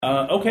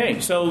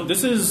Okay, so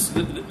this is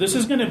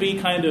going to be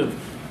kind of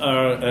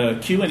a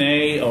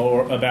Q&A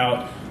or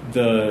about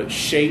the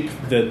shape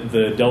that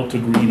the Delta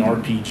Green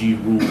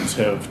RPG rules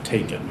have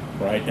taken,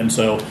 right? And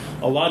so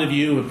a lot of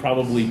you have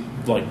probably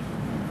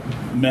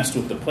messed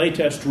with the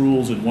playtest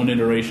rules in one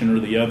iteration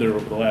or the other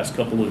over the last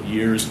couple of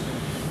years.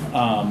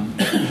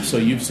 So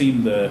you've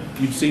seen the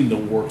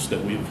works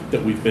that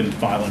we've been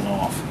filing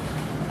off.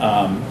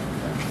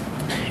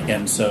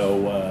 And so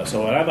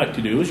what I'd like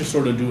to do is just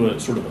sort of do a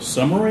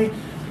summary,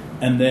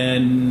 and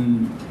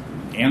then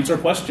answer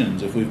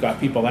questions if we've got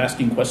people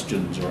asking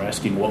questions or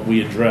asking what we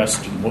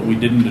addressed and what we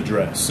didn't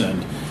address,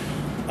 and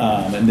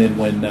then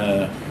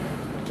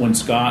when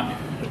Scott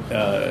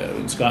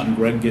and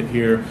Greg get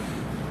here,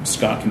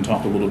 Scott can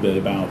talk a little bit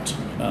about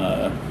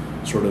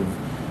sort of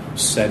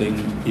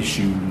setting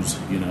issues,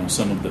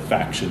 some of the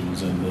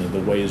factions and the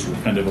ways we're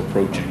kind of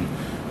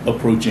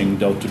approaching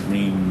Delta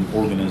Green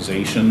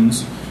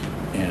organizations,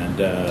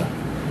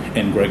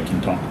 and Greg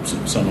can talk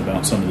some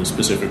about some of the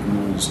specific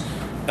rules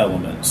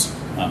elements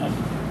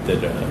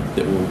that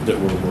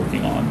we're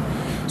working on.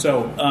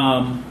 So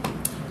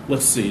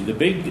let's see, the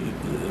big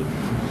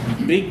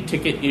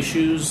ticket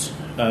issues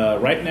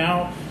right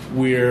now.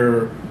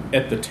 We're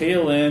at the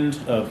tail end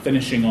of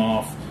finishing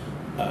off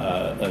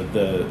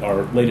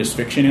our latest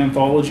fiction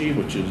anthology,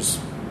 which is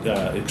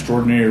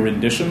Extraordinary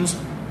Renditions,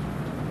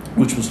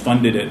 which was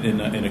funded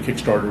in a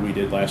Kickstarter we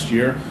did last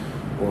year,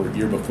 or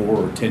year before,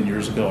 or 10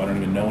 years ago. I don't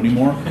even know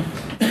anymore.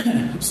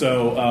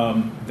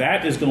 So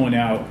that is going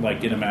out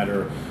in a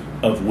matter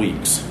of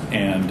weeks,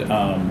 and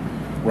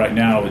right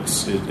now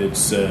it's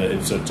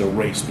a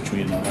race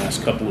between the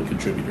last couple of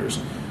contributors.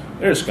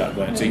 There's Scott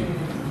Glancy,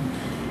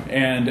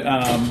 and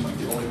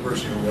the only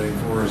person you're waiting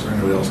for. Is there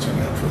anybody else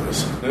turning up for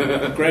this?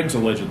 Greg's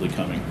allegedly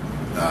coming.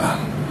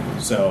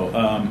 So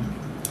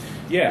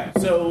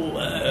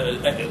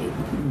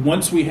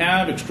once we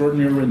have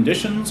Extraordinary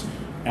Renditions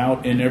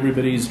out in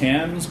everybody's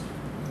hands,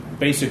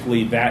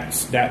 basically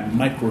that's that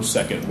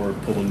microsecond we're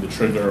pulling the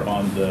trigger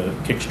on the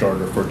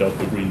Kickstarter for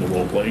Delta Green, the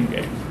role-playing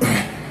game.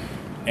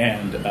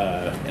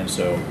 And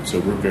so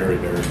we're very,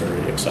 very,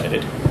 very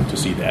excited to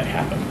see that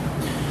happen.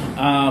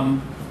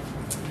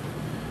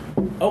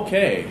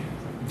 Okay,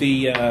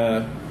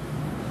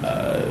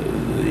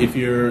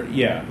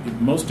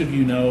 most of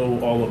you know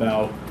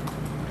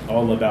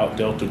all about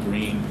Delta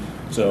Green.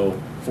 So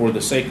for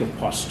the sake of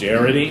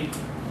posterity,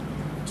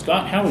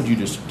 Scott, how would you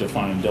just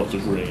define Delta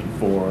Green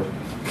for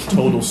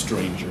total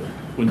stranger?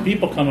 When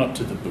people come up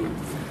to the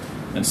booth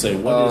and say,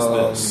 "What is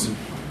this?"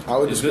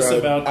 Is this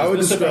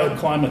about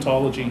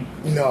climatology?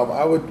 No,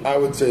 I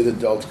would say that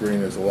Delta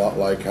Green is a lot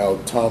like how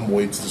Tom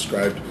Waits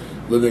described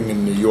living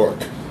in New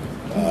York.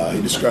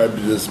 He described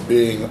it as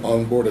being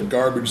on board a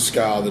garbage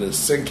scow that is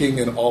sinking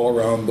and all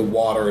around the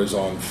water is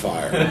on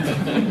fire.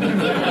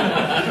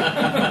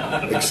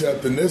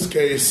 Except in this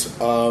case,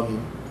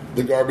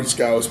 the garbage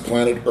scow is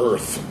planet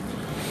Earth.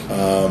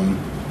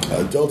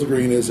 Delta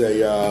Green is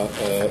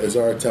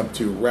our attempt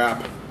to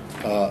wrap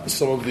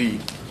some of the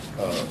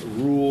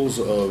rules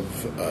of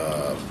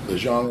the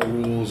genre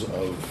rules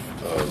of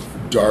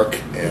dark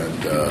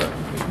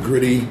and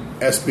gritty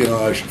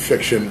espionage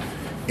fiction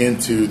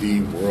into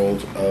the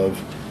world of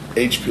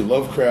H.P.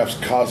 Lovecraft's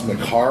cosmic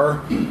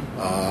horror,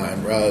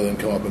 and rather than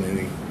come up with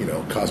any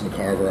cosmic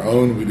horror of our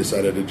own, we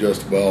decided to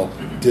just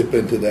dip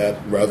into that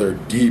rather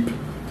deep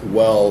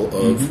well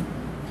of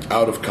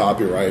out of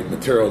copyright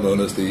material known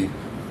as the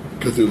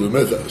Cthulhu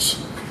mythos,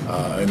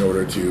 in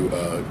order to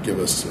give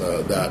us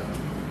that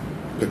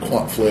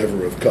piquant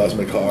flavor of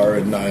cosmic horror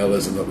and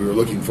nihilism that we were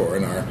looking for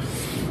in our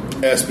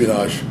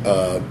espionage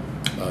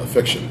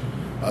fiction.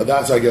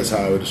 That's, I guess, how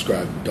I would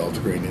describe Delta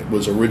Green. It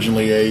was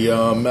originally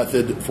a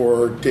method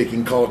for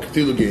taking Call of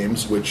Cthulhu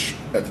games, which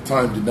at the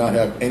time did not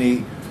have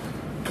any.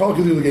 Call of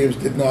Cthulhu games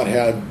did not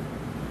have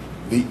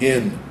the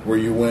inn where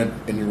you went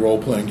in your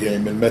role-playing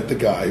game and met the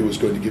guy who was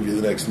going to give you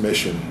the next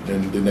mission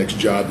and the next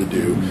job to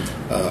do.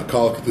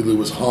 Call of Cthulhu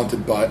was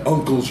haunted by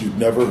uncles you'd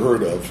never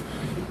heard of,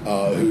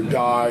 who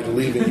died,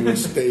 leaving you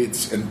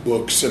estates and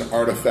books and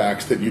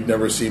artifacts that you'd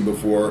never seen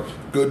before,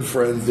 good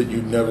friends that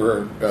you'd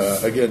never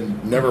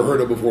heard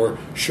of before,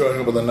 showing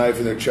up with a knife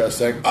in their chest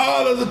saying,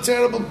 "Oh, there's a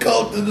terrible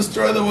cult to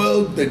destroy the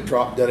world." They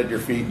drop dead at your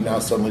feet, and now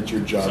suddenly it's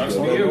your job.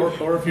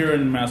 Or if you're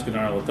in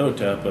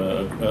Mascanarlatotep,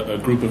 a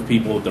group of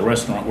people at the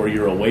restaurant where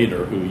you're a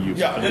waiter who you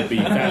would be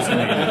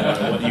fascinated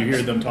by what you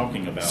hear them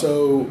talking about.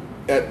 So,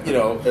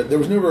 there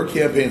was never a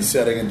campaign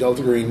setting, and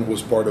Delta Green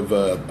was part of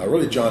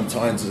really John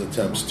Tynes'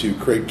 attempts to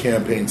create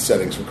campaign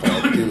settings for Call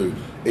of Cthulhu.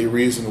 A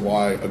reason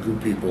why a group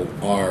of people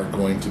are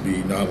going to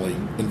be not only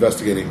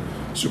investigating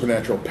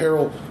supernatural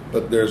peril,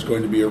 but there's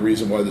going to be a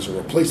reason why there's a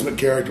replacement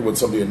character when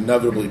somebody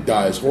inevitably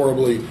dies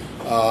horribly.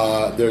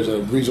 There's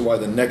a reason why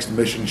the next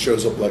mission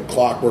shows up like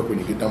clockwork when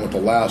you get done with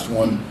the last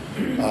one.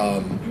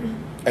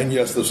 And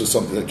yes, this was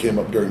something that came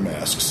up during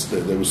Masks.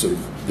 There was sort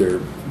of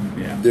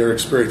their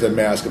experience at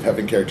Mask of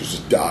having characters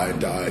just die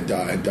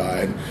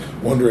and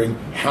wondering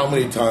how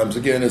many times,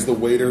 again, is the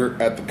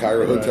waiter at the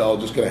Cairo Hotel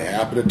just going to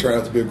happen to turn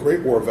out to be a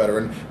Great War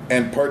veteran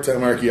and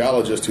part-time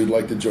archaeologist who'd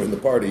like to join the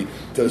party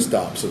to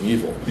stop some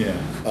evil. Yeah.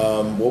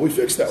 Well, we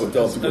fixed that with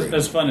Delta Green.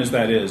 As fun as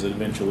that is,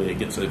 eventually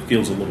it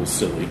feels a little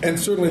silly. And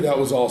certainly that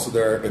was also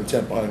their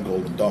intent behind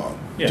Golden Dawn,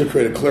 to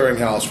create a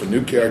clearinghouse for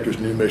new characters,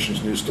 new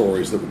missions, new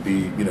stories that would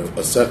be,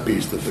 a set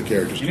piece that the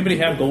characters. Anybody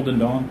have Golden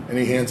Dawn?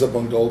 Any hands up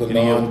on Golden Any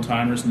Dawn? old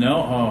timers?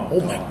 No. Oh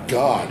my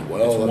God!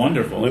 Well, it's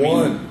wonderful.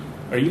 One.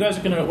 Are you guys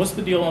going to? What's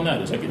the deal on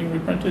that? Is that getting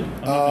reprinted?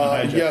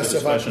 Yes,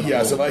 if I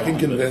can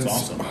convince.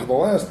 Awesome. The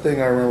last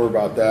thing I remember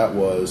about that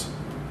was.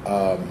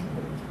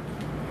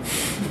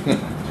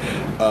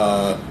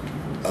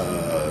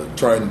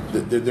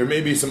 There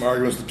may be some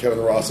arguments with Kevin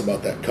Ross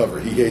about that cover.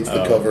 He hates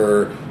the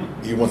cover.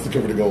 He wants the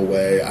cover to go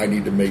away. I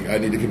need to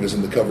convince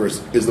him the cover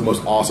is the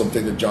most awesome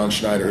thing that John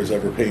Schneider has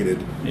ever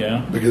painted.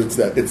 Yeah, because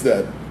it's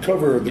that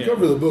cover. The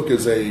cover of the book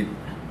is a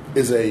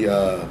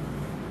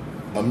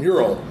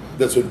mural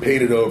that's been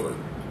painted over.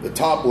 The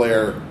top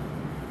layer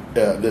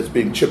that's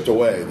being chipped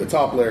away. The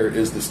top layer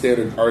is the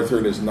standard Arthur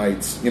and his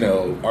knights.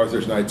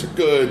 Arthur's knights are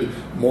good.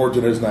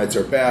 Mordred and his knights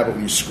are bad. But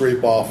when you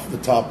scrape off the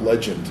top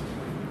legend,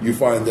 you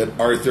find that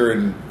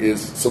Arthur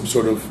is some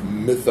sort of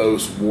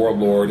mythos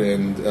warlord,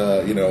 and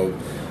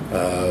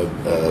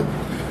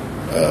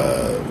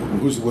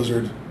who's the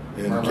wizard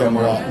in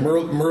Camelot?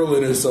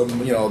 Merlin is some,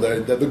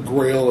 that the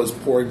Grail is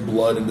pouring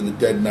blood into the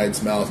dead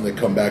knight's mouth, and they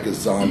come back as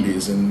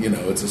zombies, and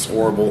it's this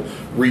horrible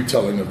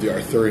retelling of the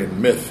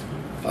Arthurian myth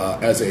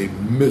as a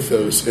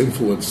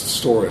mythos-influenced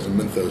story, as a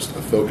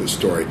mythos-focused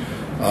story.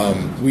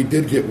 We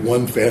did get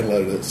one fan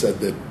letter that said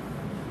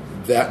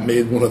that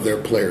made one of their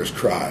players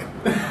cry.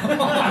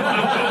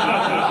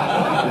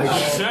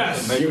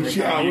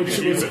 Which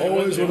was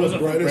always one of the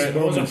brightest moments. It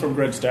wasn't from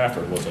Greg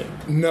Stafford, was it?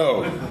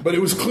 No, but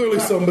it was clearly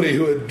somebody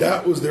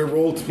that was their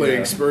role-playing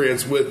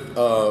experience with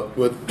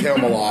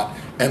Camelot,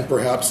 and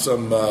perhaps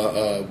some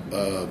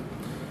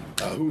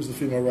who was the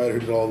female writer who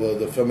did all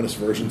the feminist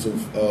versions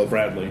of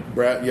Bradley?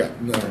 Bradley.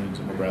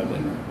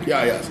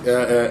 Yeah, yes,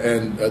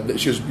 and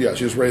she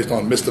was raised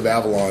on Mist of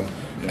Avalon,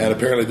 and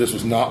apparently this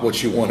was not what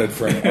she wanted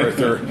from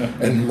Arthur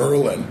and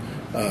Merlin.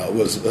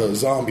 Was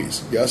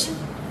zombies? Yes.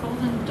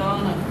 Golden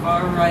Dawn of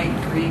far right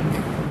Greek.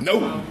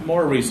 No,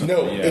 more recent.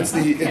 No, it's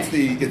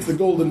the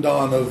Golden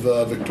Dawn of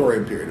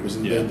Victorian period. It was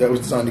that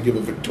was designed to give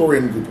a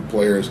Victorian group of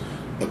players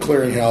a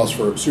clearinghouse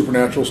for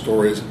supernatural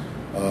stories,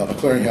 a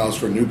clearinghouse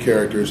for new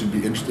characters, and be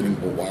interested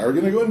in, well, why are we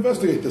going to go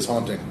investigate this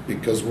haunting?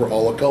 Because we're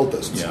all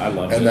occultists. Yeah, I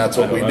love it. And that's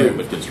what we do.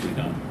 It gets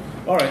redone.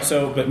 All right,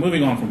 but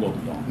moving on from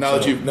Golden Dawn. Now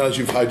that you've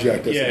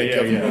hijacked us,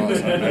 Kevin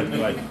Ross,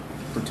 I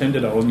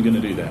pretended I wasn't going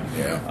to do that.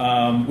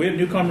 Yeah. We have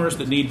newcomers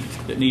that need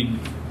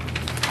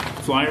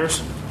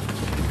flyers.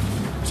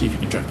 See if you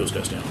can track those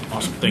guys down.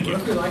 Awesome, thank you.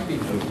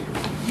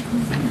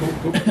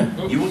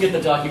 You will get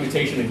the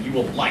documentation and you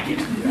will like it.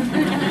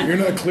 You're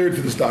not cleared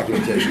for this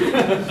documentation.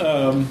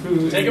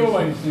 Take it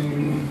away.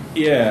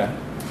 Yeah.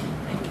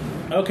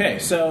 Okay,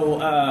 so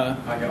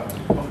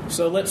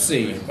let's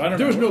see. I don't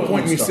there was know. No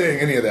point in me saying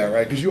any of that,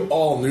 right? Because you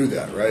all knew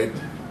that, right?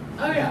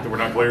 Oh yeah. We're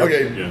not clear.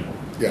 Okay.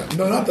 Yeah.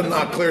 No, not the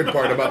not cleared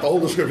part about the whole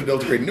description of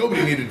Delta Green.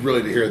 Nobody needed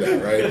really to hear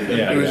that, right?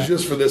 It was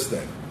just for this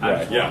thing.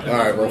 Right. Yeah. All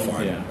right, well,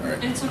 fine. Yeah. All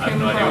right. It's okay, we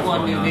brought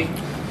one movie.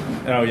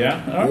 Oh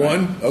yeah. All right.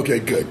 One? Okay,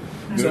 good.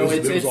 So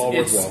it was all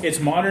worthwhile. It's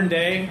modern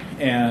day,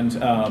 and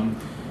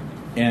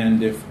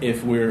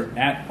if we're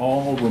at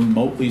all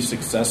remotely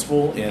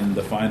successful in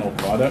the final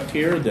product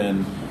here,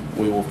 then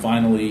we will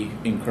finally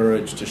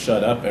encourage to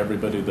shut up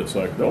everybody that's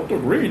like, Delta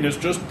Green is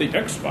just the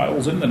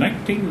X-Files in the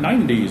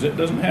 1990s. It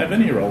doesn't have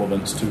any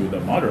relevance to the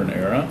modern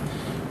era,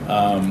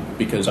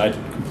 because I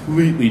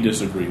completely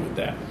disagree with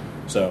that.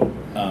 So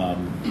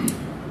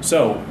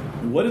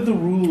what do the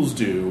rules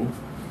do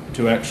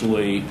to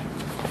actually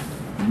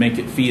make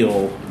it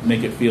feel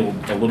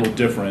a little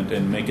different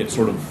and make it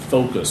sort of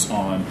focus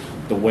on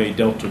the way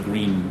Delta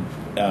Green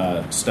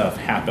stuff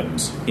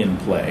happens in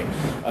play?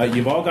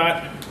 You've all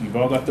got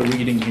the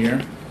reading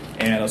here,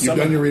 and you've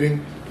done your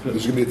reading.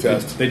 There's going to be a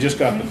test. They just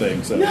got the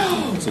thing, so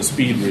it's a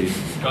speed read.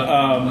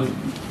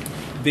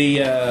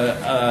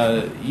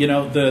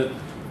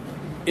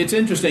 It's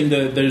interesting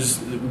that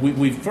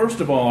we first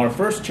of all our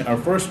first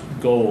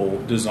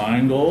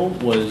design goal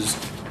was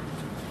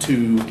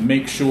to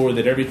make sure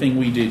that everything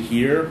we did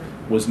here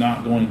was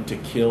not going to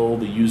kill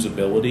the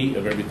usability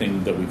of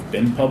everything that we've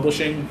been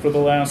publishing for the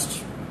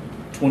last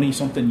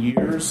 20-something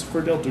years for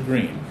Delta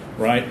Green,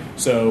 right?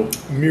 So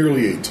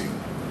merely 18.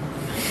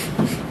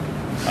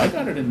 I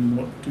got it in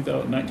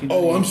 2019.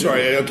 Oh, I'm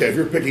sorry. Okay, if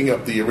you're picking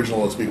up the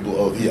original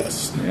Unspeakable,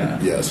 yes. Yeah.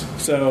 Yes.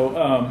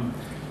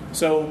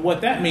 So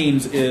what that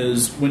means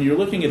is when you're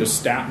looking at a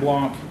stat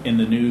block in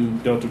the new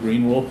Delta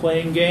Green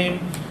role-playing game,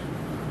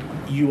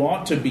 you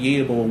ought to be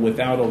able,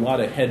 without a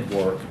lot of head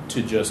work,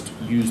 to just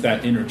use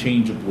that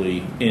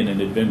interchangeably in an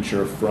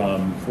adventure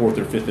from 4th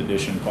or 5th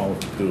edition Call of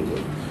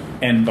Cthulhu,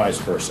 and vice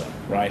versa,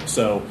 right?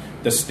 So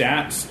The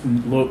stats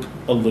look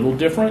a little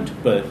different,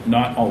 but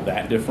not all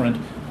that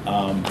different.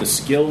 The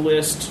skill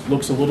list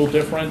looks a little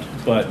different,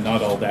 but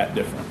not all that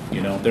different.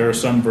 There are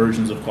some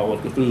versions of Call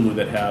of Cthulhu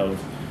that have,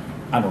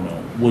 I don't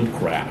know,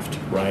 woodcraft,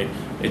 right?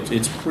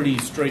 It's pretty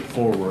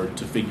straightforward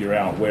to figure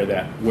out where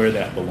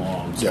that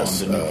belongs on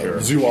the new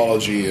character.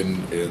 Zoology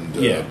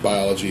and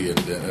biology and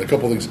a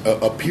couple of things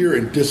appear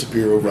and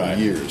disappear over the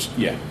years.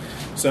 Yeah.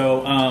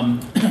 So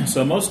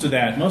so most of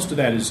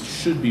that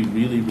should be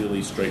really,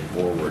 really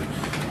straightforward,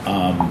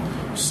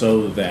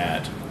 so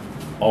that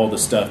all the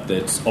stuff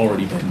that's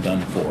already been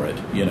done for it,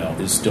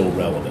 is still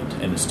relevant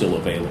and is still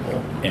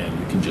available, and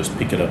you can just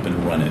pick it up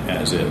and run it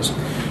as is.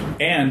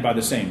 And by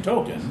the same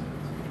token,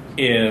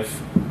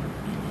 if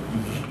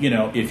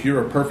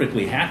you're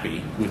perfectly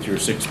happy with your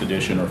 6th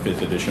edition or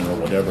 5th edition or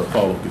whatever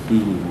Call of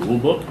Cthulhu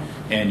rulebook,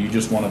 and you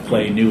just want to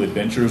play new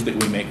adventures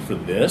that we make for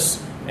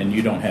this, and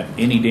you don't have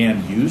any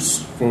damn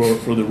use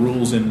for the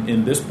rules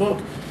in this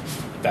book,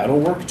 that'll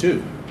work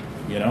too.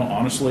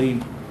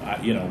 Honestly,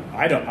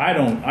 I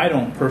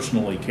don't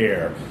personally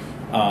care,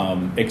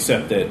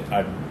 except that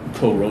I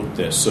co-wrote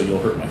this, so you'll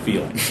hurt my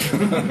feelings.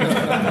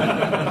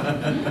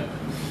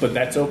 But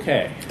that's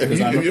okay. If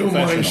you don't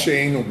mind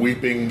Shane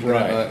weeping in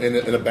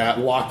a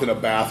locked in a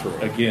bathroom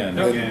again,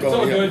 it's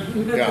all good.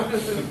 Yeah,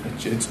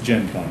 it's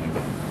Gen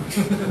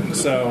Con.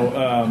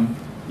 So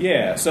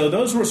so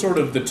those were sort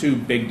of the two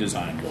big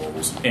design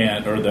goals,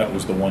 or that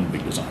was the one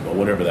big design goal,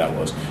 whatever that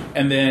was.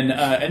 And then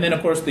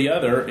of course the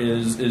other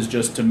is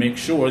just to make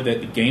sure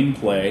that the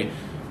gameplay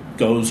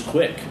goes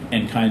quick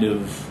and kind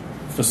of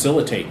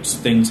facilitates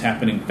things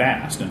happening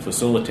fast and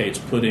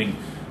facilitates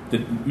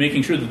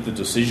making sure that the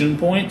decision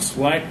points,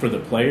 like for the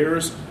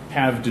players,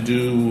 have to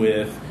do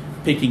with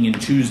picking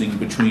and choosing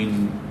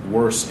between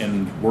worse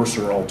and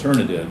worser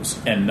alternatives,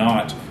 and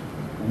not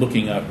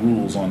looking up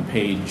rules on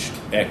page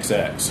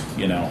XX,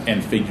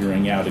 and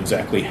figuring out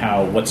exactly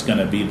what's going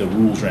to be the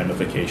rules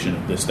ramification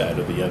of this, that,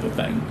 or the other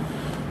thing.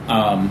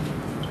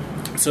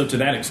 So to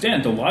that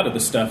extent, a lot of the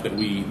stuff that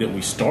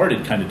we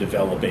started kind of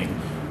developing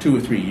 2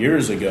 or 3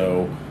 years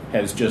ago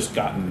has just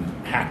gotten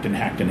hacked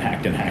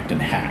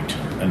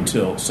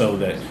until so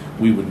that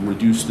we would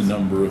reduce the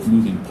number of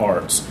moving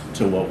parts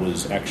to what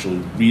was actually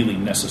really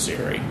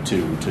necessary to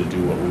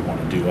do what we want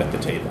to do at the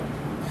table.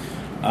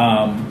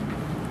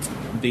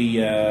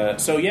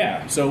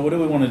 So what do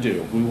we want to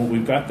do?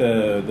 We've got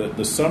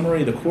the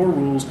summary, the core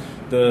rules.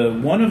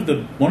 One of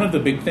the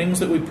big things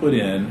that we put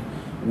in,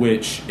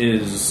 which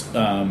is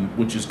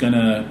going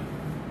to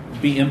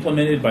be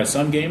implemented by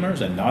some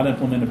gamers and not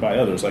implemented by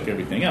others, like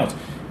everything else,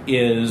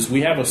 is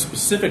we have a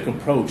specific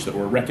approach that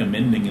we're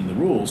recommending in the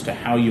rules to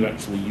how you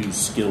actually use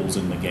skills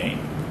in the game.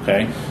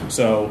 Okay,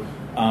 so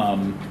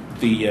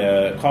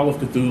the Call of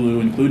Cthulhu,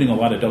 including a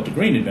lot of Delta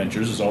Green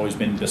adventures, has always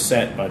been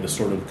beset by the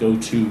sort of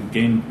go-to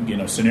game,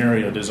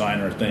 scenario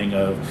designer thing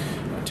of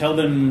tell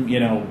them,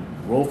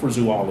 roll for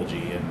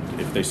zoology,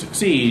 and if they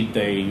succeed,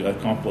 they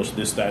accomplish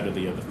this, that, or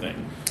the other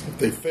thing. If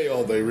they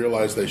fail, they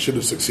realize they should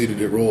have succeeded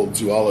at rolling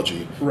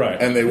zoology,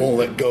 right? And they won't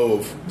let go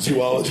of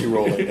zoology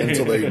rolling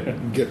until they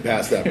get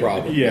past that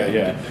problem.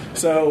 Yeah.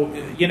 So,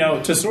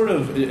 to sort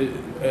of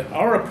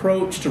our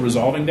approach to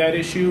resolving that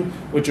issue,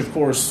 which of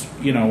course,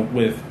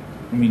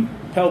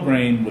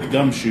 Pelgrane with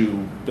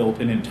Gumshoe built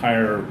an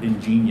entire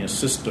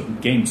ingenious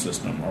game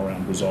system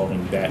around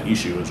resolving that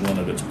issue as one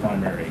of its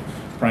primary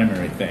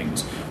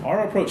things.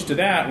 Our approach to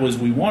that was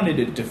we wanted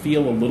it to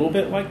feel a little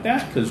bit like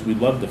that because we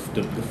love the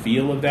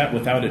feel of that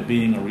without it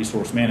being a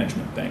resource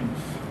management thing,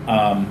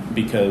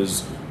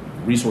 because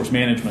resource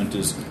management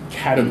is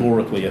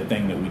categorically a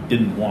thing that we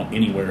didn't want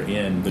anywhere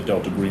in the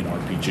Delta Green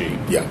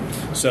RPG. Yeah.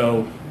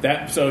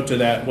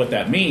 What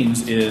that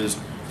means is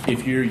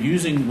when you're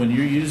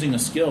using a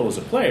skill as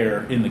a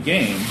player in the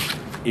game,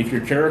 if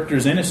your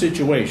character's in a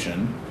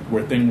situation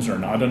where things are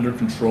not under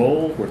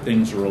control, where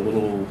things are a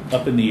little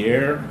up in the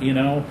air,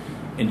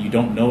 and you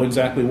don't know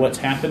exactly what's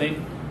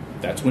happening,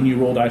 that's when you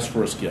roll dice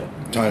for a skill.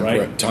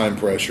 Time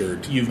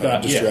pressured, you've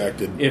got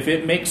distracted. Yeah. If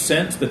it makes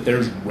sense that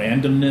there's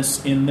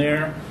randomness in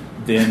there,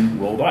 then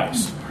roll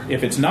dice.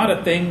 If it's not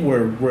a thing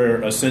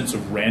where a sense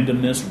of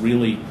randomness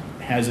really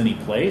has any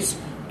place,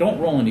 don't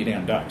roll any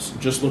damn dice.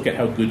 Just look at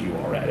how good you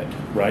are at it,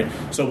 right?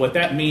 So what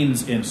that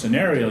means in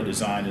scenario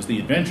design is the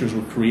adventures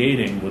we're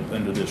creating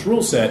under this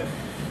rule set,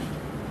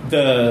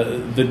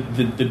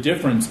 the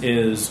difference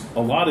is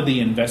a lot of the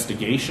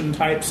investigation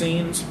type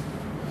scenes,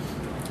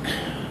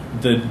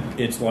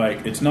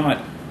 it's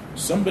not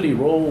somebody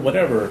roll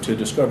whatever to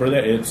discover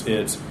that.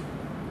 It's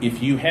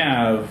if you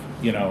have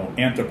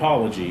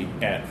anthropology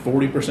at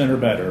 40% or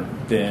better,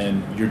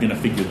 then you're going to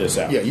figure this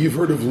out. Yeah, you've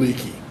heard of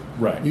Leaky.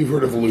 Right. You've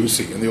heard of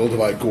Lucy in the Old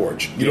Divide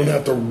Gorge. You don't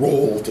have to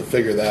roll to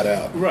figure that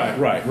out.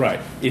 Right.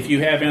 If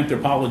you have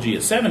anthropology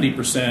at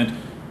 70%,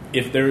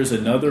 if there's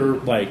another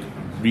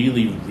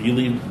really,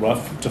 really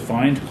rough to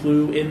find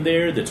clue in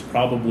there that's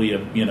probably a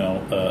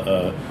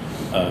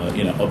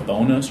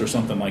bonus or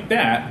something like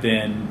that,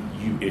 then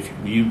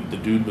the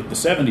dude with the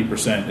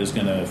 70% is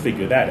going to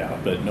figure that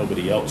out, but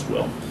nobody else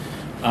will.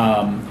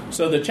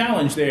 So the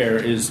challenge there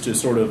is to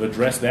sort of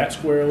address that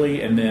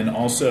squarely, and then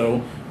also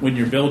when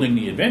you're building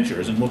the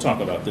adventures, and we'll talk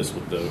about this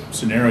with the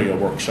scenario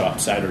workshop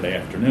Saturday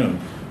afternoon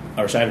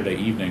or Saturday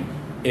evening,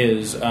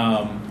 is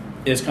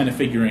kind of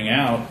figuring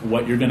out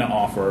what you're going to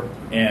offer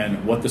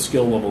and what the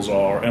skill levels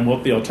are and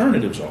what the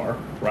alternatives are,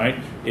 right?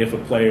 If a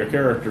player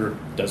character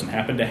doesn't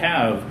happen to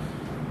have,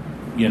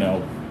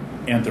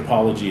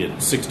 anthropology at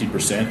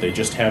 60%, they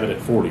just have it at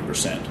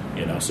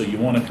 40%, so you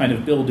want to kind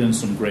of build in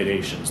some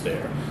gradations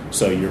there.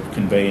 So you're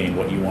conveying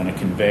what you want to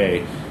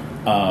convey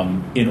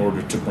in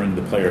order to bring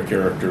the player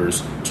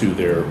characters to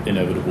their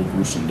inevitable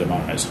gruesome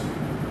demise.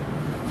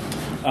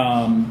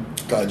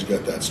 Glad you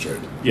got that straight.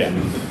 Yeah.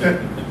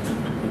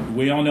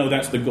 We all know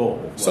that's the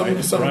goal, right?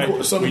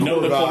 We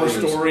know the core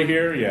story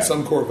here. Yeah.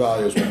 Some core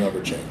values will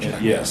never change.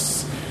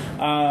 Yes.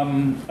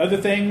 Other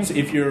things,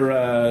 if you're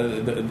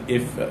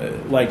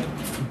like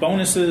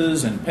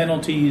bonuses and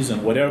penalties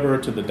and whatever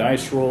to the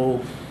dice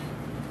roll,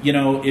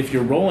 if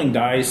you're rolling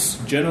dice,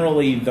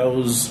 generally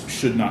those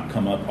should not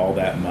come up all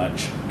that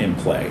much in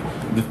play.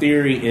 The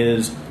theory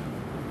is,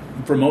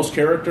 for most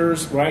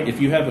characters, right,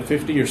 if you have a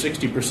 50 or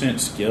 60%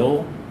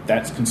 skill,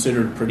 that's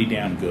considered pretty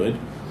damn good.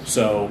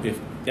 So if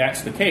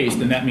that's the case,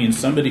 then that means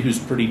somebody who's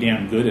pretty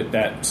damn good at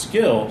that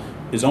skill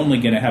is only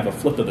going to have a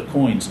flip of the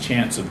coin's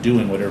chance of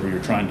doing whatever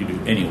you're trying to do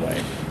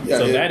anyway. Yeah,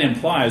 so that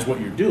implies what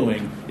you're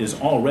doing is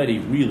already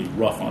really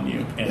rough on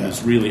you and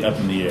is really up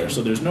in the air.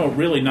 So there's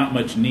not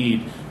much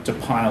need to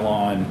pile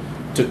on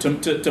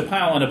to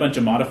pile on a bunch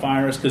of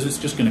modifiers, because it's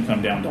just going to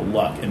come down to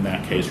luck in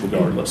that case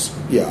regardless.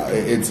 Yeah,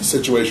 it's a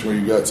situation where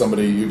you got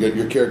somebody,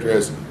 your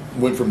character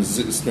went from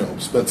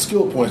spent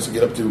skill points to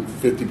get up to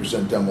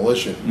 50%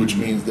 demolition, which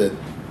means that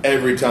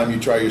every time you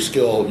try your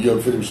skill, you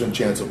have a 50%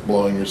 chance of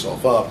blowing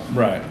yourself up.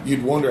 Right.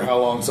 You'd wonder how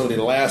long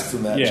somebody lasts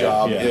in that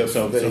job. Yeah.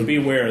 So be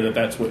aware that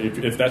that's what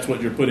if that's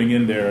what you're putting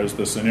in there as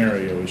the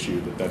scenario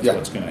issue, that's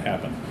what's going to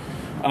happen.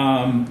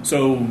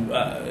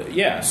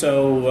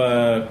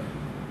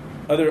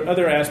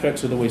 Other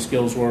aspects of the way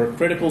skills work,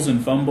 criticals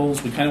and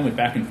fumbles, we kind of went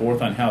back and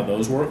forth on how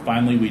those work.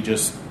 Finally, we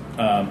just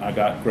I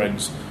got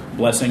Greg's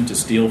blessing to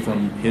steal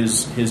from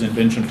his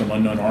invention from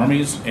Unknown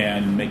Armies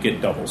and make it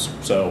doubles.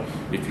 So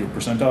if your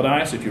percentile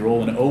dice, if you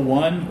roll an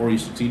 01 or you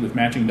succeed with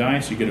matching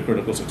dice, you get a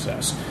critical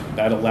success.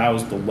 That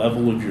allows the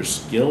level of your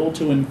skill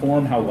to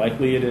inform how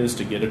likely it is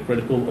to get a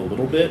critical a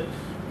little bit,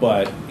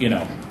 but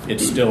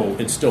it's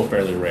still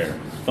fairly rare.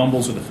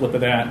 Fumbles are the flip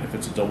of that. If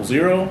it's a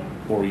 00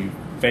 or you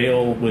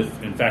fail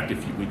with, in fact,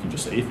 we can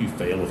just say if you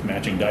fail with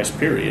matching dice,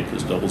 period,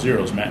 because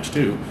 00s match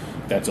too,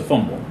 that's a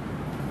fumble.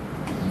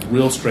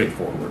 Real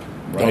straightforward.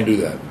 Right? Don't do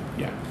that.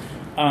 Yeah.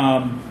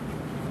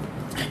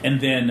 And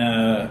then,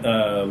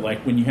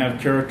 like when you have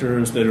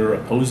characters that are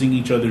opposing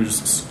each other's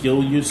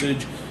skill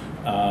usage,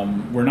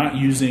 we're not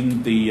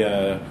using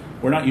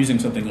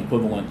something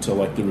equivalent to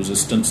like the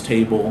resistance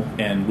table,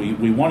 and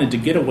we wanted to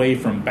get away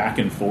from back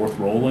and forth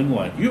rolling,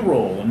 like you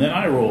roll and then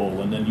I roll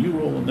and then you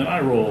roll and then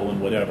I roll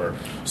and whatever.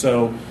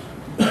 So,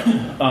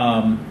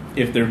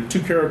 if there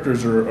two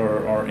characters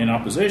are in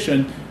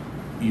opposition,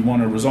 you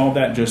want to resolve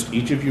that. Just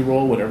each of you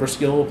roll whatever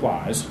skill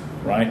applies.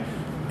 Right?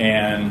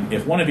 And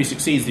if one of you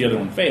succeeds, the other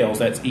one fails,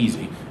 that's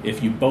easy.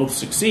 If you both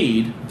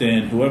succeed,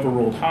 then whoever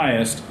rolled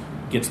highest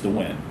gets the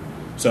win.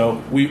 So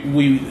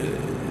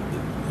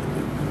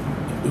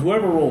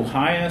whoever rolled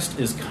highest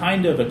is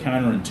kind of a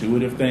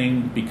counterintuitive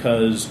thing,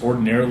 because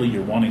ordinarily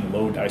you're wanting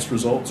low dice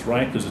results,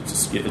 right? Because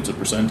it's a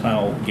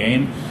percentile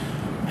game.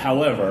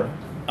 However,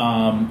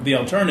 the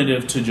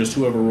alternative to just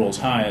whoever rolls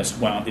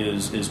highest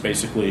is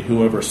basically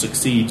whoever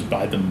succeeds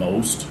by the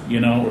most,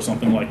 or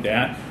something like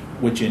that,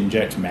 which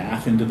injects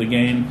math into the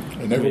game,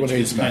 and everyone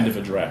hates kind of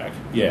a drag.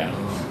 Yeah,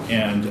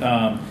 and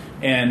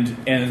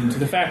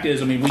the fact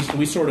is, I mean,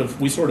 we sort of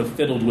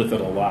fiddled with it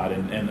a lot,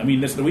 and I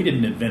mean, we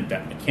didn't invent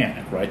that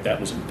mechanic, right? That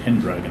was in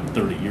Pendragon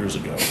 30 years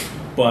ago,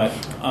 but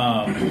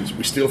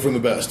we steal from the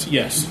best.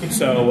 Yes,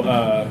 so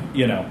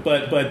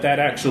but that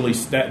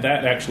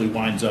actually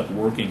winds up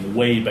working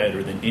way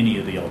better than any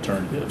of the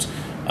alternatives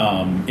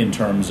in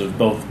terms of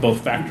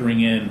both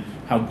factoring in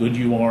how good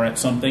you are at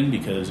something,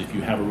 because if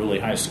you have a really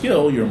high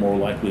skill, you're more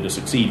likely to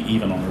succeed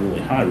even on a really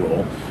high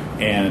roll,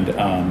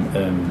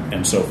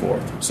 and so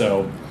forth.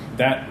 So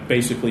that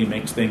basically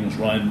makes things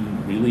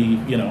run really,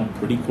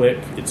 pretty quick.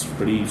 It's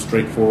pretty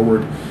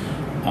straightforward,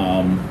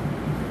 and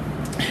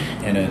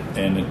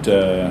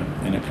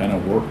it kind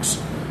of works.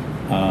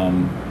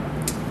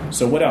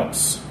 So what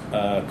else?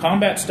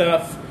 Combat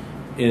stuff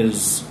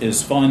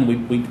is fun.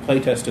 We play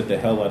tested the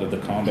hell out of the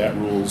combat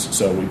rules,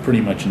 so we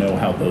pretty much know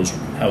how those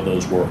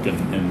work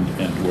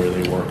and where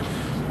they work.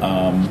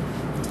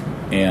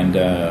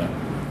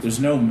 There's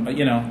no,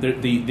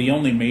 the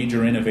only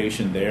major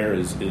innovation there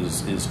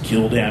is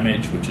kill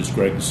damage, which is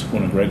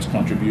one of Greg's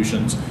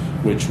contributions,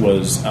 which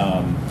was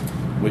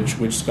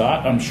which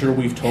Scott, I'm sure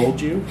we've told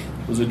you,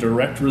 was a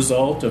direct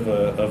result of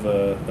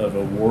a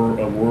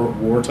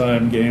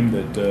wartime game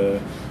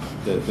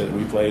that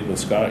we played with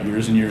Scott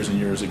years and years and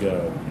years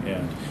ago,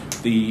 and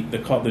the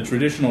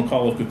traditional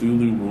Call of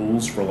Cthulhu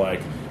rules for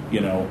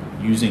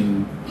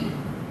using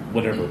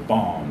whatever,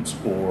 bombs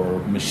or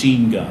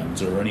machine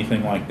guns or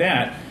anything like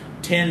that,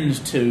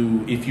 tend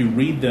to, if you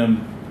read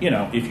them,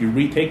 if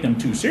you take them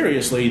too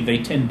seriously, they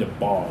tend to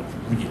bog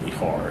really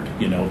hard,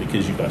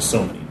 because you've got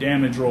so many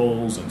damage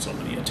rolls and so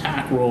many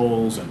attack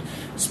rolls and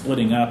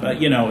splitting up,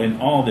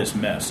 and all this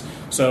mess.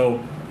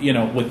 So,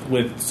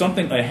 with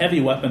something, a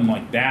heavy weapon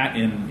like that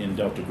in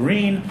Delta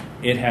Green,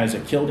 it has a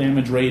kill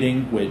damage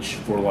rating, which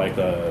for like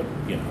a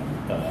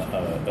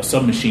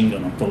submachine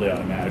gun on fully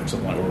automatic or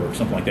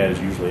something like that is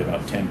usually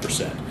about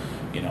 10%.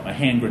 A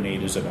hand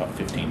grenade is about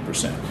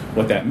 15%.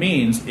 What that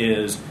means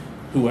is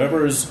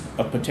whoever's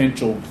a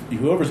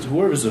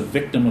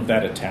victim of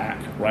that attack,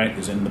 right,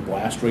 is in the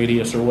blast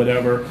radius or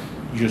whatever,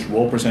 you just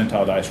roll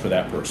percentile dice for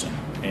that person.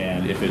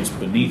 And if it's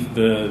beneath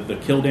the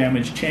kill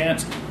damage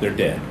chance, they're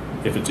dead,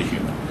 if it's a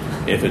human.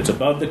 If it's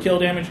above the kill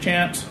damage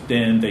chance,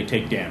 then they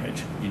take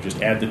damage. You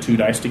just add the 2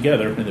 dice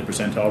together in the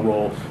percentile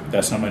roll.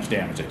 That's how much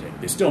damage they take.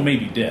 They still may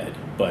be dead,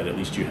 but at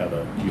least you have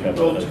a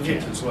roll a to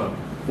hit chance as well.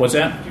 What's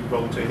that? You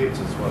roll to hit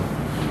as well.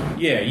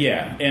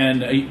 Yeah,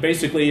 and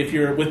basically, if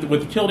you're with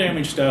the kill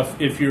damage stuff,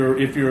 if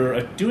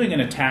you're doing an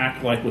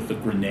attack like with a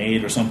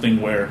grenade or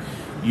something where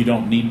you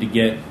don't need to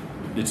get,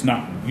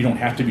 you don't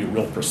have to be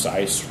real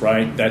precise,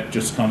 right? That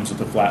just comes with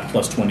a flat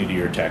plus 20 to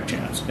your attack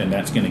chance, and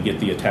that's going to get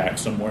the attack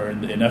somewhere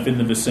enough in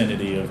the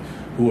vicinity of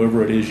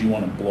whoever it is you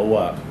want to blow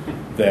up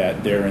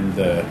that they're in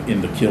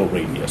the kill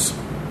radius.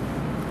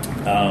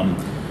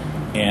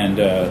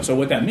 So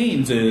what that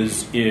means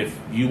is if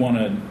you want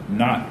to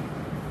not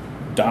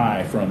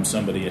die from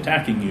somebody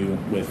attacking you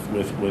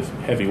with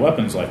heavy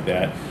weapons like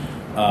that,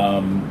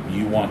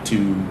 you want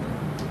to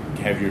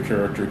have your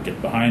character get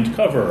behind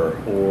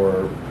cover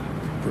or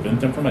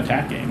prevent them from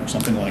attacking or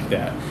something like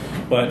that.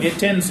 But it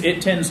tends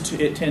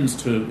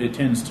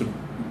to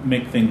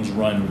make things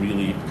run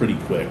really pretty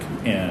quick.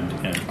 And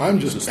I'm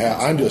just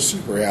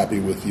super happy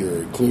with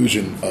your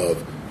inclusion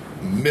of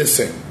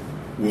missing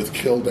with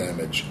kill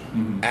damage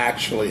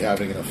actually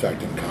having an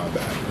effect in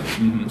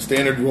combat.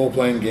 Standard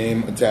role-playing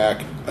game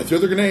attack, I throw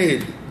the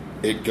grenade,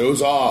 it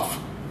goes off.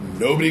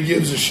 Nobody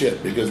gives a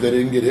shit because they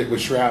didn't get hit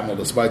with shrapnel,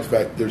 despite the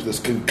fact there's this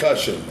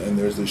concussion and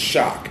there's this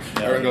shock.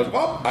 Everyone goes,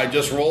 "Oh, I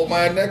just rolled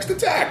my next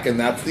attack," and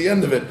that's the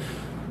end of it.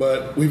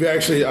 But we've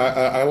actually,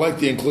 I like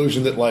the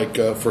inclusion that, like,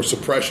 for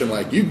suppression,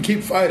 like, you can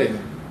keep fighting,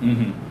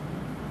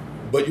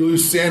 but you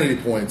lose sanity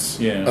points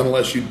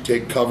unless you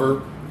take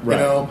cover.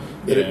 Right.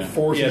 It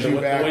forces you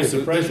back. The way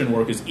suppression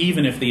works is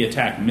even if the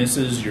attack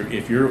misses,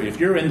 if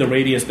you're in the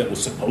radius that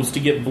was supposed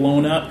to get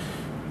blown up,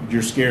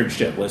 you're scared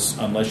shitless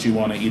unless you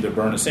want to either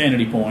burn a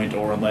sanity point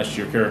or unless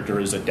your character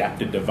is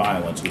adapted to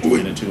violence, which we'll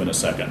get into in a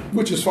second.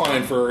 Which is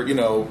fine for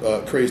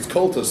crazed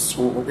cultists,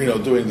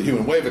 doing the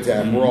human wave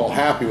attack. We're all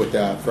happy with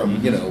that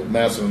from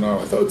Master and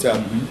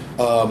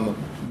Narwathotep.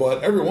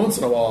 But every once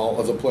in a while,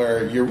 as a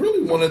player, you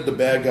really wanted the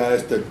bad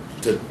guys to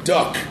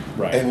duck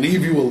and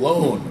leave you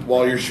alone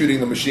while you're shooting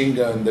the machine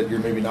gun that you're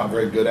maybe not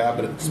very good at,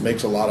 but it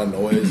makes a lot of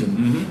noise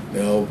and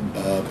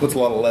puts a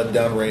lot of lead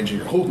down range, and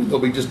you're hoping they'll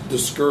be just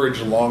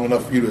discouraged long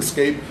enough for you to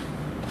escape.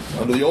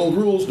 Under the old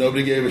rules,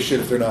 nobody gave a shit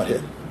if they're not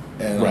hit.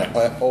 And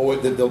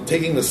they're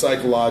taking the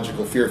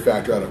psychological fear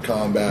factor out of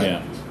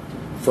combat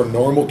for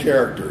normal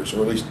characters,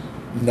 or at least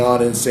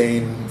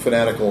non-insane,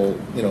 fanatical,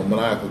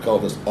 maniacal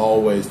cultists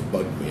always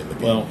bugged me in the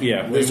game. Well,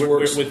 yeah, this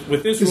works.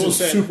 With this rule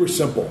set, super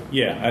simple.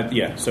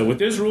 Yeah. So with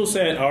this rule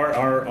set,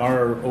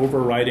 our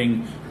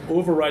overriding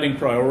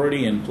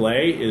priority in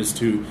play is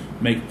to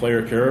make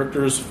player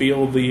characters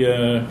feel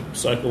the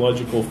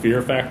psychological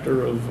fear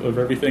factor of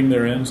everything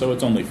they're in. So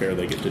it's only fair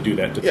they get to do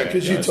that.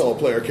 Because you tell a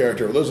player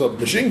character, there's a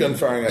machine gun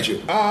firing at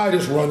you. I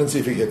just run and see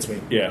if he hits me.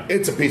 Yeah,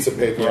 it's a piece of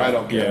paper. I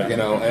don't care.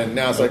 And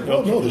now it's like,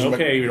 well, no, there's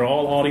you're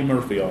all Audie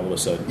Murphy all of a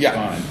sudden.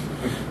 Yeah, fine.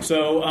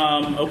 So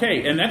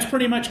and that's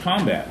pretty much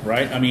combat,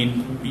 right? I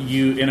mean,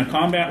 you in a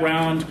combat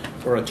round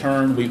or a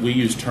turn, we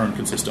use turn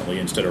consistently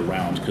instead of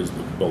round because of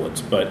the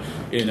bullets. But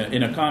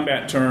in a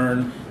combat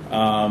turn,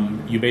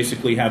 you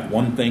basically have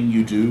one thing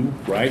you do,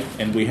 right?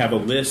 And we have a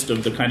list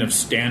of the kind of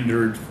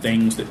standard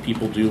things that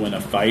people do in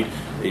a fight.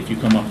 If you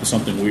come up with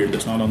something weird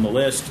that's not on the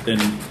list, then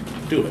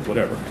do it.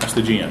 Whatever. That's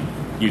the GM.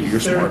 You're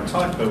smart. Is there a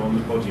typo on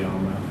the body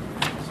armor?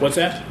 What's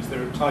that? Is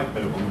there a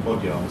typo on the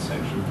body armor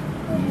section?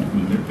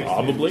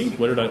 Probably.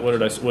 What did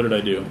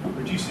I do?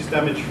 Reduces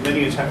damage from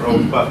any attack roll,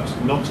 but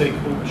not a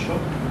called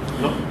shot.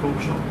 Not a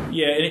called shot.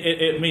 Yeah,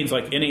 it means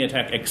like any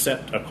attack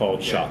except a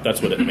called shot.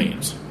 That's what it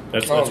means.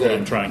 That's what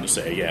I'm trying to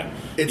say. Yeah,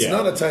 it's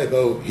not a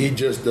typo. He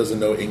just doesn't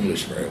know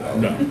English very well.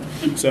 No.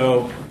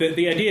 So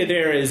the idea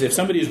there is if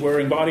somebody's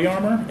wearing body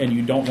armor and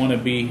you don't want to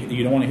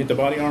hit the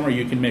body armor,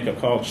 you can make a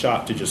called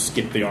shot to just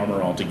skip the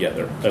armor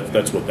altogether.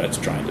 That's what that's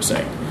trying to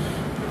say.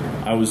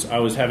 I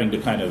was having to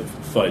kind of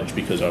fudge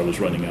because I was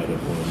running out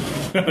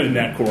of room in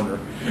that corner.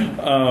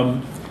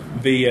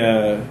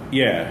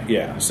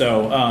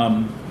 So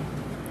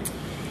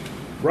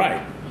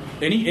right.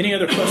 Any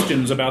other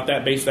questions about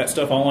that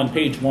stuff all on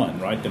page 1,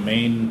 right? The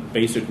main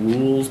basic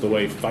rules, the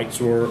way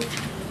fights work,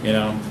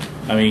 I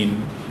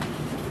mean,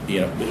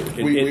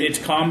 it's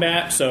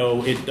combat,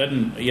 so it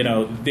doesn't.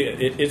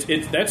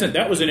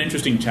 That was an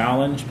interesting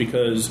challenge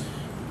because,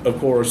 of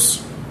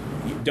course,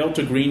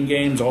 Delta Green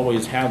games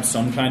always have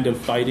some kind of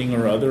fighting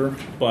or other,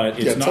 but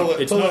it's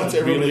not. It's not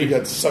everybody really.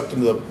 got sucked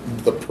into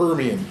the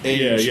Permian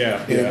age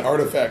in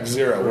Artifact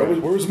Zero.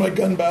 Right. Where was my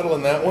gun battle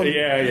in that one?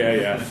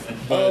 Yeah.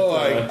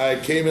 But, I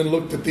came and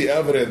looked at the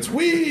evidence.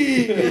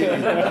 Whee!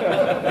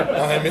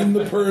 I'm in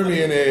the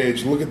Permian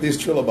age. Look at these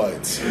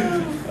trilobites.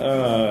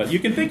 You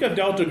can think of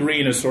Delta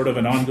Green as sort of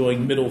an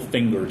ongoing middle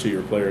finger to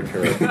your player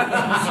character.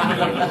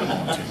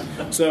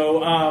 So,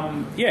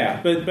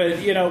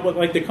 but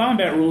like the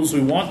combat rules,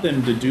 we want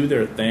them to do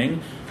their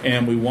thing,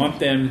 and we want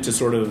them to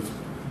sort of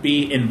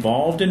be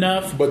involved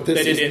enough that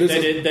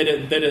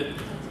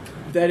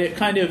it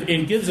kind of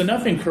gives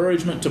enough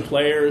encouragement to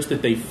players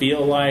that they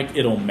feel like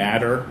it'll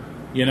matter.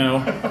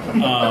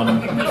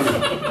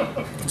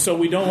 So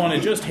we don't want to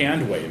just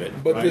hand wave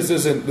it. But right? this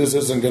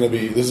isn't going to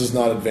be. This is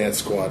not advanced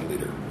squad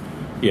leader.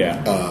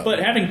 Yeah, but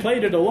having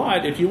played it a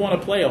lot, if you want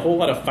to play a whole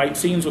lot of fight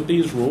scenes with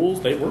these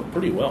rules, they work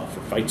pretty well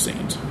for fight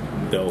scenes.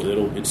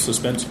 It's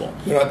suspenseful.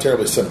 They're not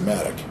terribly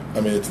cinematic. I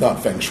mean, it's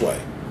not feng shui.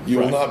 You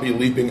will not be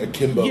leaping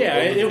akimbo. Yeah,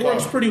 it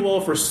works pretty well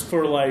for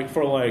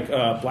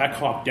Black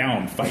Hawk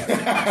Down fight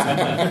scenes.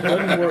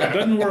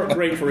 doesn't work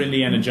great for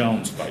Indiana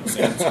Jones fight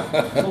scenes.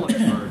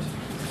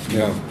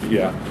 Yeah.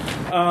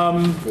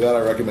 For that,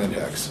 I recommend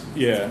Hex.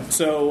 Yeah.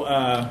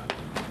 So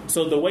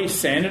the way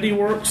sanity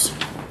works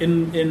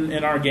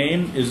in our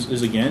game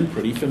is again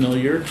pretty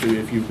familiar to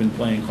if you've been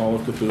playing Call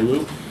of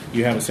Cthulhu.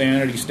 You have a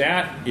sanity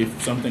stat.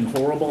 If something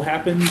horrible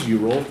happens, you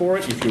roll for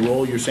it. If you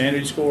roll your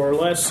sanity score or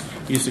less,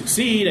 you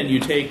succeed, and you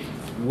take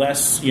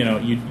less. You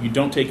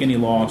don't take any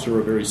loss or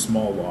a very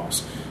small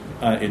loss.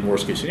 In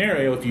worst case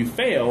scenario, if you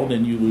fail,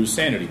 then you lose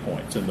sanity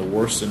points, and the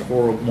worse and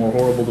more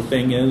horrible the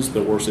thing is,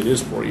 the worse it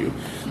is for you.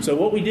 So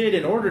what we did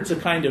in order to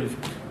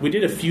we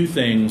did a few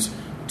things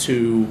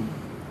to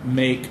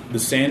make the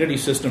sanity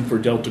system for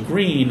Delta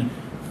Green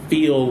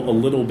feel a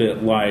little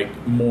bit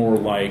more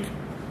like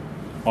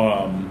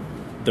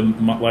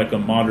a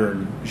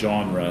modern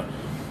genre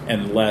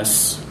and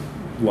less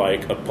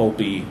like a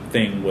pulpy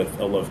thing with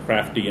a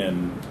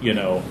Lovecraftian,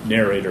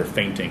 narrator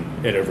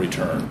fainting at every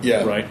turn.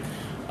 Yeah. Right?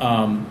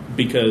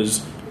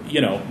 Because,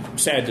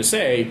 sad to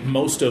say,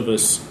 most of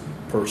us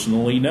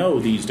personally know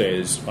these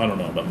days. I don't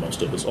know about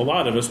most of us. A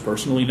lot of us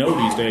personally know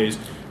these days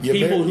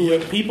people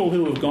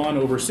who have gone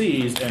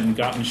overseas and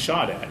gotten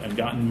shot at and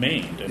gotten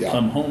maimed and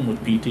come home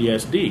with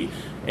PTSD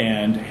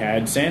and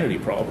had sanity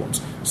problems.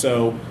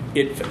 So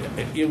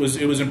it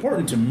was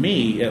important to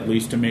me, at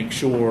least, to make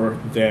sure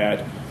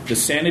that the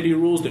sanity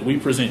rules that we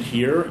present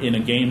here in a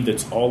game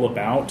that's all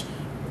about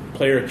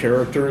player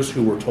characters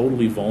who were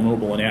totally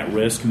vulnerable and at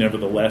risk,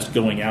 nevertheless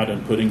going out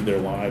and putting their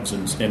lives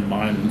and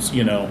minds,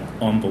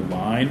 on the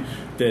line,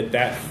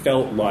 that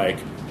felt like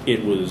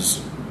it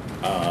was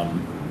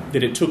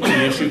that it took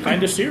the issue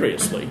kind of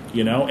seriously,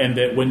 and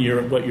that when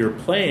what you're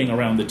playing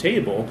around the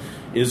table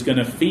is going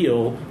to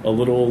feel a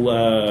little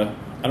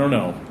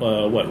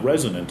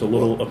resonant, a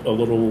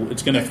little.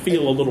 It's going to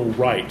feel a little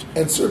right.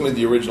 And certainly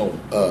the original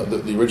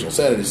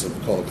sanity system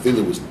of Call of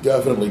Cthulhu was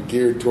definitely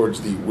geared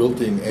towards the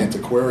wilting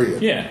antiquarian.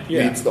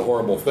 Meets the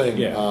horrible thing.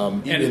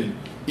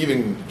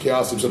 Even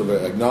Chaos have sort of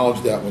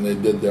acknowledged that when they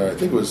did their, I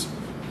think it was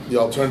the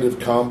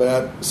alternative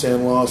combat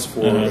Sandloss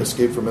for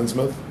Escape from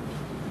Innsmouth.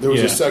 There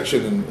was a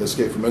section in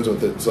Escape from Innsmouth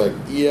that's like,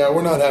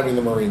 we're not having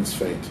the Marines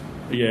faint.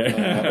 Or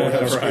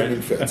have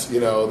screaming fits.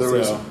 There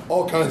was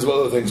all kinds of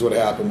other things would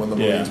happen when the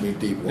Marines meet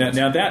deep ones.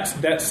 Now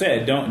that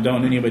said,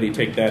 don't anybody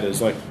take that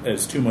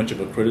as too much of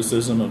a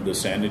criticism of the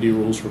sanity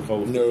rules for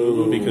Call of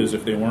Cthulhu, because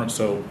if they weren't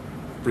so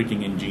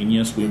freaking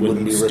ingenious, we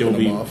wouldn't be still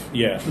be them off.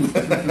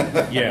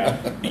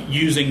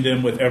 using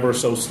them with ever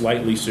so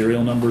slightly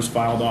serial numbers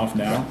filed off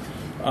now.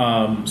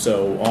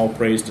 So all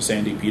praise to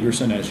Sandy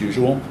Peterson as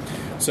usual.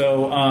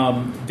 So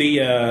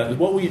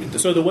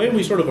the way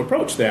we sort of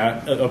approach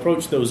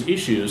those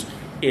issues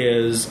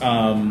is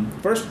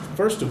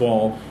first of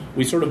all,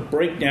 we sort of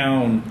break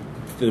down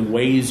the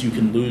ways you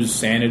can lose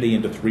sanity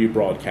into three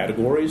broad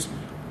categories.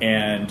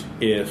 And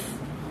if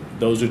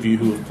those of you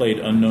who have played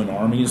Unknown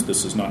Armies,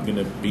 this is not going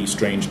to be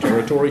strange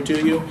territory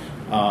to you,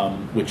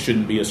 which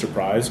shouldn't be a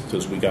surprise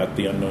because we got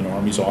the Unknown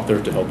Armies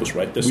author to help us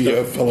write this stuff. We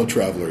have fellow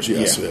travelers,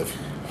 yes, we have.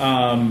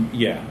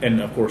 And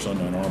of course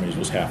Unknown Armies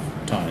was half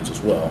times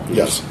as well.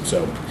 Yes.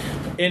 So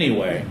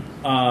anyway,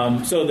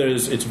 so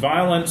it's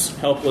violence,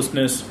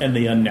 helplessness, and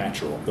the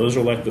unnatural. Those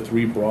are like the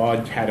three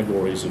broad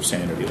categories of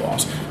sanity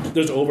loss.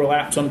 There's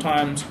overlap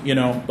sometimes,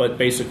 but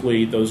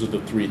basically those are the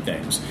three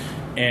things.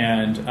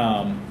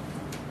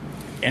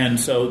 And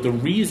so the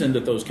reason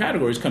that those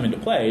categories come into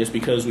play is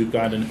because we've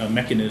got a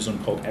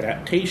mechanism called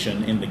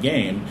adaptation in the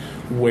game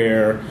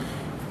where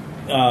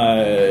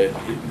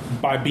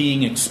by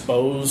being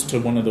exposed to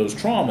one of those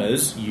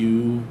traumas,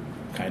 you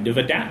kind of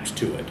adapt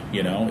to it.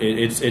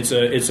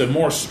 It's a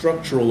more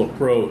structural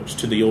approach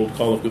to the old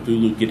Call of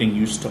Cthulhu getting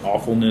used to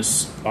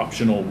awfulness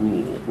optional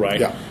rule, right?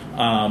 Yeah.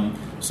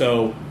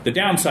 So the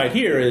downside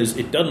here is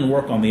it doesn't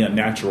work on the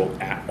unnatural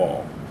at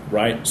all.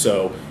 right?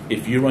 So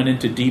if you run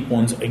into deep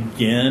ones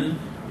again,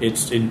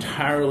 it's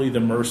entirely the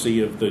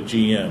mercy of the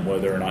GM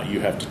whether or not you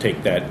have to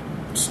take that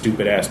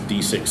stupid-ass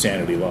D6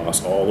 sanity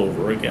loss all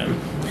over again.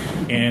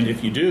 And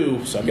if you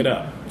do, suck it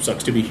up.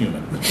 Sucks to be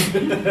human.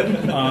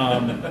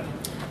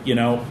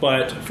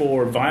 But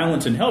for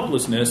violence and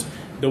helplessness,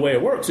 the way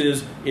it works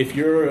is if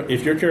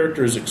your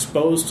character is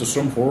exposed to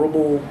some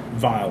horrible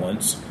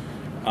violence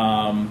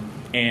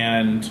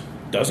and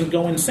doesn't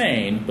go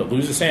insane but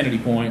loses sanity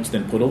points,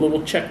 then put a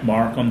little check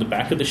mark on the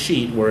back of the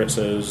sheet where it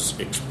says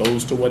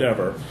exposed to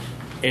whatever.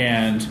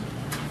 And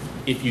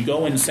if you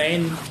go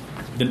insane,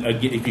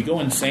 if you go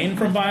insane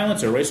from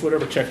violence, erase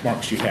whatever check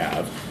marks you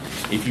have.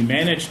 If you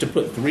manage to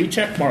put 3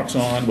 check marks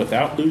on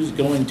without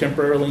going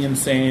temporarily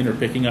insane or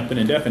picking up an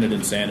indefinite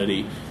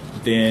insanity,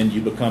 then you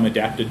become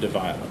adapted to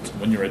violence.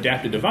 When you're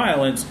adapted to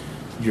violence,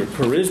 your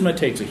charisma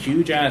takes a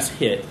huge-ass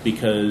hit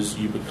because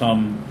you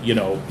become,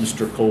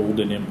 Mr. Cold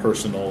and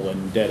impersonal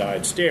and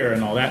dead-eyed stare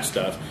and all that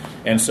stuff.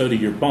 And so do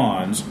your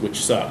bonds,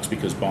 which sucks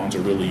because bonds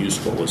are really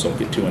useful, as I'll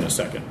get to in a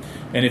second.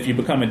 And if you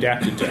become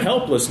adapted to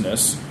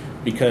helplessness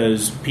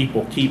because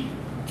people keep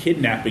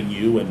kidnapping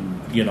you and,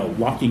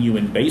 locking you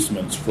in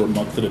basements for a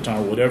month at a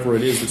time, or whatever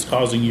it is that's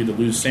causing you to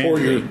lose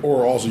sanity.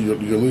 Or also you're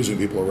losing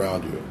people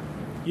around you.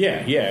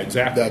 Yeah,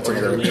 exactly. Or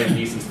you're Liam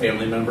Neeson's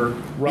family member.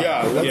 Right.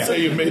 Yeah, let's say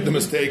you've made the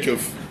mistake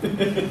of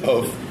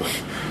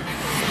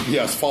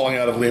falling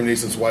out of Liam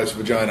Neeson's wife's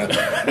vagina.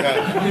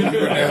 Yeah.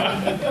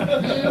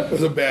 It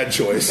was a bad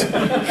choice.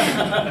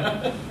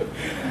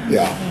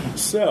 Yeah.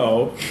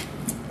 So,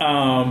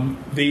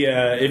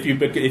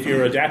 if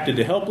you're adapted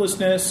to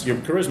helplessness, your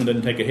charisma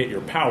doesn't take a hit.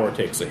 Your power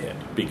takes a hit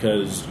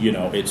because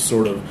it's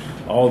sort of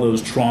all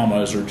those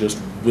traumas are just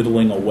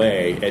whittling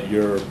away at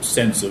your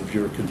sense of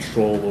your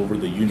control over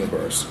the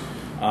universe.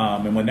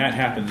 And when that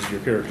happens, your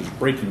character's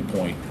breaking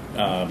point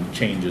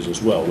changes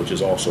as well, which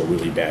is also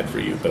really bad for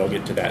you. But I'll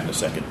get to that in a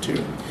second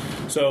too.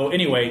 So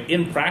anyway,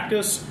 in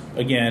practice,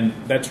 again,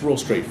 that's real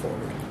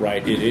straightforward,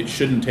 right? It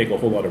shouldn't take a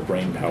whole lot of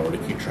brain power to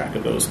keep track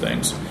of those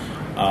things.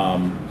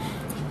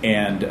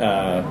 And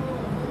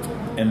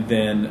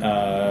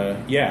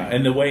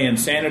the way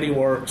insanity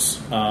works,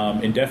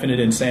 indefinite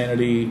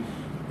insanity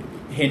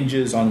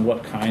hinges on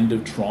what kind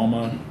of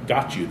trauma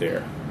got you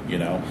there.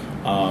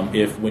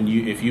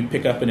 If you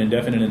pick up an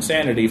indefinite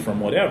insanity from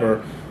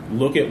whatever,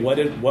 look at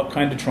what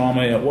kind of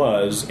trauma it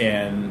was,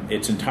 and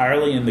it's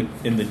entirely in the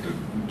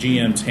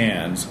GM's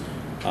hands.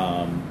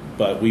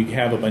 But we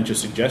have a bunch of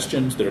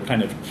suggestions that are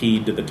kind of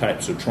keyed to the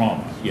types of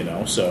trauma,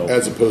 So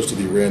as opposed to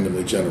the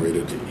randomly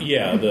generated.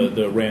 Yeah,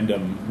 the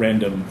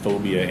random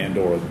phobia and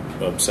or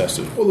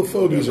obsessive. Well, the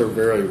phobias are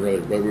very,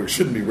 really. Well, it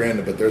shouldn't be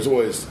random, but there's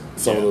always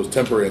some of those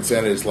temporary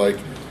insanities, like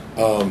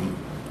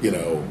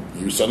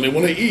you suddenly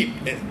want to eat.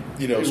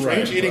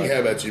 Strange eating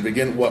habits. You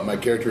begin. My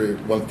character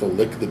wants to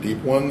lick the deep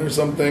one or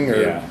something, or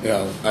I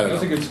don't know.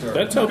 That's a good start.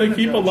 That's how they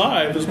keep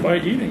alive, is by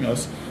eating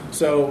us.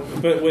 So,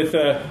 but with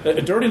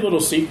a dirty little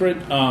secret,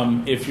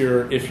 if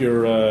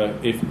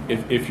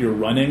you're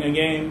running a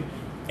game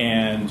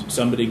and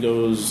somebody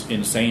goes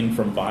insane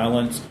from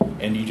violence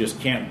and you just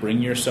can't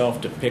bring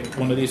yourself to pick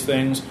one of these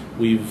things,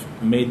 we've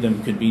made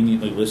them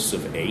conveniently lists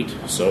of 8,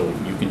 so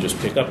you can just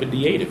pick up a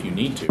D8 if you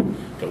need to.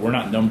 But we're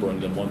not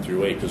numbering them 1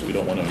 through 8 because we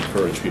don't want to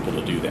encourage people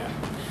to do that.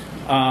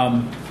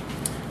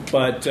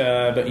 But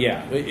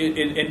yeah,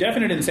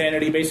 indefinite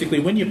insanity. Basically,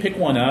 when you pick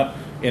one up,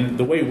 and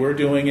the way we're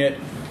doing it,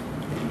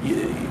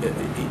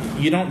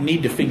 you don't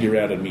need to figure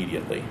out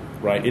immediately,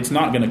 right? It's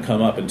not going to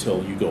come up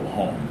until you go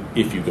home,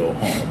 if you go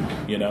home.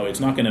 It's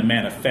not going to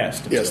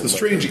manifest. Yes, the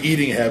strange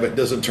eating habit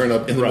doesn't turn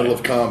up in the middle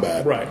of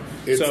combat. Right.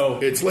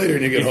 It's later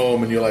and you get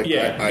home and you're like,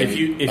 I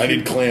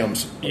need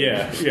clams.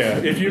 Yeah.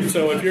 If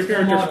your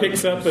character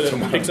picks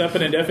up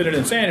an indefinite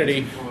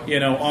insanity,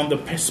 on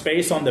the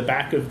space on the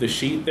back of the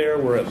sheet there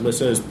where it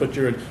says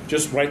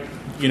just write,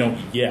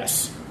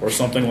 yes, or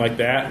something like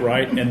that,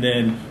 right? And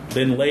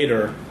then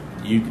later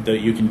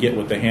you can get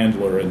with the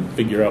handler and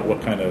figure out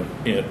what kind of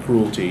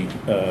cruelty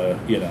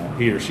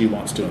he or she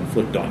wants to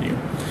inflict on you.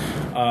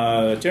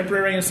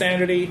 Temporary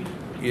insanity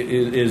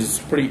is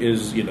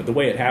the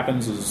way it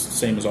happens is the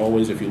same as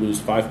always. If you lose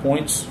 5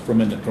 points from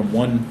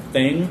one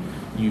thing,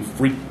 you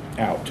freak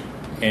out,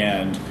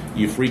 and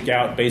you freak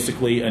out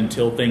basically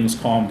until things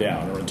calm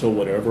down, or until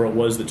whatever it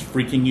was that's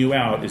freaking you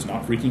out is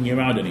not freaking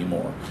you out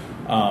anymore.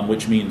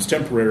 Which means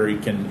temporary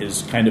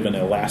is kind of an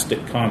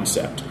elastic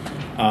concept.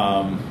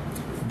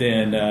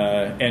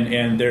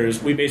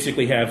 We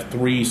basically have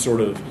 3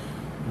 sort of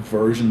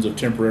versions of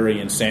temporary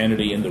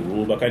insanity in the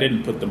rulebook. I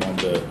didn't put them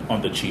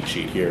on the cheat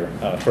sheet here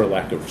for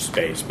lack of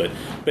space, but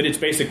it's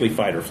basically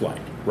fight or flight,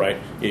 right?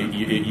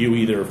 You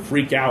either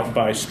freak out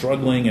by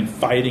struggling and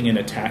fighting and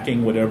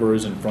attacking whatever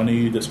is in front of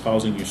you that's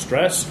causing you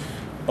stress,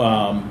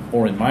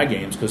 or in my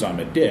games, because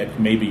I'm a dick,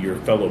 maybe your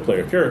fellow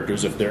player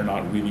characters if they're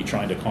not really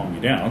trying to calm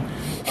you down,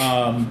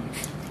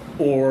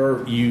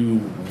 or you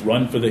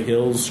run for the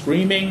hills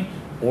screaming,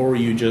 or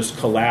you just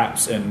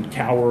collapse and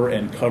cower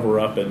and cover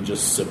up and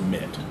just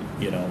submit.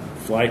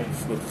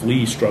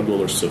 Flee,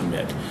 struggle, or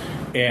submit.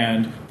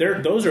 And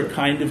those are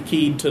kind of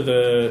keyed to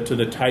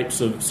the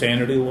types of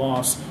sanity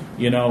loss,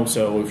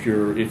 So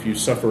if you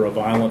suffer a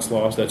violence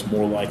loss, that's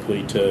more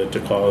likely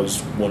to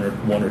cause one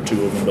or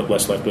two of them, but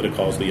less likely to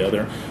cause the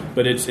other.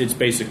 But it's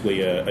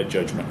basically a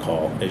judgment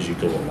call as you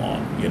go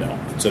along.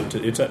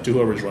 It's up to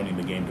whoever's running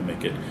the game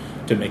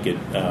to make it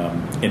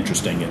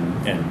interesting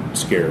and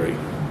scary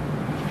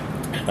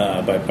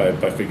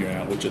by figuring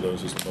out which of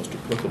those is the most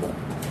applicable.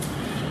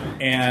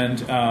 And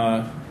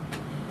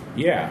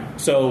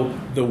so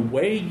the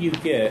way you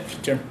get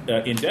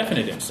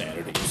indefinite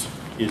insanities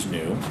is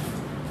new,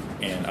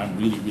 and I'm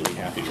really, really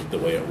happy with the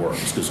way it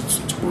works because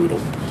it's brutal.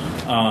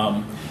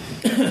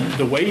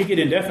 The way you get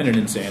indefinite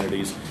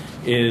insanities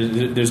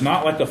is there's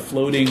not like a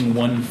floating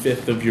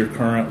 1/5 of your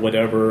current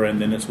whatever, and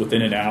then it's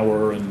within an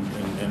hour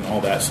and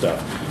all that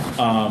stuff.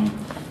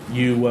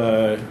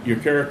 Your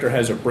character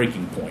has a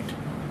breaking point,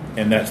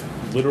 and that's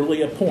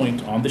literally a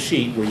point on the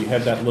sheet where you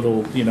have that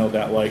little,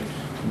 that like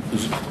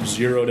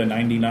 0 to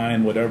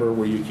 99, whatever,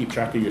 where you keep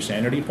track of your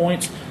sanity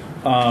points.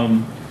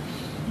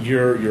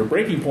 Your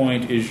breaking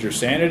point is your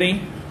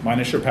sanity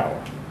minus your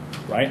power,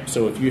 right?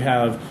 So if you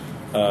have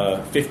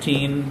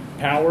 15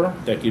 power,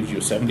 that gives you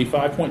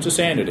 75 points of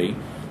sanity.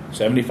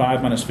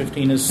 75 minus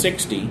 15 is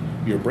 60.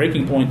 Your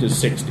breaking point is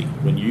 60.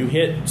 When you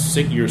hit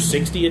your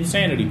 60th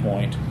insanity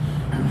point,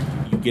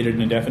 you get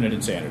an indefinite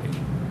insanity,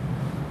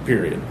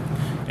 period.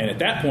 And at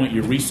that point,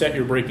 you reset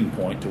your breaking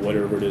point to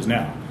whatever it is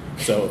now.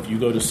 So if you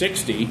go to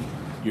 60,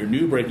 your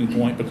new breaking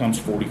point becomes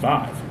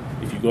 45.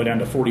 If you go down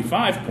to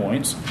 45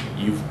 points,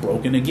 you've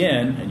broken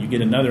again, and you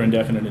get another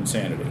indefinite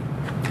insanity.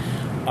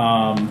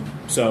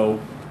 So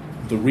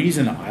the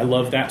reason I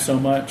love that so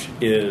much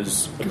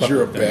is because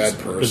you're a bad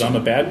person. Because I'm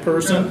a bad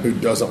person who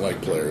doesn't like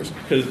players.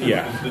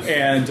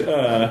 And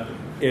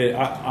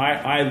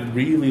I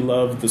really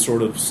love the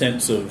sort of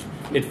sense of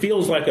it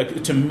feels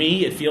like to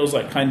me it feels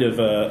like kind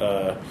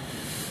of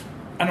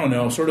I don't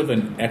know, sort of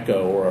an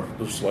echo or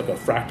like a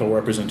fractal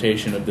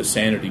representation of the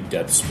sanity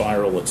death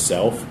spiral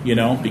itself,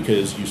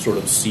 because you sort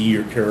of see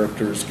your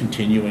characters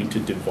continuing to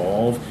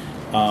devolve.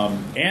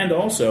 And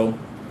also,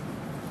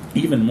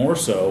 even more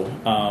so,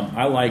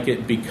 I like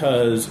it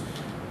because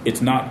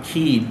it's not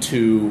keyed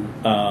to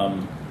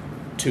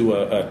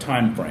a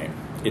time frame.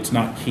 It's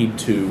not keyed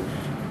to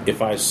if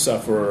I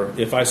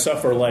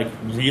suffer like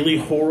really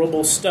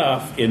horrible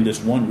stuff in this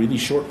one really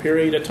short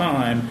period of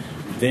time,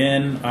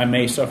 then I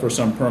may suffer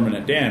some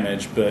permanent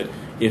damage. But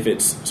if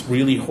it's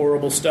really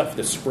horrible stuff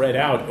that's spread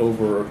out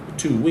over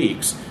 2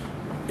 weeks,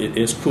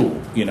 it's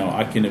cool.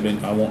 I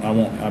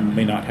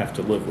may not have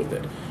to live with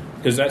it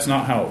because that's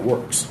not how it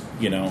works.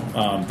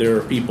 There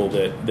are people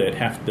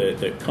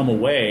that come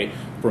away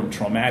from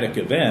traumatic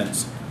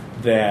events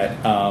that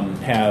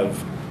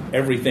have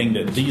everything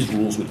that these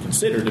rules would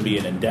consider to be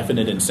an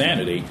indefinite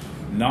insanity,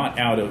 not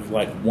out of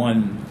like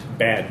one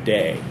bad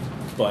day,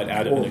 but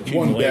out of an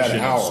accumulation. One bad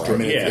hour.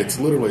 It's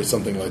literally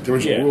something like the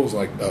original rules,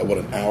 like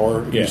an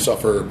hour. You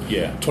suffer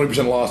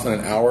 20% loss in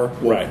an hour.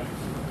 Well, right.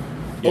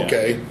 Yeah.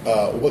 Okay,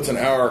 what's an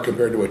hour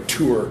compared to a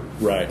tour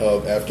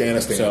of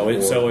Afghanistan?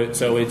 So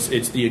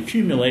it's the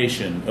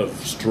accumulation of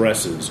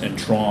stresses and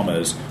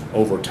traumas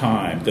over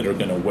time that are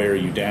going to wear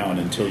you down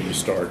until you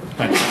start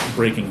kind of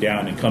breaking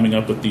down and coming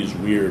up with these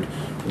weird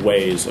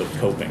ways of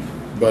coping.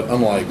 But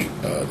unlike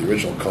the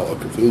original Call of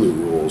Cthulhu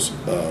rules,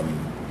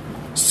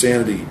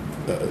 sanity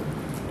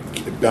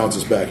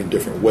bounces back in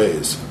different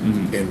ways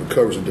and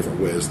recovers in different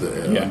ways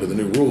under the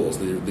new rules.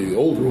 The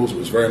old rules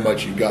was very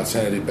much you got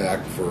sanity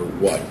back for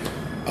what?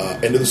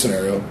 End of the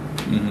scenario.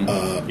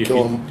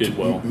 Kill him. Did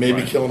well.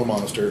 Maybe killing a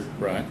monster.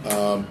 Right.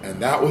 And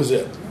that was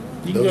it.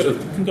 You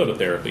can go to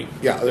therapy.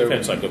 Yeah, they've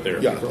had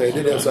psychotherapy. Yeah, they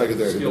did have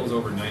psychotherapy. Skills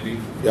over 90.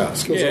 Yeah,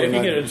 skills over 90.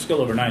 If you get a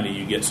skill over 90,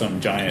 you get some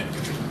giant,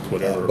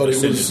 whatever, but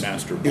ascended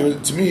master. It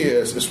was, to me,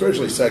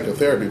 especially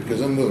psychotherapy,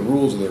 because under the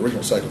rules of the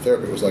original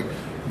psychotherapy, it was like,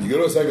 you go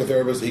to a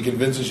psychotherapist, he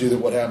convinces you that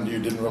what happened to you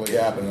didn't really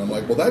happen. And I'm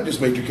like, well, that just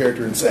made your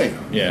character insane.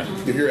 Yeah.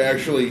 If you're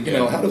actually,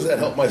 how does that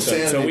help my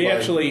sanity? So we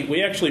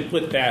actually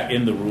put that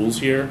in the rules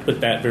here,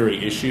 put that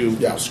very issue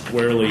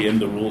squarely in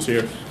the rules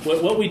here.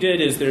 What we did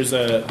is there's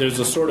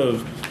a sort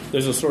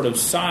of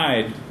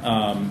sideline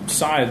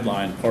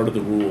part of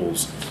the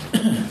rules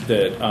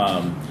that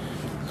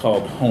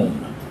called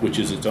home, which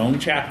is its own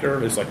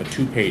chapter. It's like a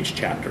 2-page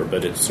chapter,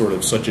 but it's sort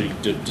of such a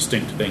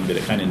distinct thing that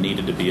it kind of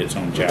needed to be its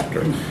own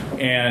chapter.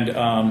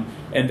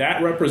 And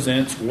that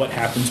represents what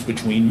happens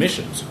between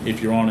missions.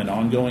 If you're on an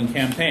ongoing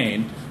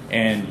campaign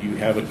and you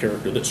have a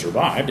character that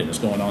survived and is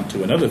going on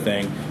to another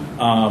thing,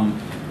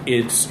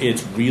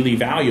 it's really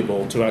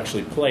valuable to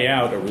actually play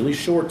out a really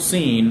short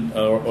scene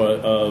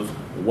of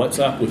what's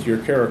up with your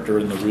character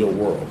in the real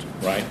world,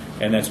 right?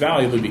 And that's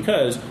valuable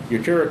because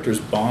your character's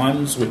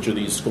bonds, which are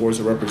these scores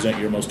that represent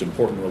your most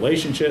important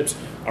relationships,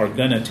 are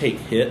going to take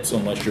hits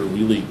unless you're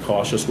really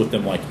cautious with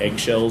them like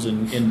eggshells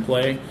in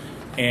play.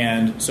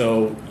 And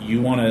so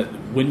you want to,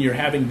 when you're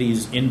having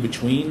these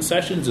in-between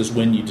sessions is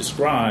when you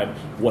describe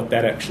what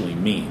that actually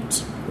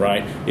means,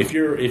 right? If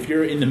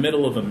you're in the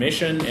middle of a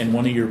mission and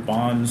one of your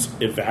bonds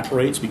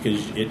evaporates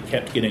because it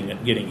kept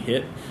getting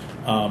hit,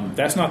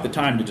 That's not the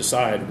time to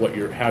decide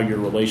how your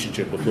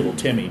relationship with little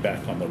Timmy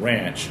back on the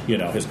ranch,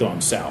 has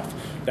gone south.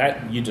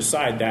 That you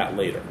decide that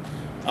later.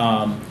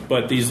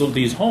 But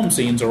these home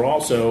scenes are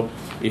also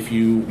if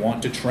you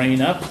want to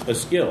train up a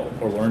skill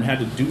or learn how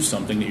to do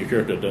something that your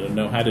character doesn't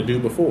know how to do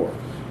before.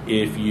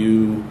 If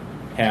you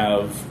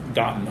have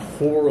gotten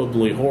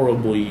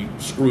horribly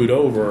screwed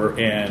over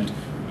and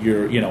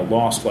you're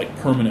lost like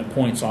permanent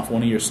points off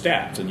one of your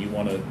stats and you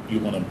want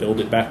to build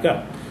it back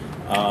up.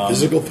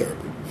 Physical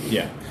therapy.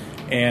 Yeah.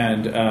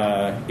 And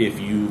if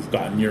you've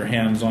gotten your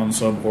hands on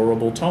some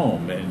horrible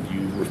tome and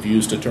you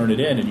refuse to turn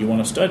it in and you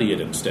want to study it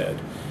instead.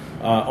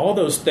 All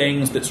those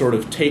things that sort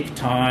of take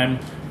time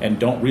and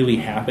don't really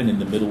happen in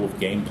the middle of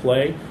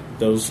gameplay,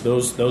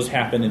 those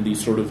happen in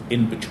these sort of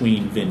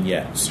in-between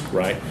vignettes,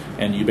 right?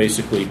 And you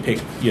basically pick,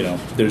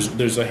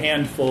 there's a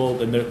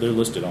handful, and they're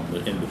listed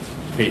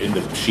in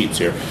the sheets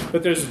here,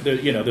 but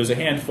there's a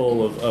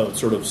handful of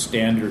sort of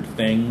standard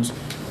things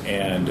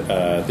and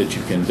that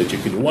you can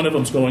do. One of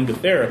them's going to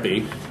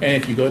therapy,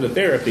 and if you go to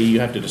therapy, you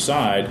have to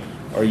decide,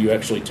 are you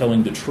actually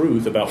telling the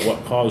truth about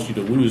what caused you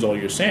to lose all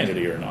your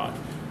sanity or not?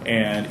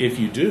 And if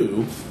you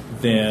do,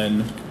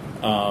 then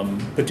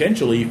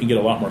potentially you can get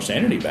a lot more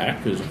sanity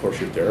back because, of course,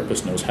 your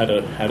therapist knows how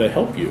to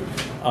help you.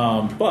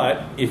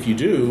 But if you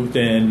do,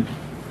 then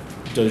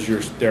does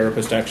your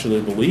therapist actually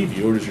believe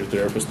you, or does your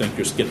therapist think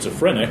you're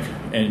schizophrenic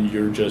and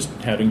you're just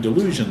having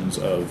delusions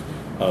of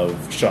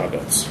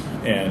shoggoths?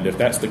 And if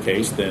that's the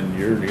case, then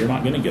you're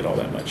not going to get all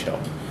that much help.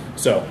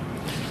 So,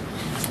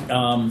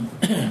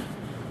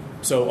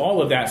 so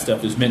all of that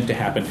stuff is meant to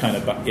happen kind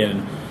of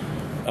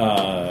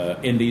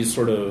in these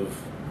sort of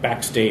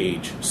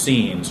backstage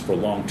scenes for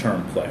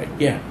long-term play.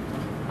 Yeah.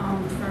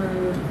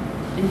 For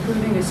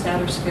improving a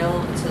stat or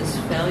skill, it says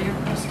failure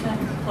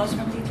plus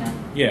 1 d10.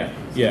 Yeah.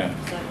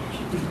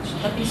 Should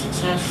that be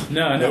success?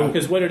 No,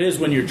 because what it is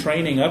when you're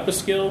training up a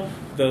skill,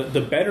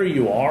 the better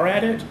you are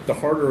at it, the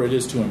harder it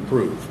is to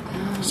improve.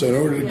 So in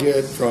order to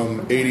get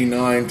from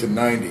 89 to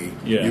 90,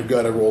 you've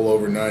got to roll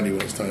over 90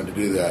 when it's time to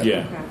do that.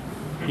 Yeah. Okay.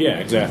 Yeah,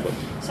 exactly.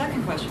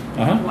 Second question.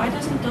 Uh-huh. Why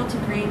doesn't Delta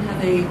Green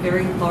have a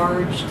very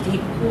large,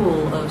 deep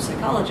pool of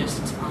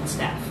psychologists on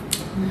staff?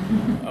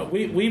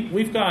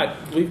 We've got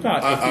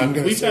I'm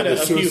going to say the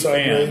a few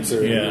suicide fans.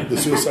 rate. The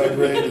suicide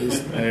rate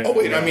is. Oh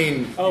wait, I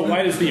mean. Oh,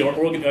 why does the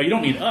you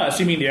don't mean us?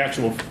 You mean the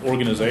actual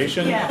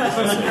organization? Yeah. I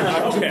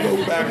have to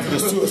go back to the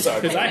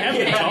suicide Because rate. I have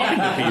been talking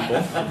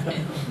to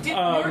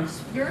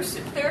people. Your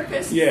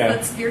therapist? Yeah.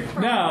 That's your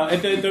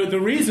problem. No, the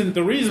reason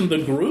the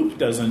group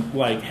doesn't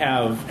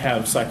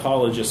have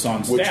psychologists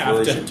on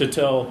staff to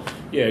tell.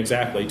 Yeah,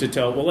 exactly. To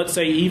tell. Well, let's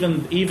say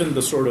even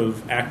the sort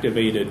of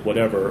activated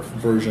whatever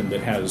version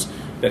that has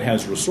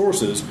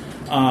resources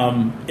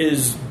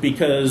is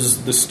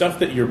because the stuff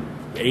that your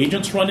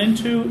agents run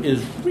into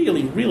is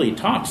really, really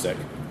toxic,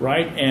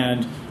 right?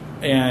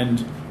 And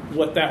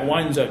what that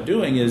winds up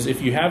doing is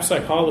if you have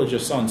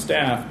psychologists on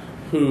staff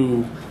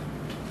who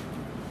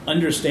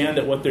understand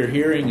that what they're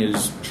hearing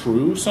is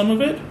true, some of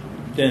it,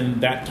 then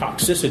that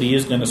toxicity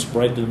is going to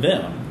spread to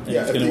them. And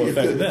it's going to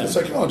affect them. The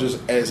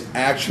psychologist is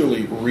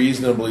actually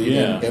reasonably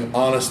and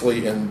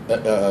honestly and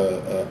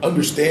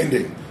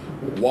understanding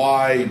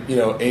why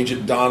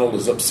Agent Donald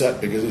is upset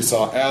because he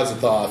saw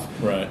Azathoth.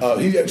 Right.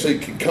 He actually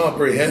can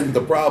comprehend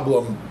the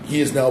problem.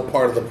 He is now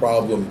part of the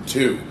problem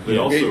too. They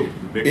also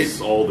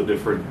mix all the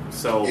different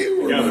cells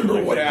You together.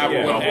 remember what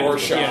happened when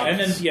Rorschach. Yeah, and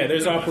then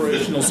there's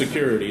operational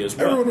security as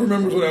well. Everyone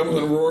remembers what happened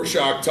when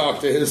Rorschach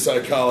talked to his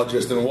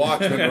psychologist in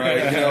Watchmen,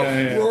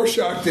 right?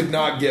 Rorschach did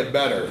not get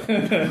better.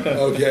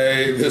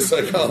 Okay, the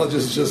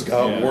psychologist just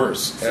got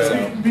worse.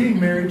 So being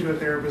married to a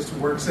therapist who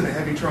works in a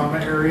heavy trauma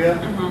area,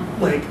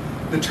 like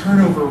the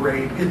turnover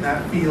rate in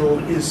that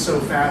field is so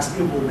fast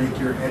it will make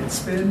your head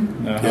spin.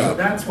 So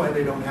that's why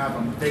they don't have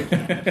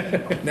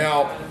them.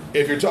 Now,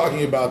 if you're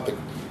talking about the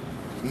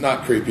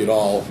not creepy at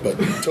all, but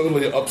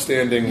totally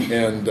upstanding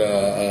and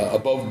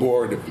above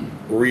board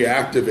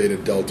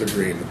reactivated Delta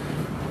Green,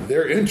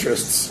 their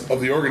interests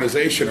of the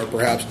organization are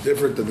perhaps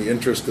different than the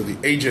interests of the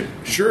agent.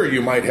 Sure, you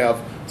might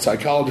have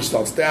psychologists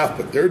on staff,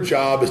 but their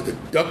job is to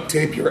duct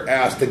tape your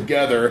ass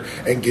together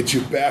and get you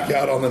back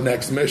out on the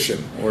next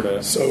mission. Or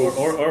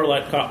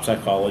like cop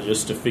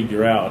psychologists to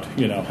figure out,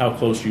 how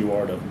close you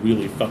are to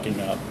really fucking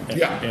up.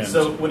 And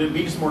So would it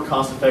be just more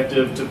cost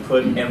effective to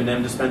put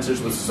M&M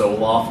dispensers with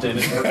Zoloft in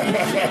it for each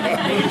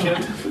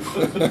agent?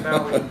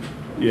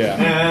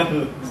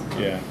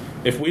 Yeah.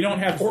 If we don't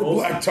have Or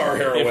black tar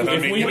heroin.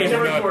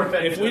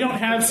 If we don't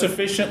have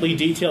sufficiently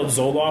detailed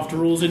Zoloft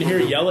rules in here,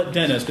 yell at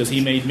Dennis because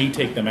he made me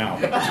take them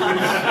out.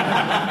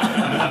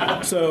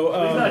 So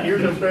He's not here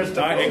to first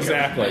time.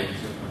 exactly.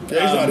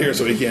 Yeah, he's not here,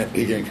 so he can't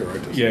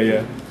correct us.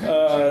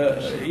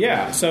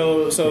 Yeah.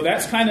 So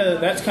that's kind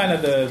of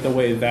the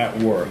way that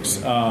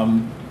works.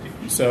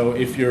 So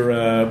if you're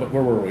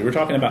where were we? We're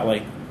talking about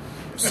like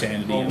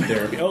sanity and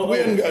therapy. We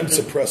haven't gotten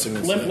suppressing.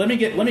 Let me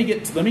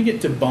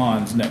get to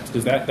bonds next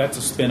because that's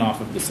a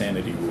spin-off of the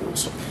sanity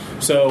rules.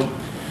 So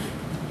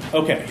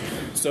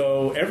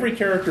So every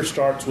character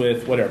starts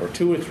with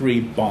 2 or 3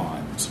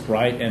 bonds,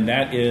 right? And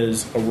that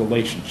is a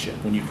relationship.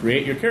 When you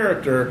create your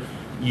character,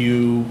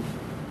 you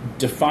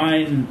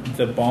define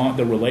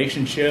the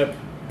relationship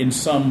in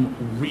some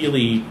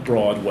really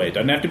broad way. It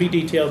doesn't have to be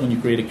detailed. When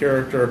you create a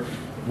character,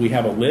 we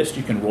have a list.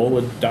 You can roll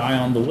a die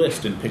on the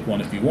list and pick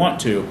one if you want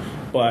to,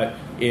 but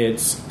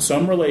it's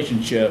some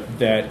relationship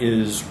that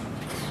is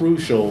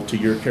crucial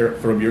to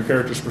from your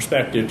character's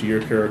perspective to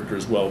your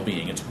character's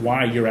well-being. It's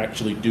why you're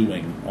actually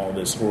doing all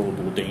this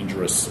horrible,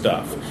 dangerous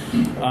stuff.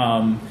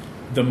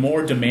 The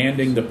more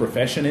demanding the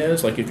profession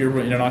is, like if you're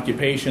in an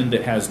occupation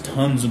that has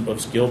tons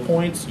of skill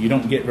points, you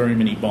don't get very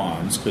many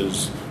bonds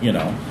because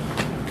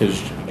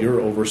you're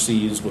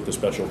overseas with the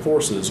special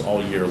forces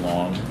all year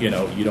long.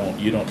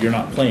 You're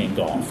not playing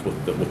golf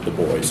with the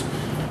boys,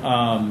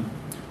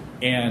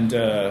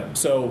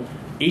 so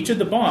each of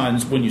the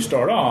bonds, when you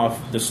start off,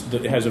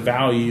 it has a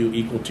value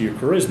equal to your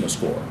charisma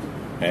score.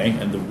 Okay?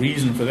 And the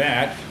reason for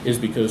that is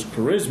because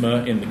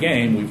charisma in the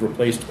game, we've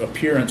replaced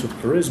appearance with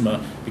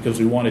charisma because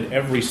we wanted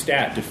every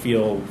stat to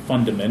feel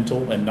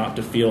fundamental and not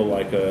to feel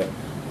like a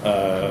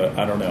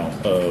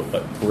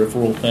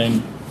peripheral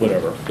thing,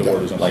 whatever the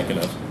word is I'm thinking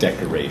of.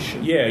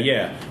 Decoration.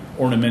 Yeah.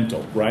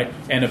 Ornamental, right?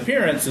 And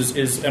appearance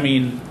is, I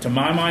mean, to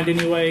my mind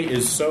anyway,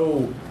 is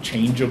so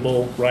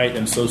changeable, right,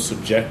 and so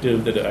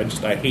subjective that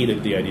I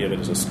hated the idea of it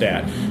as a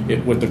stat.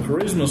 With the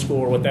charisma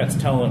score, what that's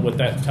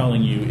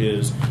telling you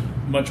is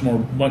much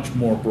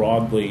more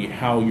broadly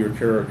how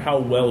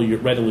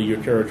readily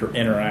your character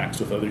interacts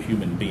with other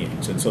human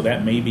beings, and so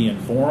that may be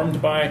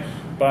informed by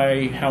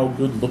how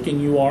good looking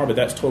you are, but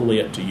that's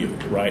totally up to you,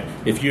 right?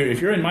 If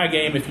you're in my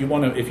game, if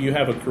you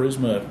have a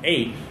charisma of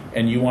 8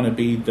 and you want to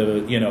be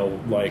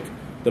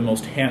the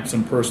most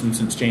handsome person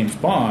since James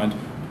Bond,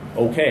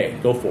 okay,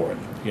 go for it.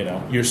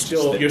 You're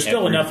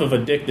still enough of a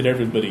dick that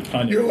everybody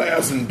kind of. You're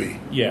Lazenby.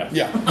 Yeah.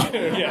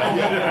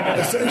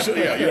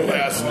 Essentially, you're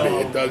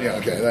Lazenby. It does,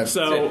 okay.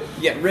 So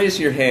raise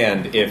your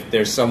hand if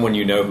there's someone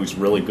you know who's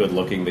really good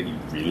looking that you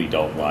really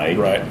don't like.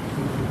 Right.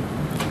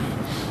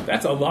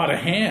 That's a lot of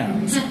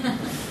hands.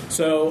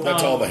 So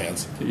that's all the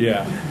hands.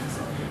 Yeah.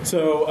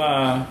 So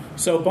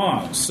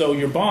bonds. So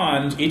your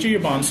bond, each of your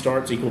bonds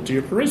starts equal to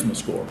your charisma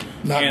score.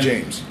 Not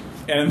James.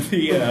 And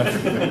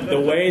the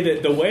way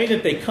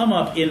that they come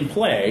up in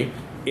play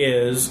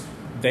is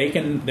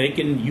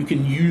you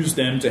can use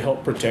them to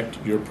help protect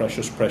your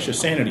precious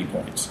sanity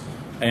points,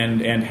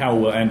 and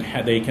how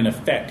they can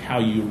affect how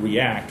you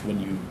react when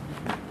you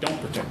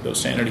don't protect those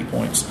sanity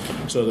points.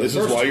 So this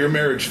is why your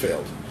marriage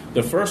failed.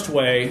 The first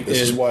way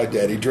this is why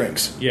Daddy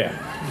drinks. Yeah.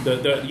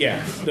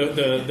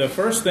 The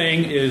first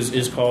thing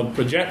is called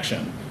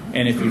projection.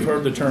 And if you've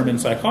heard the term in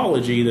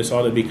psychology, this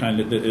ought to be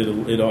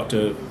it ought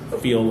to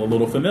feel a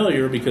little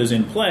familiar, because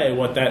in play,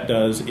 what that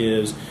does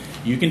is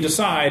you can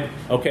decide,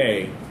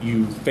 okay,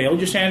 you failed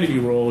your sanity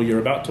roll, you're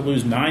about to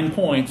lose 9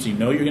 points, you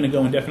know you're going to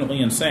go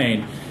indefinitely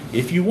insane.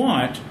 If you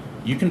want,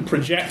 you can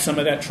project some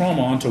of that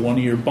trauma onto one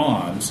of your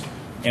bonds,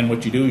 and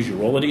what you do is you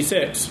roll a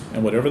d6,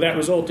 and whatever that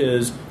result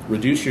is,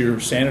 reduce your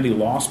sanity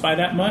loss by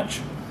that much,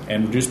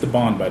 and reduce the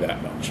bond by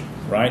that much.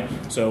 Right?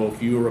 So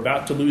if you were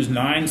about to lose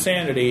 9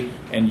 sanity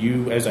and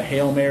you, as a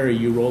Hail Mary,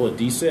 you roll a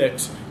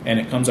d6 and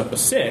it comes up a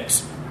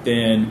 6,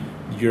 then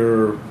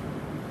your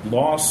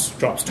loss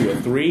drops to a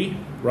 3,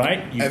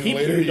 right?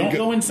 Don't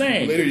go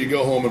insane. Later you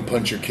go home and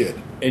punch your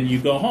kid. And you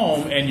go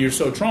home and you're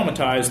so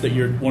traumatized that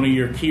one of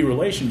your key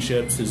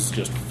relationships is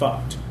just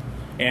fucked.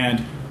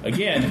 And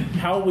again,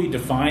 how we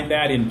define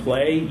that in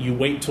play, you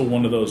wait till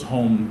one of those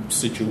home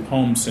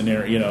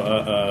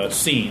scenario,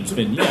 scenes,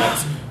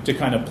 vignettes, to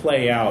kind of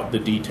play out the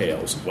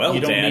details. Well,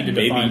 you don't Dad, need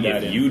to define maybe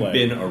that if in you'd play.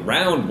 been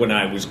around when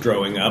I was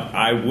growing up,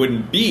 I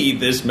wouldn't be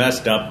this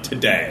messed up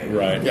today.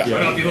 Right. Yeah.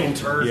 Right on the little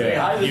turd.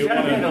 Yeah.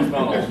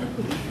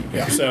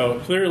 Yeah. So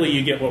clearly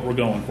you get what we're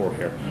going for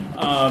here.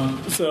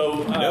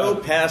 No,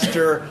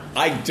 Pastor,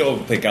 I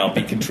don't think I'll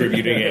be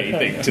contributing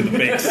anything to the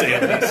bake sale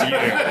this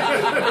year.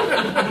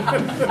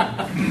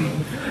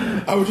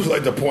 I would just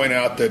like to point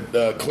out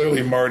that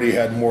clearly Marty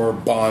had more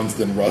bonds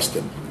than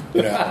Rustin.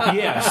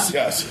 Yes.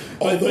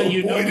 Although, but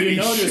you boy, did he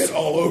notice, shit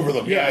all over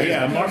them.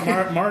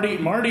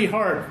 Marty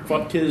Hart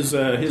fucked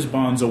his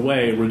bonds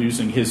away,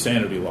 reducing his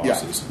sanity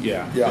losses.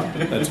 Yeah.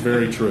 That's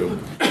very true.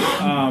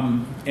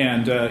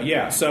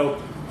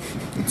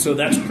 So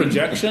that's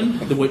projection,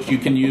 which you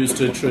can use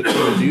to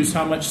reduce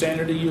how much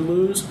sanity you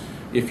lose.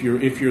 If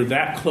you're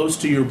that close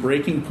to your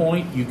breaking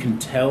point, you can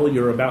tell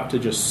you're about to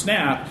just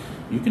snap.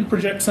 You can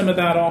project some of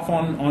that off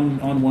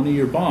on one of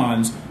your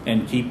bonds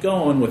and keep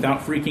going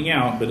without freaking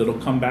out, but it'll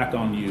come back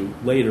on you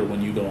later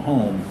when you go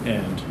home,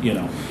 and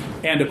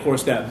of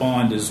course that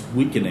bond is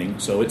weakening,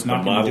 so it's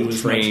not going to do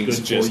as much good for you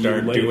just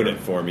aren't later. doing it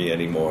for me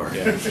anymore.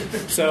 Yeah.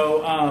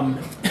 So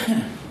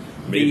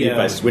maybe if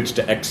I switch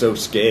to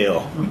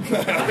exoscale.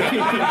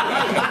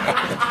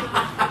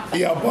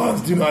 Yeah,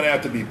 bonds do not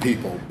have to be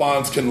people.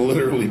 Bonds can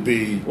literally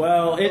be...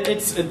 Well,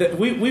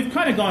 we've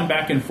kind of gone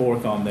back and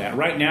forth on that.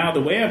 Right now,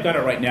 the way I've got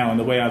it right now, and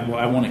the way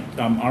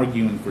I'm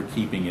arguing for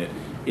keeping it,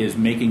 is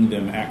making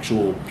them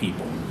actual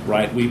people,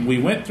 right? We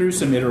went through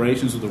some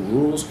iterations of the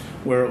rules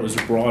where it was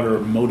broader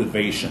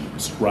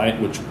motivations, right?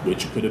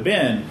 Which could have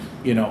been,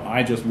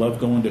 I just love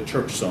going to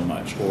church so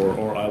much,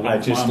 or I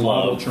love my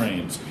model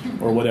trains,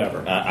 or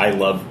whatever. I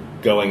love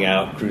going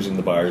out cruising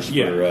the bars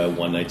for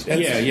one night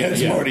stand.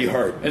 It's Marty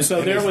Hart. And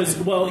so there was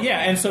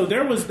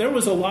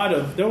a lot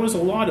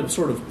of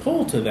sort of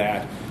pull to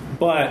that,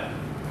 but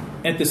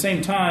at the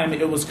same time,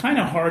 it was kind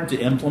of hard to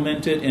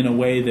implement it in a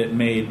way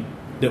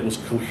that was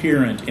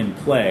coherent in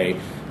play,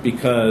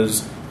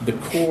 because the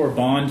core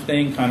Bond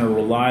thing kind of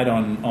relied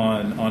on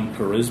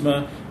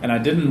charisma, and I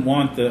didn't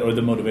want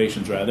the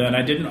motivations rather, and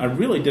I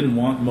really didn't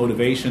want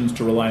motivations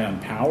to rely on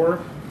power,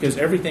 because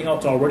everything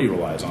else already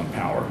relies on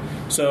power.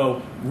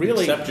 So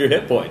really, except your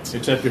hit points.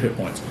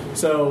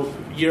 So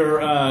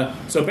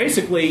so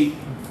basically,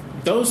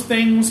 those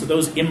things,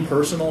 those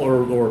impersonal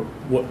or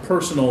what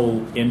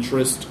personal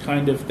interest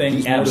kind of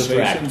things,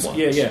 motivations,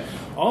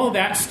 all of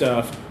that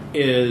stuff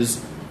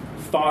is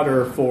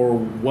fodder for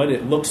what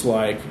it looks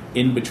like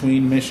in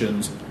between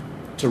missions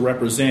to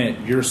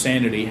represent your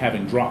sanity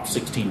having dropped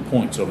 16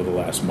 points over the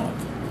last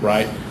month,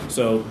 right?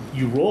 So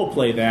you role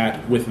play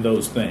that with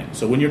those things.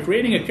 So when you're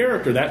creating a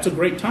character, that's a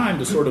great time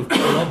to sort of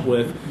come up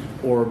with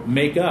or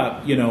make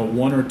up,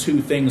 one or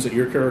two things that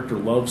your character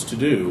loves to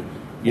do.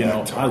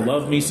 I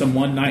love me some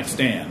one night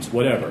stands,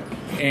 whatever.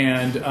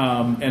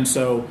 And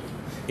so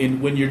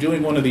when you're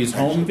doing one of these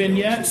home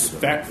vignettes,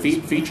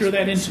 feature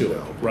that into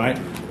it, right?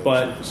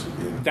 But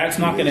that's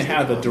not going to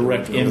have a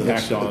direct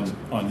impact on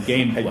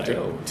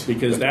gameplay,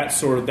 because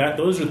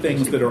those are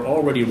things that are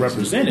already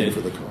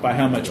represented by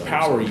how much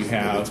power you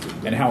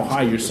have and how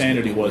high your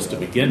sanity was to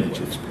begin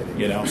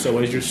with. So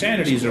as your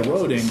sanity is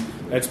eroding,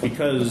 that's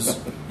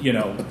because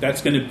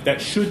that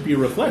should be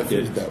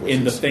reflected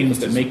in the things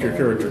that make your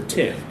character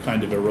tick,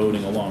 kind of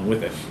eroding along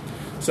with it.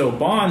 So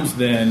Bonds,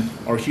 then,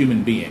 are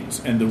human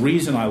beings. And the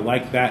reason I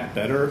like that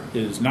better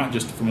is not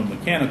just from a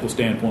mechanical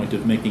standpoint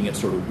of making it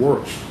sort of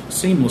work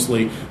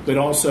seamlessly, but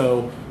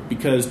also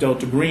because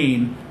Delta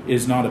Green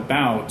is not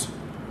about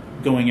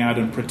going out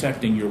and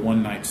protecting your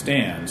one-night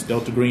stands.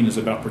 Delta Green is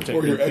about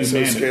protecting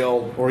humanity.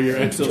 Or your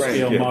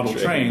exoscale model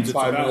trains.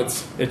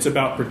 It's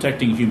about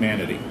protecting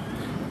humanity.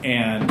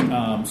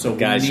 And so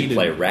guys you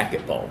play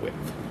racquetball with.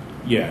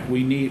 Yeah,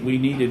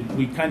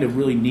 we kind of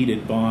really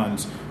needed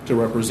Bonds to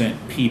represent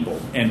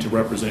people and to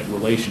represent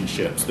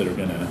relationships that are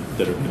gonna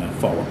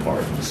fall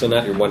apart. So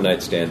not your one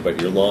night stand, but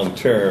your long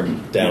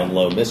term down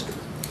low mystery.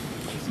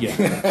 Yeah,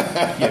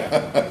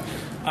 yeah.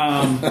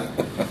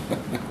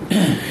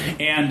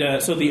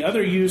 And so the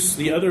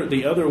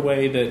other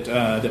way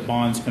that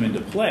Bonds come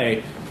into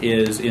play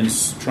is in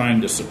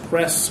trying to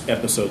suppress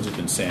episodes of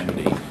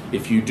insanity.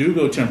 If you do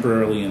go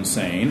temporarily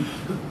insane,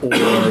 or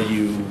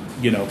you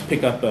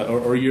pick up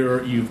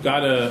you've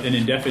got an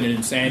indefinite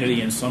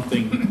insanity and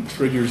something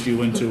triggers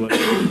you into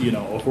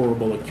a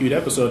horrible acute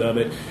episode of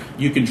it,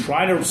 you can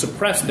try to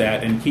suppress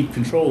that and keep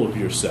control of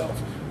yourself.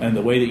 And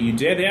the way that you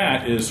did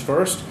that is,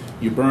 first,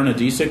 you burn a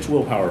d6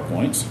 willpower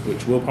points,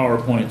 which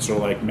willpower points are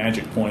like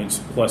magic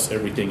points plus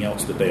everything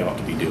else that they ought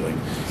to be doing.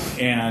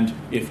 And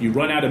if you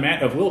run out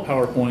of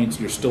willpower points,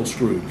 you're still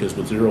screwed, because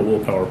with 0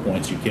 willpower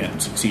points, you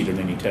can't succeed in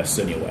any tests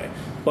anyway.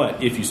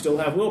 But if you still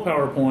have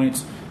willpower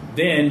points,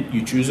 then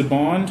you choose a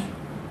Bond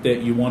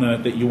that you want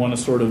to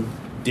sort of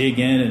dig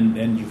in,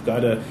 and you've got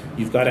to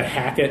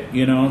hack it,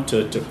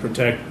 to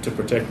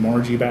protect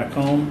Margie back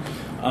home.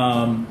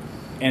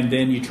 And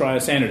then you try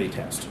a sanity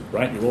test,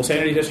 right? You roll a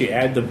sanity test, you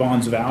add the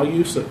Bond's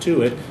value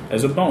to it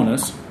as a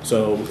bonus.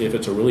 So if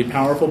it's a really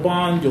powerful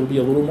Bond, you'll be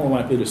a little more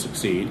likely to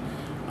succeed.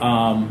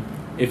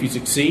 If you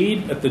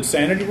succeed at the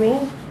sanity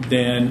roll,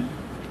 then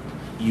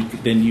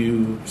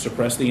you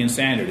suppress the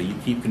insanity. You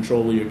keep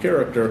control of your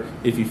character.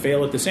 If you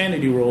fail at the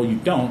sanity roll, you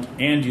don't,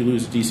 and you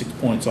lose d6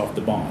 points off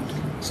the Bond.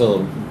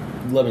 So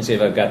let me see if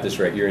I've got this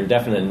right. Your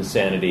indefinite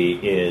insanity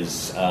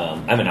is,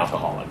 I'm an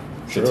alcoholic.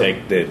 Sure. To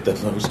take the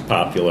most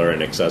popular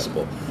and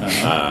accessible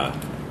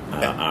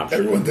option.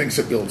 Everyone thinks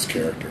it builds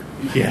character.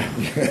 Yeah.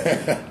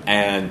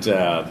 And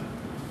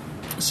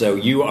so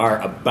you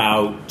are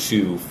about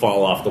to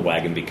fall off the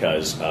wagon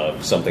because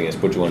of something that's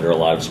put you under a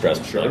lot of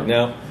stress. Sure. Like,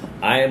 no,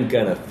 I am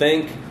going to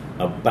think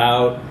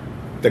about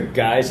the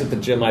guys at the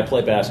gym I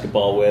play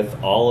basketball with,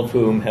 all of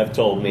whom have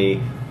told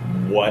me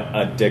what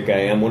a dick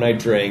I am when I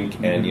drink,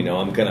 and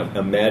I'm going to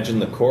imagine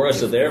the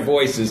chorus of their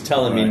voices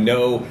telling me,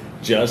 no,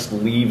 just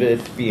leave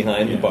it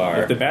behind the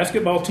bar. If the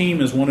basketball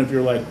team is one of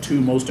your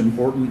 2 most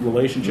important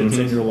relationships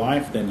in your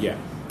life, then yeah.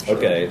 Sure.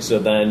 Okay, so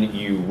then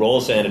you roll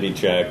a sanity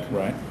check,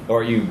 right?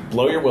 Or you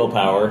blow your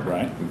willpower,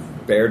 right?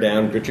 Bear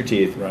down, grit your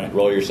teeth, right?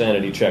 Roll your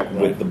sanity check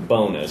with the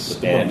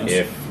bonus, and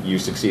if you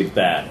succeed at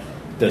that,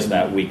 does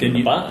that weaken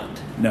the bond?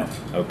 No.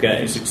 Okay.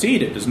 If you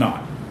succeed, it does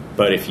not.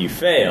 But if you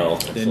fail,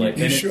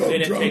 you show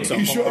up drunk to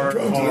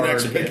the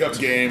next pickup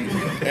game,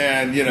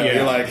 and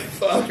you're like,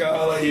 fuck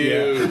all of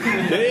you.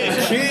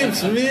 This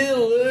keeps me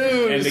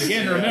loose. And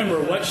again, remember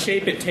what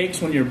shape it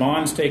takes when your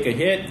bonds take a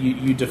hit.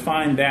 You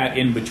define that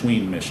in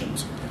between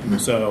missions.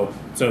 So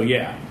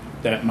yeah.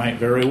 that might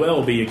very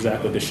well be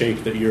exactly the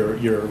shape that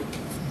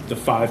the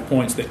 5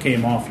 points that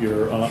came off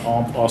your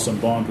awesome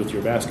bond with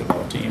your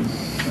basketball team.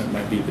 That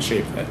might be the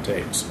shape that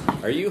takes.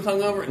 Are you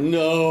hungover?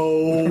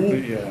 No.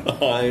 Yeah.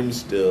 I'm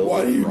still.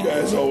 Why do you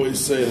guys always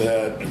say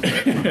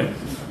that?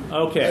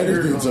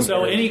 Okay.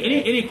 So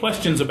any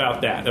questions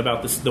about that?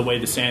 About the way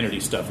the sanity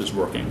stuff is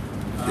working?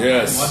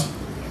 Yes.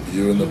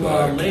 You in the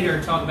back.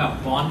 Later talk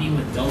about bonding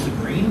with Delta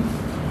Green.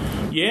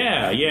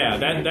 Yeah.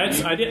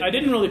 That's I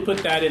didn't really put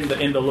that in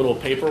the little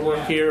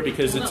paperwork here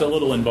because it's a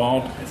little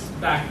involved. It's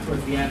back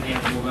towards the end. They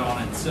have a little bit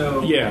on it.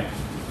 So Yeah.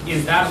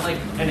 is that like,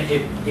 and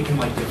it can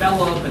like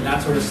develop and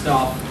that sort of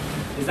stuff?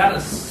 Is that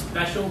a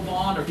special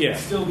bond, or can it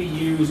still be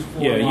used for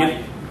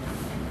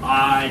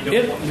I'm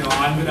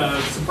going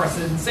to suppress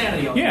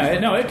insanity on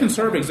this? No, it can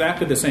serve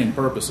exactly the same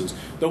purposes.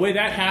 The way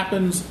that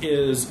happens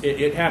is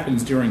it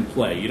happens during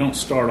play. You don't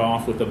start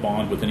off with a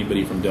bond with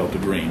anybody from Delta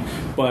Green.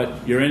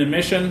 But you're in a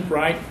mission,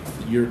 right?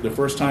 You're the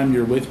first time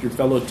you're with your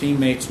fellow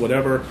teammates,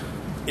 whatever.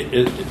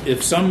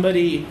 If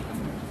somebody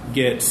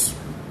gets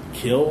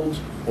killed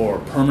or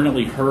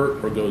permanently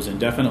hurt or goes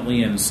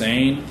indefinitely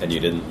insane, And you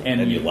didn't,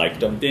 and you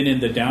liked them, then in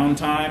the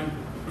downtime,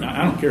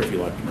 I don't care if you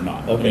like them or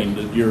not. Okay. I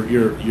mean,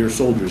 you're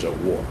soldiers at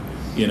war.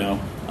 You know.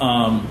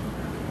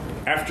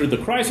 After the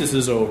crisis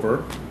is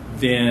over,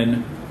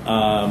 then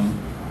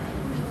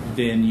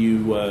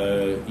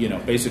you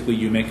basically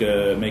you make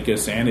a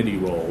sanity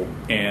roll,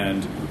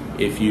 and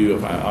if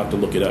I have to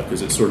look it up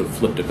because it's sort of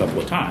flipped a couple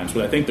of times,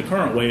 but I think the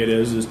current way it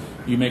is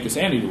you make a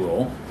sanity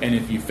roll, and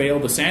if you fail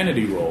the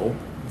sanity roll,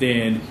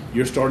 then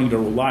you're starting to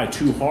rely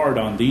too hard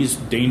on these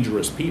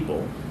dangerous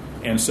people.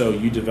 And so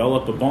you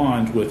develop a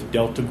bond with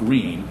Delta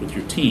Green, with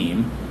your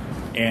team,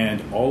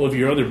 and all of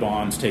your other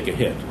bonds take a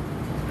hit.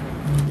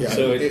 Yeah.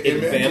 So it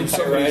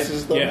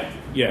vampirizes them?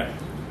 Yeah.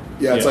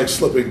 Yeah, it's like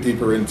slipping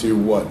deeper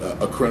into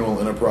a criminal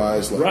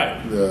enterprise, like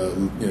Right. the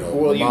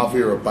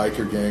mafia or a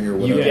biker gang or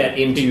You whatever. get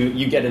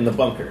in the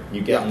bunker.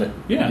 You get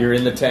you're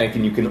in the tank,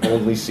 and you can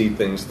only see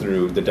things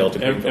through the Delta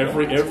Green.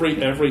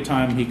 Every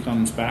time he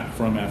comes back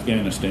from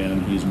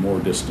Afghanistan, he's more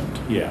distant.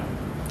 Yeah.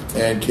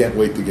 And can't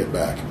wait to get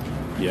back.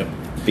 Yep.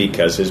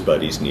 Because his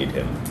buddies need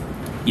him.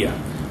 Yeah.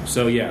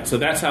 So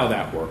that's how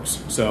that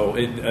works. So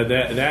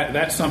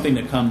that's something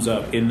that comes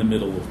up in the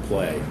middle of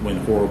play when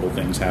horrible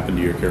things happen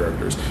to your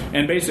characters.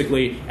 And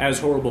basically, as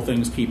horrible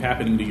things keep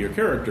happening to your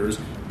characters,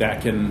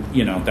 that can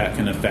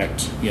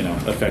affect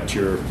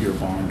your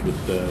bond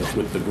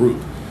with the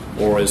group.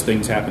 Or as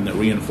things happen that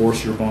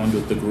reinforce your bond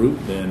with the group,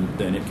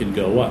 then it can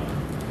go up.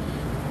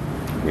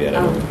 There's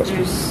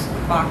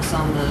a box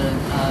on the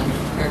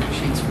character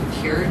sheets for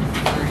cured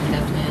for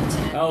indefinite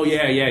incident. Oh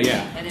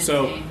yeah.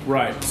 So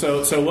right.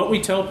 So what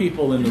we tell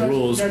people in the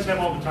rules. You guys have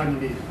all the time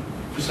you need.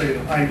 Just so you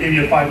know, I gave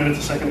you 5 minutes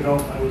a second ago.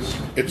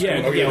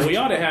 We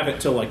ought to have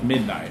it till like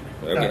midnight.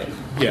 Okay.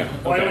 Yeah.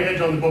 Well, I only had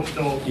you on the book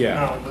till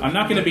now. But I'm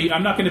not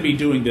going to be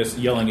doing this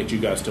yelling at you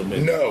guys till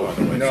midnight.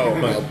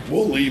 No.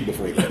 We'll leave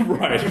before we go.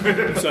 Right.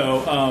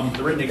 So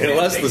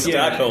unless the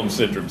Stockholm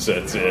syndrome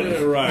sets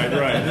in. Right.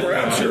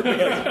 Perhaps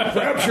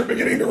you're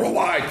beginning to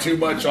rely too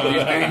much on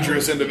these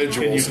dangerous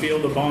individuals. Can you feel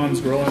the bonds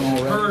growing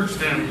already? Purge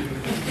them.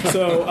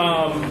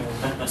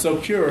 So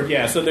cured,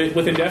 yeah. So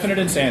with indefinite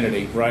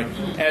insanity, right?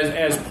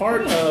 As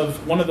part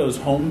of one of those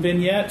home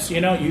vignettes,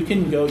 you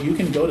can go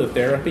to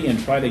therapy and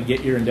try to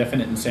get your indefinite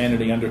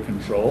insanity under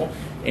control,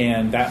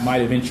 and that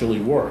might eventually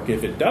work.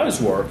 If it does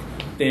work,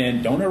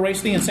 then don't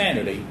erase the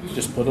insanity.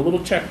 Just put a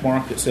little check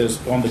mark that says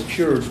on the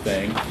cured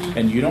thing,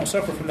 and you don't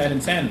suffer from that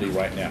insanity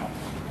right now.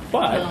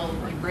 But Well,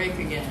 you break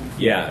again.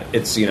 Yeah,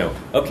 it's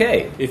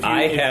okay.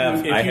 I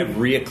have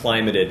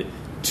reacclimated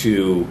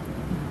to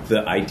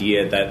the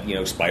idea that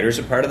spiders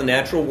are part of the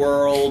natural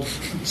world.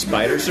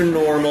 Spiders are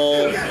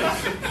normal.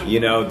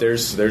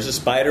 There's a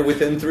spider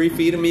within 3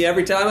 feet of me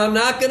every time. I'm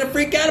not going to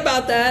freak out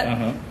about that.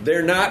 Uh-huh.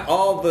 They're not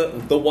all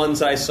the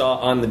ones I saw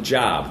on the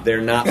job.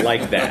 They're not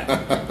like that.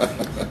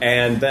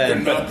 And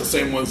then They're not the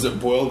same ones that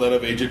boiled out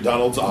of Agent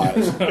Donald's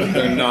eyes.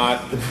 They're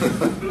not.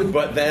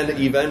 But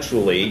then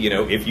eventually,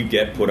 if you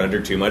get put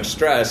under too much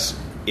stress,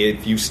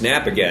 if you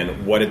snap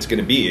again, what it's going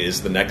to be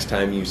is the next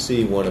time you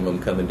see one of them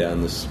coming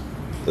down the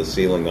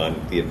ceiling on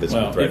the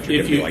invisible thread,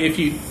 you're going to be like...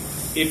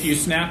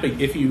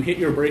 If you hit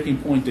your breaking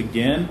point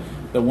again,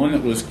 the one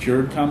that was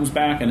cured comes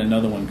back, and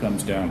another one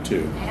comes down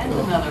too. And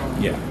another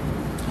one. Yeah.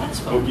 That's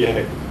fun.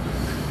 Okay.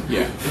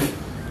 Yeah.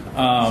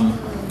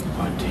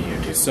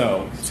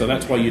 So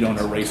that's why you don't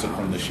erase it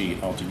from the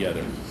sheet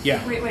altogether.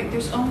 Yeah. Wait,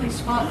 there's only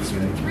spots for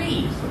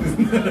 3.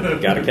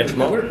 Got to catch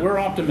them all. We're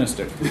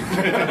optimistic. Well,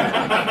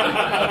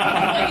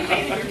 you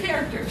painted your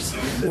characters.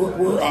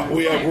 We're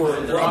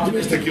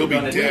optimistic you'll be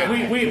dead.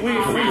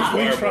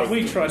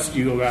 We trust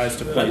you guys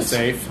to play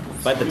safe.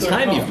 By the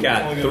time you've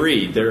got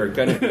 3, there are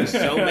going to be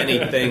so many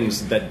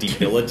things that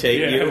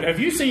debilitate you. Have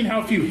you seen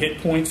how few hit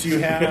points you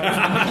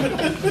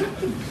have?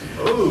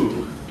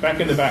 Ooh. Back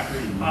in the back.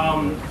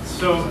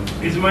 So,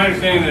 is my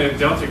understanding that if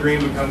Delta Green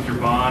becomes your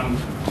bond,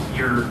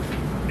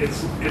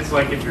 it's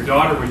like if your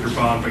daughter was your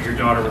bond, but your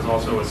daughter was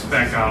also a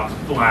spec ops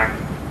black,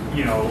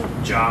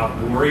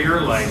 job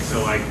warrior.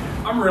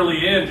 I'm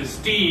really into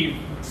Steve.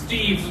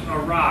 Steve's a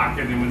rock,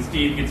 and then when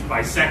Steve gets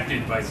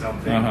bisected by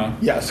something,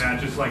 yes,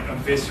 that just like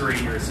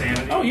eviscerate your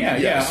sanity. Oh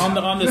yeah.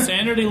 On the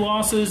sanity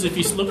losses, if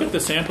you look at the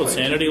sample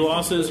sanity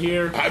losses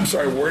here, I'm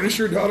sorry, where does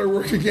your daughter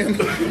work again?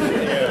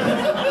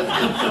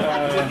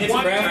 It's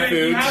Kraft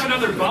Foods. You have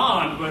another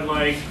bond, but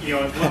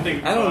it's one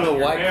thing. I don't know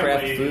why Kraft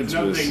Kraft Foods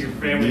nothing was. your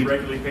family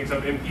regularly picks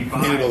up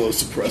MP5. Needed all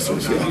those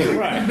suppressors.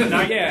 right?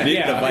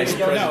 Needed a vice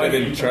president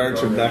in charge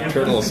of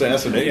nocturnal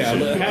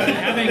assassination.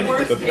 Having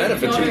the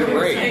benefits are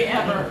great.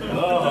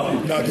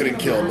 Not getting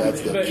killed.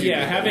 That's the. But key.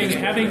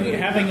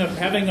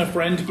 having a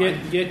friend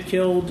get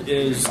killed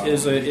is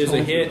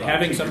a hit.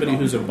 Having somebody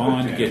who's a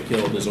bond get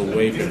killed is a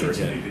way bigger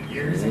hit.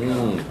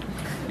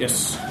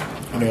 Yes.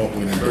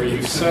 Or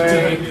you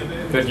say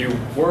that you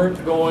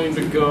weren't going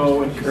to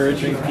go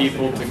encouraging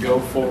people to go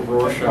full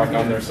Rorschach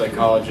on their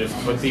psychologist,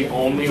 but the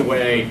only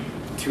way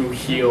to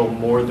heal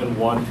more than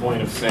 1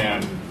 point of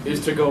sand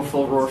is to go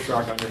full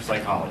Rorschach on your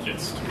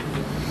psychologist.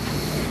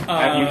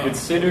 Have you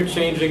considered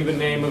changing the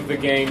name of the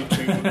game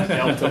to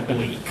Delta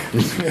Bleak?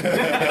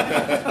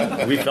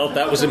 We felt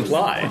that was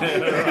implied.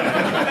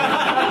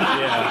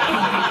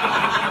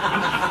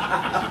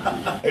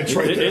 It's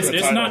right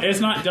there. It's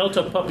not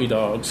Delta Puppy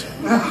Dogs.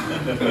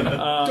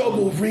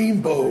 Double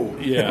rainbow.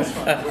 Yeah.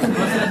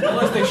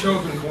 Unless they show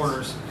up in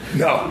corners.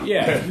 No.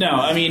 Yeah. No.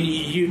 I mean,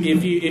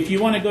 if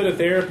you want to go to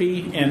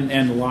therapy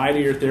and lie to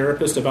your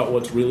therapist about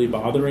what's really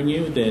bothering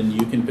you, then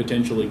you can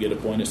potentially get a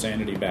point of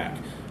sanity back.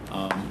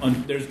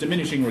 There's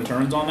diminishing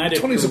returns on that.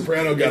 Tony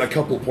Soprano got a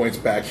couple points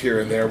back here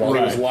and there while he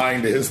was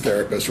lying to his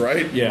therapist,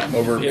 right? Yeah.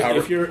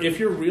 If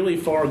you're really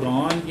far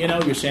gone,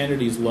 your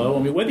sanity's low. I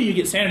mean, whether you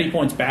get sanity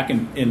points back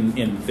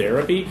in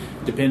therapy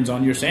depends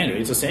on your sanity.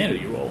 It's a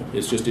sanity roll.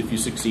 It's just if you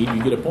succeed,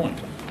 you get a point.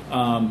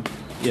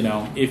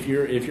 If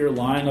you're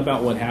lying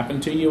about what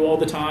happened to you all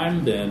the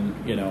time, then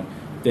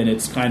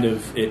it's kind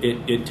of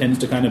it tends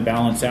to kind of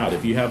balance out.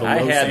 If you have a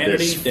low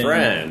sanity,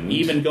 then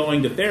even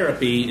going to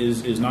therapy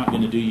is not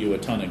going to do you a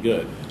ton of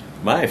good.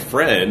 My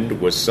friend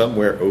was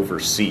somewhere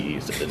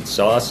overseas and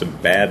saw some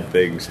bad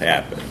things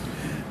happen.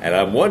 And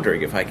I'm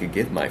wondering if I could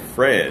give my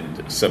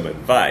friend some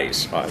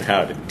advice on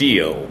how to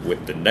deal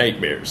with the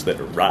nightmares that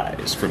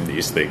arise from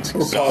these things. Or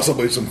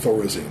possibly some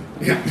Thorazine.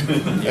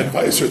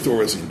 Advice or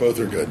Thorazine, both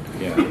are good.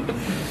 Yeah.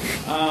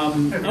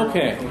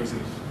 Okay.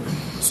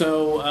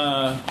 So,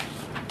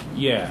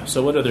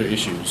 so what other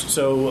issues?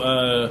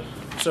 So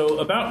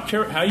about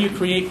how you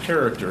create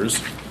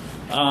characters.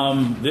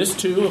 This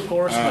too, of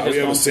course. We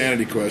have a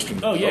sanity question.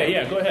 Oh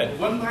yeah. Go ahead.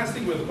 One last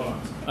thing with the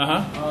bonds.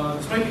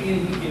 This might be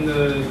in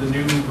the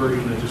new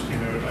version that just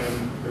came out. I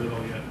haven't heard it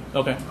all yet.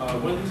 Okay.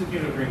 One of the things that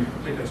came out during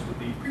playtest with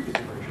the previous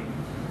version,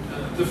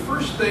 the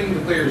first thing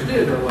the players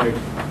did are like,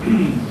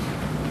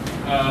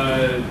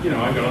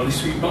 I've got all these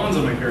sweet bonds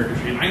on my character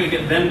sheet. I'm going to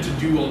get them to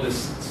do all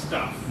this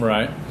stuff.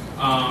 Right.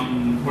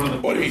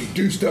 What do you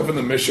do stuff in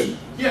the mission?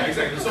 Yeah,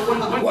 exactly. So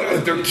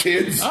like they're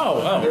kids.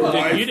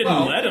 You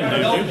didn't let them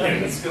do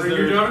kids because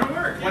your daughter to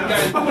work. One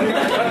guy's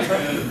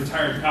a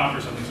retired cop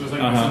or something. So it's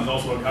like my son's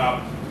also a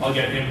cop. I'll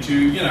get him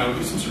to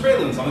do some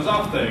surveillance on his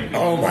off thing.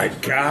 Oh my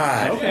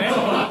God! Okay.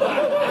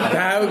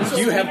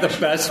 You have the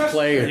best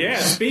players. Yeah.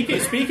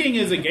 Speaking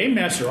as a game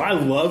master, I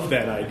love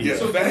that idea.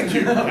 Yeah, thank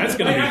you. That's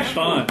going to be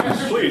fun.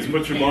 Please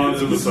put your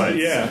bonds in the sights.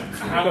 Yeah.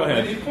 How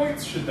many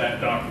points should that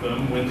dock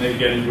them when they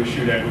get into a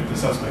shootout with the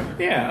suspect?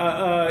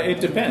 Yeah, it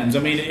depends. I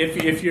mean,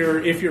 if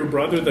your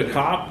brother the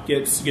cop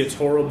gets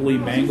horribly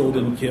mangled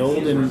and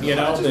killed, and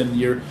then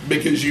you're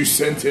because you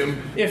sent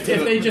him. If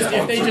they just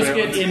get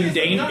in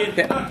danger,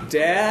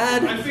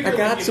 Dad, I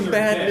got some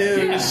bad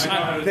news.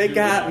 They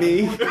got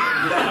me.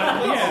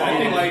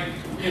 I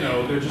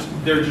think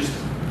they're just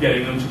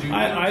getting them to do.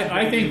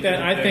 I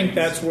think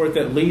that's worth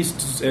at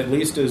least a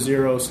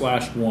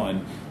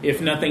 0/1. If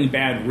nothing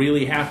bad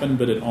really happened,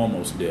 but it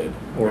almost did,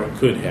 or it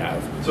could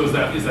have. So is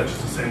that just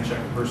a sand check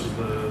versus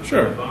the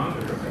bond?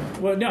 Or, okay.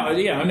 Well,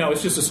 no,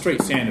 it's just a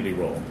straight sanity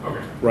roll.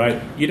 Okay. Right?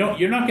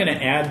 You're not going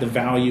to add the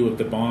value of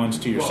the bonds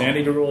to your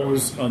sanity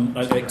rolls,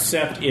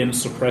 except in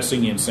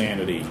suppressing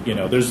insanity.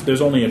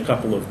 There's only a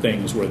couple of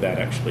things where that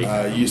actually.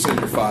 You sent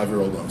your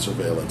 5-year-old on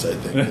surveillance. I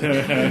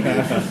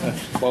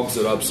think bumps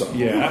it up some.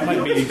 Yeah, that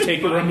might be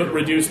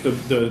reduce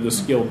the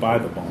skill by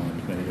the bond.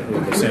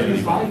 The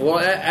sanity bond. Well,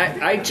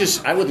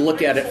 I would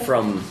look at it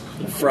from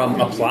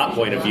a plot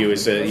point of view.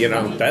 As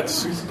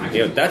that's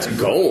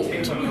gold.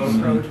 That's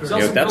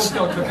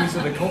cookies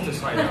of the cultist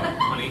hideout,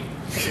 honey.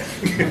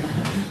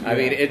 I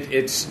mean,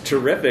 it's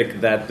terrific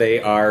that they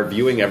are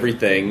viewing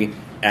everything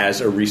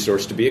as a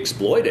resource to be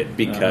exploited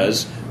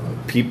because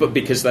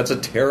that's a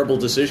terrible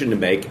decision to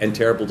make, and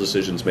terrible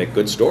decisions make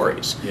good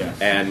stories. Yeah.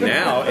 And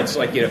now it's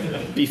like,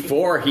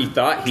 before he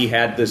thought he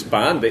had this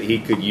bond that he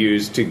could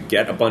use to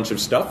get a bunch of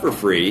stuff for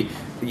free,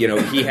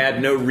 he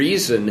had no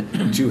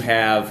reason to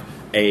have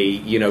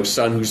a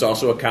son who's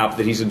also a cop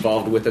that he's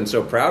involved with and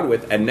so proud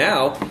with, and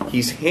now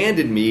he's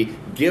handed me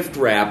gift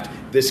wrapped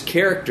this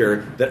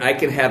character that I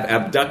can have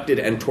abducted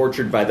and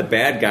tortured by the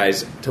bad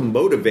guys to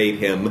motivate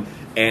him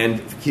and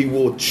he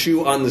will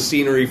chew on the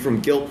scenery from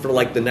guilt for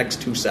like the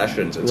next 2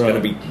 sessions. It's going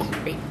to be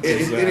great.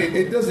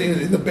 It doesn't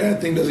even, the bad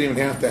thing doesn't even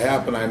have to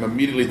happen. I'm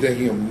immediately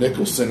thinking of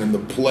Nicholson in The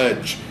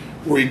Pledge,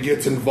 where he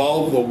gets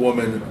involved with a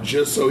woman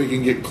just so he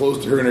can get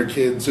close to her and her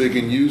kid, so he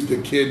can use the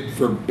kid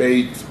for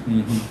bait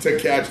to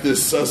catch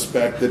this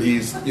suspect that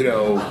he's, been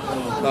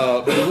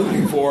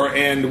looking for.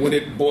 And when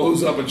it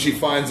blows up and she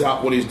finds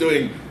out what he's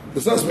doing,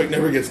 the suspect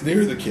never gets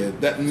near the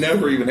kid. That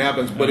never even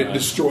happens, but it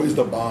destroys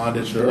the bond.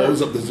 It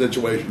blows up the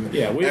situation.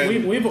 Yeah,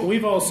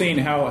 we've all seen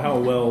how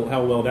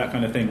well that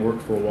kind of thing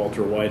worked for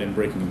Walter White in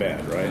Breaking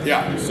Bad, right?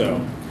 Yeah. So,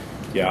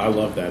 yeah, I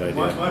love that idea.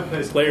 My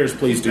Players,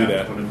 please do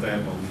that. One of their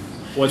bonds.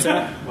 What's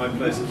that? My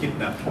place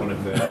kidnapped one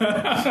of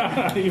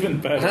their. Even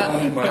better.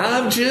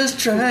 I'm just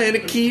trying to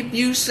keep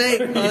you safe,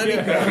 honey.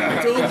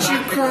 Don't you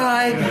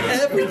cry.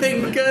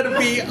 Everything's gonna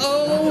be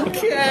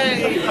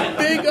okay.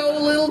 Big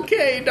old little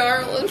K,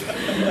 darling.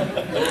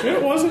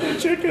 It wasn't a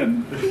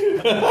chicken.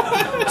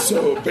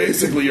 So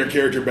basically, your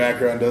character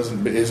background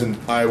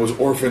isn't. I was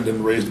orphaned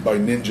and raised by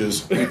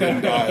ninjas. We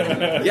didn't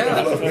die.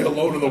 Yeah, left me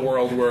alone in the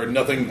world where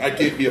nothing. I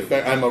can't be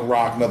I'm a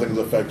rock. Nothing's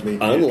affect me.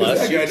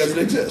 Unless that guy doesn't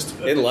exist.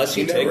 Unless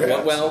you take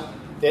one. Well,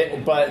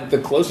 but the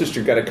closest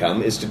you're going to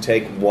come is to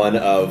take one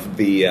of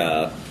the,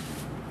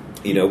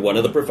 one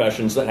of the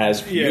professions that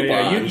has few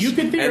bonds. You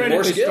could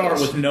theoretically start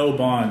with no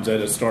bonds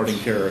as a starting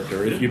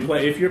character. If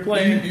you're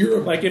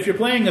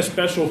playing a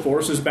special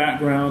forces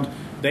background,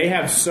 they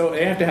have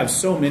to have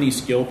so many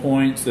skill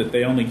points that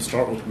they only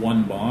start with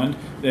one bond.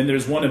 Then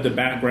there's one of the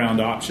background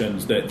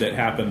options that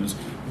happens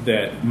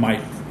that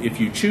might, if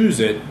you choose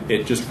it,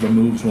 it just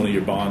removes one of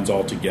your bonds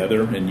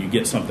altogether, and you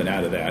get something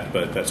out of that.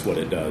 But that's what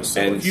it does.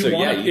 So and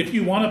if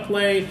you want to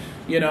play,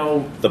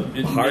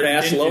 the hard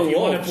ass lone wolf, if you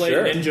want to play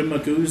Ninja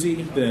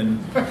Makuzi,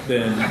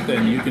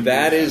 then you can.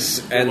 That is,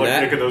 and that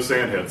taking those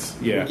sand hits.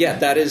 Yeah.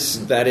 That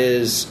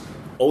is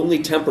only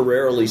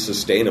temporarily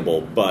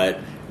sustainable, but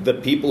the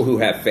people who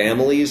have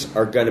families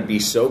are going to be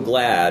so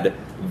glad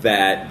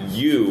that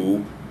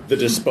you, the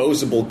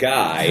disposable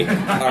guy,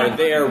 are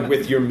there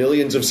with your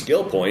millions of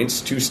skill points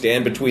to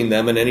stand between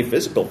them and any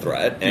physical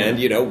threat. And,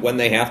 when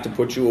they have to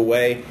put you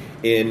away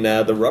in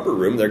the rubber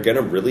room, they're going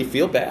to really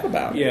feel bad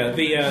about it.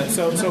 Yeah,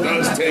 so I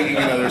was taking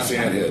another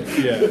sand hit.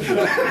 Yeah.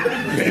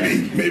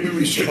 maybe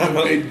we should have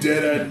made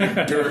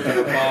Dead Dirk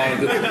our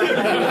bond.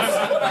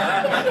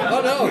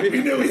 Oh, no.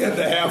 We knew he had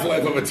the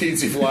half-life of a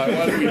teensy fly.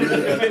 Why did we do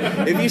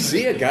that? If you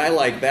see a guy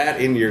like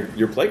that in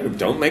your playgroup,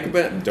 don't make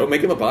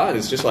him a bond.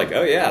 It's just like,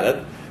 oh,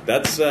 yeah,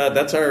 That's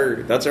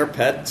our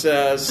pet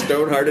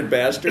stone-hearted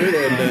bastard,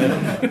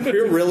 and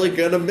we're really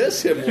gonna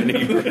miss him when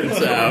he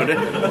runs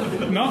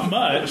out. Not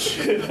much.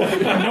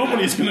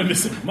 Nobody's gonna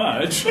miss him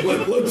much.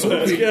 Let's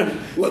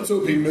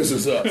hope he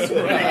misses us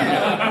when he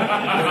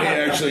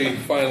actually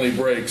finally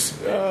breaks.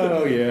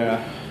 Oh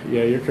yeah.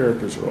 Yeah, your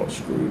characters are all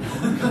screwed.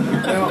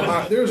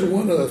 Now, there's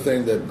one other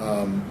thing that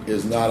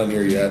is not in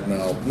here yet,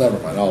 and never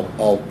mind.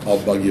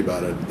 I'll bug you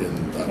about it.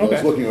 I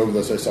was looking over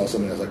this. I saw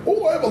something. I was like,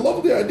 "Oh, I have a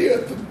lovely idea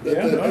in the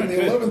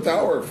 11th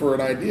hour for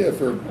an idea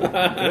for."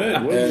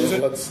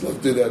 Good. Let's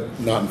do that.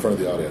 Not in front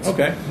of the audience.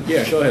 Okay.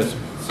 Yeah. Go ahead.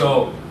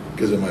 So,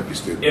 because it might be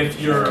stupid. If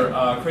your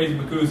crazy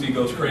Makuzi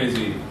goes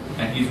crazy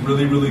and he's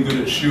really, really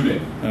good at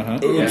shooting,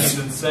 and he's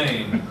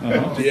insane,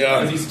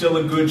 yeah, is he still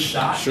a good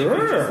shot?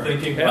 Sure.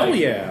 Thinking, hell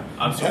yeah.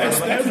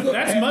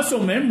 That's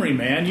muscle memory,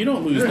 man. You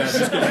don't lose that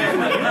just because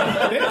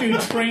that dude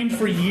trained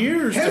for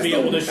years to be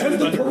able to shoot. Has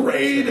the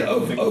parade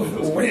of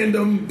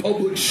random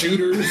public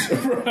shooters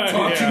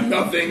talking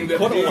nothing that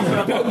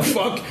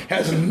bugfuck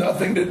has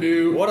nothing to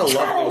do. What a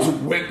Charles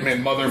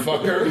Whitman,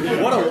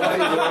 motherfucker. What a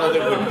lovely world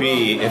it would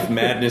be if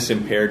madness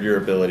impaired your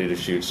ability to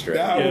shoot straight.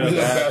 That would be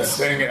the best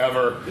thing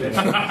ever.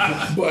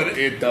 But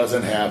it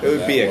doesn't happen. It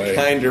would be way. A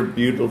kinder,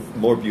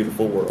 more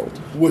beautiful world.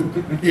 With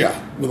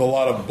a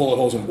lot of bullet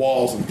holes in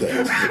walls and things.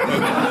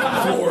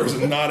 Floors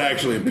and not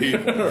actually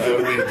people.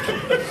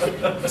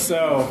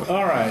 So,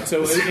 all right.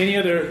 So, any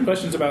other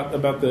questions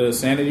about the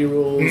sanity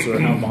rules or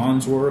how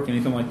bonds work,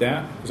 anything like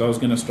that? Because I was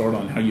going to start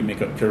on how you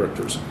make up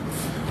characters.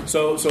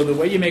 So the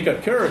way you make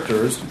up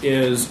characters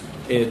is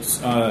it's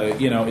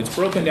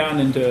broken down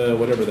into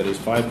whatever that is,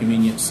 5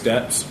 convenient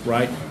steps,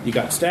 right? You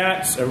got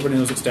stats. Everybody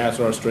knows what stats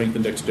are: strength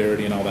and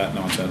dexterity and all that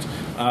nonsense.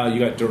 You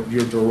got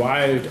your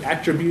derived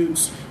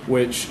attributes,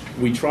 which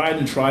we tried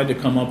to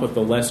come up with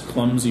a less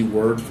clumsy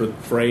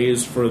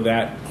phrase for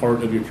that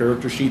part of your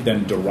character sheet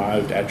than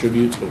derived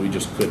attributes, but we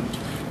just couldn't.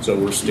 So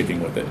we're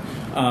sticking with it.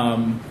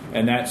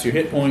 And that's your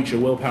hit points, your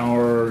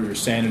willpower, your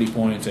sanity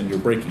points, and your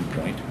breaking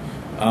point.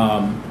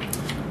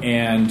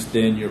 And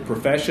then your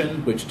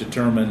profession, which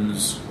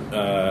determines,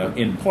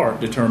 in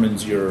part,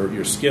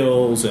 your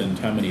skills and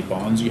how many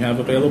bonds you have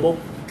available.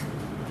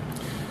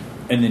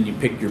 And then you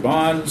pick your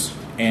bonds,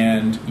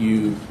 and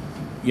you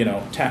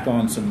tack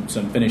on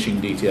some finishing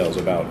details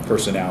about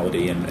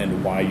personality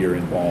and why you're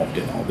involved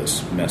in all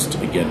this mess to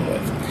begin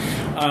with.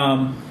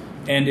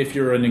 And if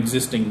you're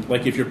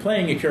if you're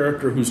playing a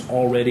character who's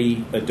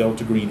already a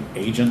Delta Green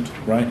agent,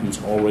 right,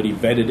 who's already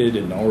vetted it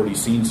and already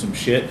seen some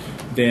shit,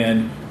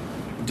 then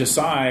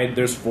decide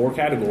there's 4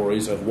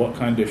 categories of what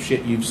kind of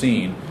shit you've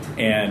seen,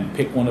 and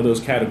pick one of those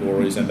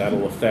categories, and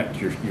that'll affect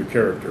your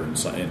character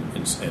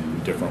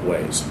in different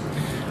ways.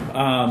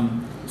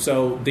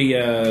 So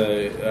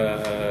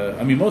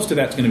most of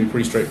that's going to be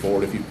pretty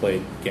straightforward if you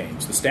play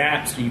games. The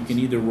stats, you can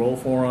either roll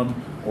for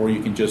them, or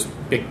you can just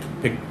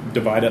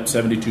divide up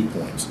 72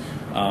 points.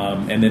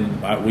 And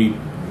then we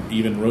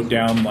even wrote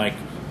down like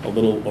a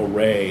little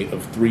array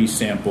of 3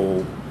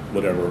 sample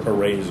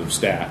arrays of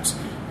stats.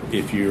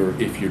 If you're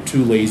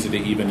too lazy to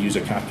even use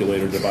a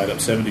calculator to divide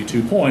up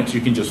 72 points,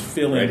 you can just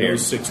fill in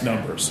those 6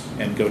 numbers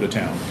and go to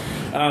town.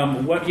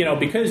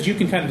 Because you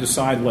can kind of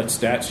decide what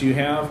stats you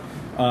have.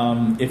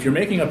 If you're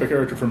making up a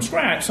character from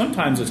scratch,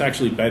 sometimes it's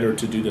actually better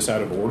to do this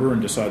out of order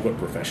and decide what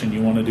profession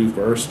you want to do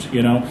first,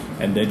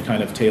 and then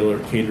kind of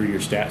cater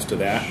your stats to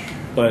that.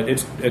 But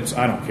it's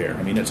I don't care.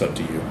 I mean, it's up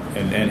to you,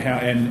 and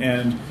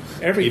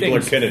everything.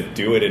 People are going to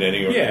do it in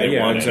any order they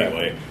want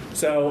anyway.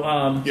 So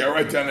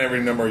write down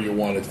every number you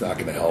want. It's not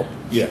going to help.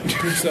 Yeah.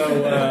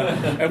 So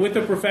and with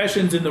the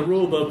professions in the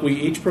rule book,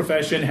 each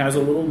profession has a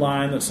little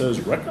line that says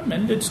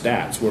recommended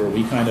stats, where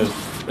we kind of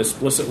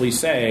explicitly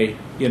say,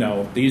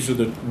 these are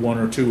the 1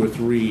 or 2 or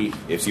 3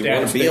 if you stats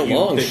want to be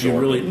that you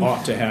really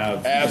ought to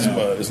have.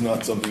 Asthma is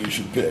not something you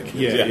should pick.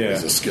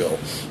 It's a skill.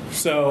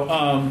 So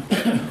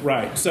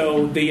right.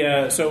 So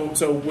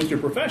so with your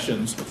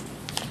professions,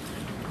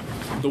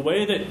 the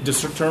way that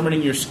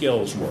determining your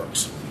skills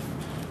works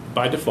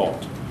by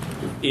default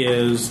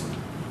is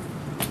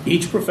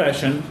each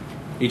profession,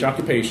 each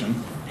occupation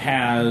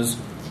has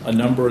a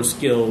number of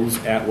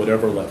skills at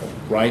whatever level,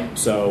 right?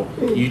 So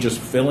you just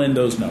fill in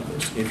those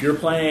numbers. If you're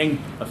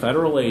playing a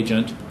federal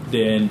agent,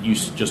 then you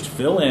just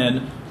fill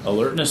in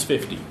alertness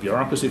 50,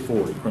 bureaucracy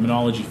 40,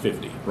 criminology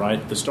 50,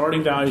 right? The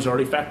starting value is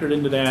already factored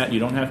into that. You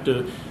don't have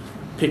to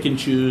pick and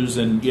choose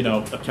and,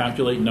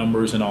 calculate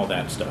numbers and all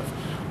that stuff.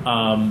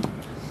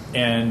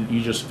 And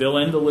you just fill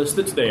in the list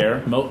that's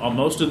there.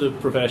 Most of the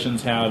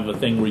professions have a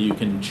thing where you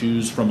can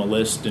choose from a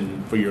list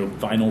and for your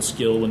final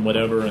skill and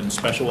whatever and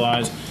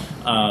specialize.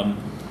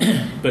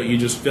 But you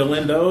just fill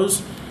in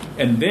those,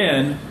 and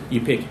then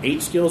you pick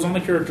 8 skills on the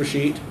character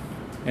sheet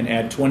and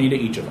add 20 to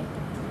each of them.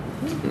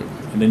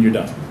 And then you're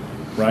done,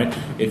 right?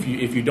 If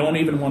you don't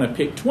even want to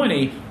pick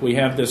 20, we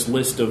have this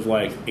list of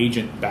like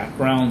agent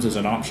backgrounds as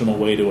an optional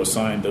way to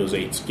assign those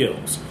 8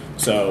 skills.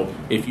 So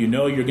if you're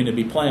going to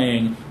be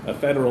playing a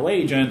federal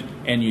agent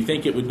and you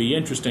think it would be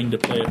interesting to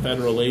play a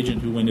federal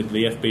agent who went into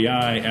the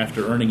FBI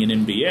after earning an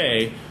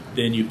MBA,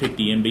 then you pick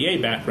the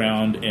MBA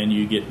background and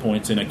you get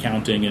points in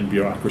accounting and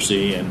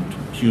bureaucracy and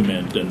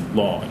human and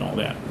law and all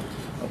that.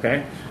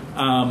 Okay?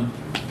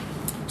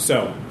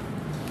 So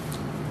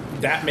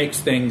that makes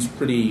things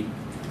pretty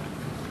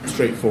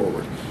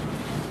straightforward.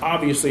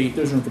 Obviously,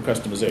 there's room for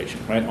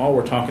customization, right? All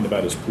we're talking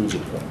about is pools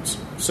of points.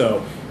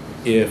 So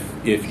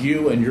if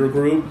you and your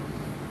group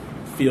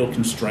feel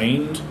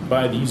constrained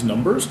by these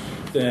numbers,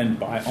 then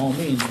by all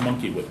means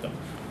monkey with them.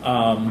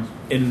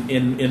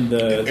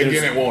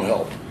 It won't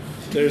help.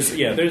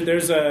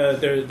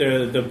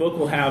 The book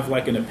will have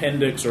like an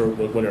appendix or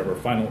whatever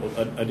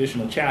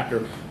additional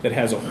chapter that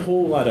has a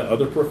whole lot of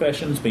other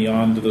professions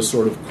beyond the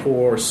sort of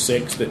core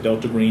 6 that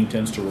Delta Green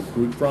tends to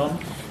recruit from.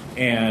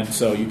 And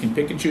so you can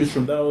pick and choose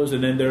from those,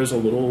 and then there's a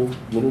little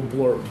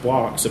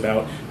blocks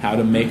about how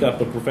to make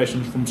up a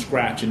profession from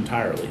scratch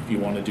entirely if you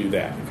want to do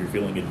that, if you're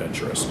feeling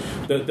adventurous.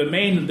 The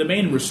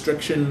main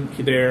restriction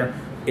there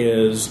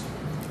is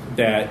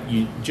that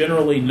you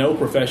generally no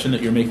profession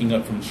that you're making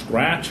up from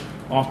scratch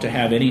ought to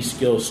have any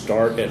skill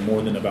start at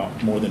more than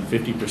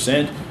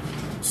 50%.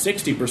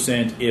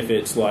 60% if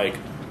it's like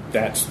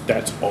that's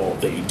all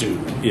they do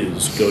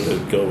is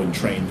go and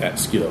train that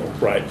skill,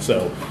 right?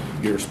 So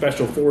your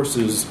special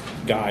forces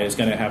guy is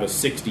going to have a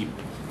 60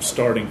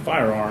 starting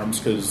firearms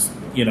because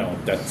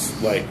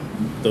that's like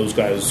those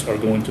guys are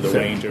going to the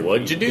range.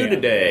 What'd you do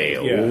today?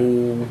 Yeah.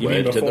 Oh, you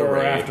mean before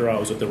or after I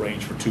was at the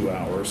range for 2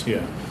 hours?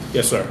 Yeah.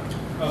 Yes, sir.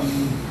 I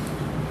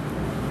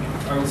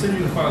will send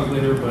you the files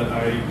later, but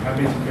I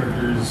have made some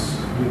characters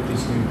with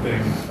this new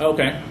thing.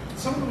 Okay.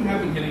 Some of them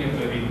have been getting up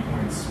to 80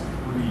 points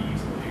pretty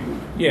easily.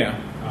 Yeah.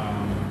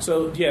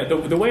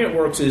 The way it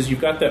works is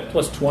you've got that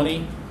plus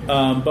 20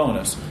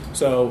 bonus.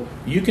 So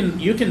you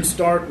can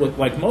start with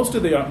like most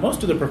of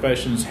the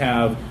professions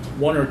have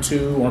 1 or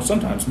 2 or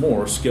sometimes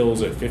more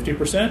skills at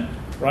 50%,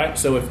 right?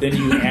 So if then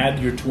you add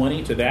your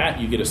 20 to that,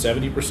 you get a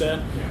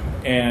 70%.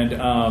 And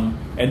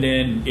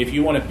then if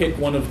you want to pick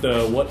one of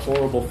the what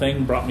horrible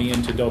thing brought me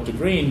into Delta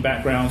Green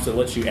backgrounds that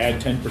lets you add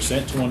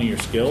 10% to one of your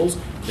skills,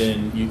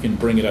 then you can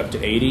bring it up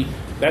to 80.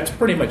 That's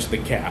pretty much the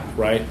cap,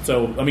 right?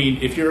 So I mean,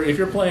 if you're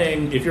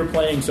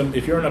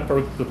in a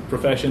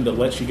profession that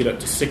lets you get up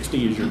to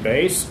 60 as your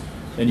base,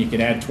 then you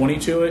can add 20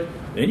 to it.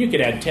 Then you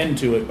could add 10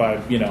 to it by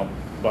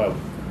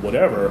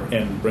whatever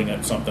and bring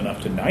up something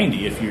up to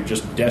 90 if you're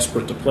just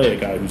desperate to play a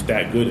guy who's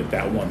that good at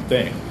that one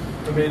thing.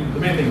 The main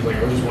thing is, like,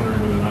 I was just wondering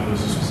whether or not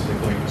there's a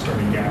specific, like,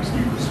 starting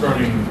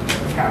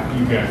cap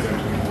you guys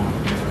actually want.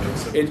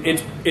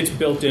 It's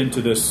built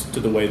into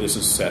the way this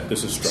is set.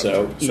 This is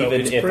structured. So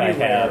even if I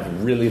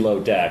have really low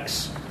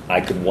decks,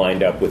 I could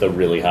wind up with a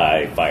really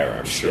high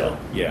firearm skill.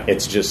 Yeah.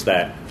 It's just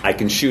that I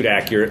can shoot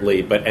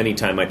accurately, but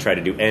anytime I try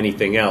to do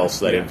anything else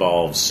that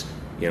involves,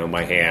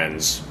 my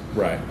hands.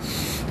 Right.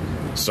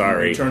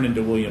 Sorry. You turn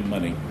into William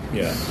Money.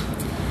 Yeah.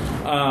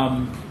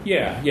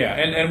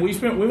 And we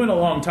went a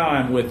long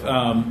time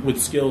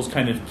with skills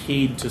kind of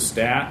keyed to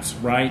stats,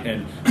 right?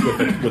 And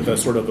with a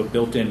sort of a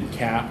built-in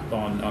cap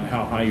on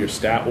how high your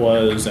stat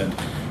was, and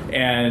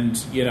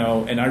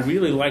I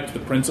really liked the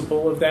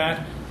principle of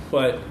that.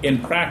 But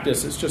in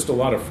practice, it's just a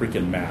lot of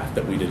freaking math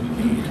that we didn't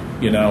need,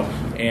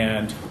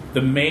 And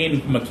the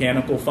main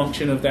mechanical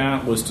function of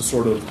that was to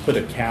sort of put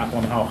a cap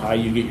on how high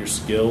you get your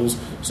skills,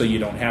 so you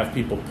don't have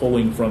people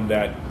pulling from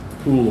that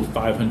pool of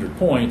 500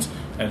 points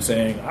and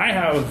saying, I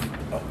have,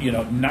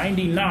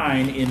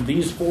 99 in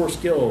these 4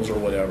 skills or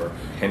whatever.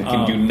 And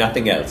can do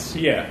nothing else.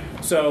 Yeah.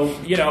 So,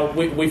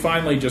 we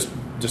finally just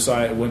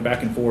went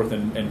back and forth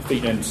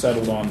and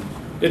settled on,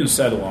 didn't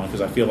settle on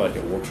because I feel like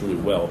it works really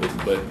well,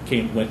 but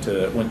went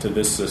to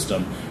this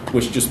system,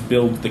 which just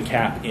builds the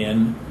cap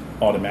in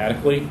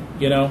automatically,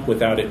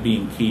 without it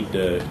being keyed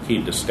to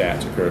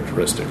stats or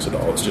characteristics at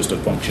all. It's just a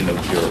function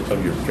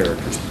of your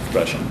character's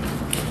profession.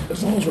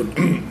 As long as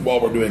while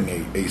we're doing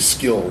a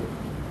skill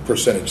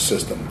percentage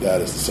system,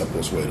 that is the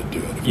simplest way to do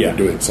it. If you're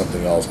doing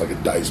something else like a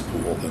dice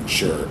pool, then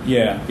sure.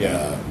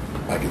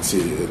 I can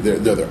see there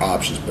are other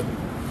options, but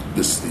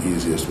this is the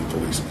easiest with the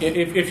least.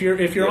 If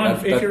you're on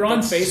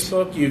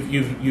Facebook,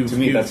 you've to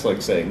me that's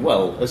like saying,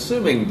 well,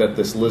 assuming that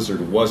this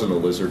lizard wasn't a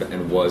lizard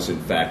and was in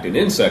fact an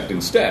insect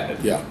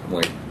instead. Yeah, I'm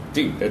like,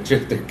 dude,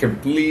 they're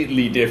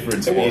completely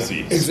different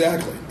species.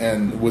 Exactly,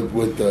 and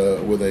with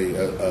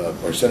a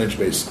percentage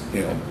based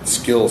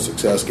skill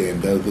success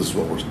game, this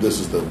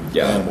is the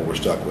animal we're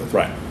stuck with.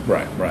 Right.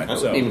 I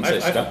wouldn't even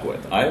say stuck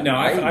with. I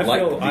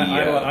like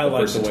the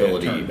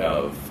versatility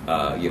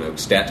of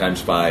stat times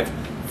 5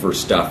 for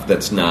stuff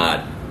that's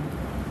not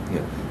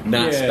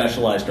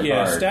specialized or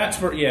hard.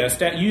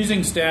 Using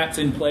stats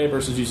in play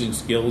versus using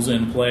skills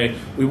in play.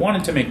 We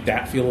wanted to make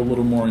that feel a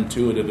little more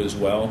intuitive as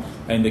well.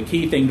 And the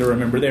key thing to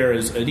remember there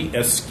is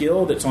a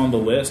skill that's on the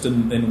list,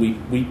 and then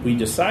we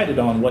decided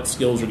on what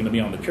skills are going to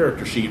be on the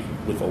character sheet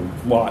with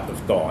a lot of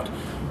thought.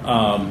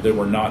 They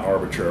were not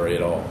arbitrary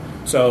at all.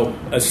 So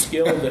a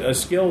skill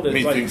that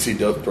he thinks he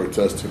does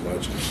protest too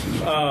much.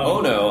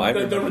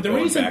 The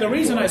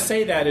reason I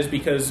say that is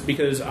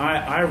because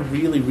I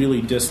really,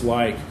 really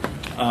dislike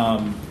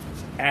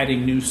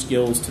adding new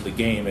skills to the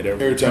game at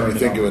every time you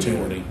think of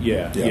opportunity.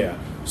 Yeah.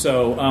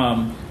 So,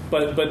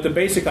 but the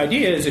basic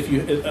idea is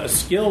a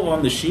skill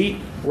on the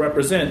sheet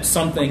represents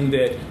something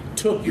that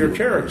took your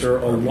character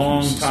a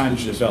long time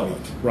to develop,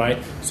 right?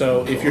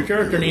 So if your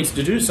character needs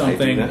to do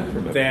something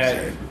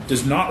that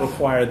does not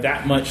require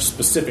that much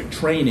specific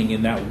training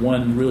in that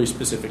one really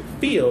specific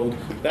field,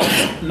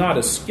 that's not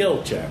a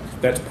skill check.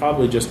 That's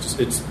probably just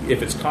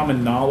if it's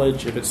common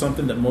knowledge, if it's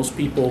something that most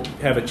people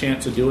have a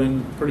chance of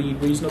doing pretty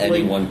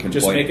reasonably, anyone can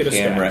just point make it a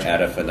camera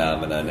stat at a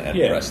phenomenon and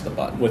press the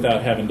button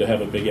without having to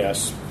have a big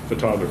ass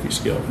photography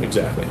skill.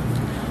 Exactly.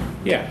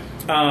 Yeah.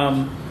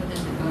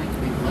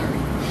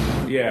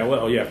 Yeah,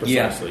 well, yeah,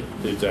 precisely.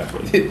 Yeah.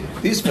 Exactly.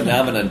 These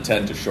phenomena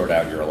tend to short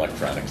out your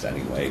electronics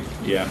anyway.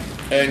 Yeah.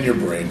 And your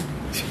brain.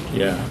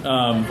 Yeah.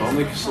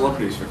 Only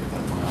celebrities figured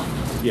that one out.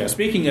 Yeah,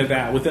 speaking of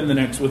that, within the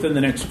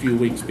next few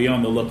weeks, be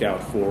on the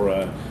lookout for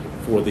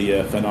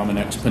the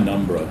Phenomenex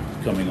Penumbra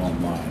coming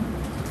online.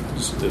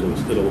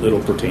 It'll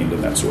pertain to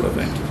that sort of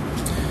thing.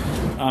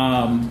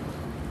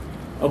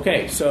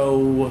 Okay,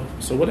 so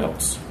what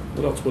else?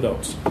 What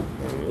else?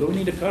 What do we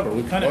need to cover?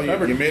 We kind of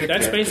covered.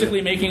 That's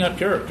basically making up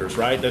characters,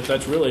 right?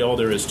 That's really all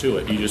there is to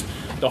it.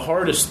 The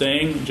hardest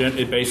thing,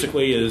 it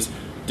basically is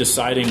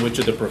deciding which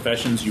of the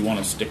professions you want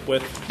to stick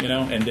with,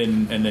 and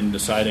then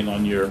deciding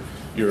on your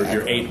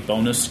 8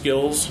 bonus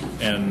skills,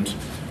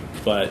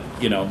 but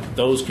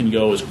those can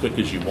go as quick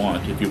as you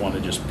want if you want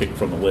to just pick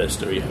from a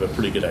list, or you have a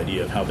pretty good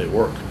idea of how they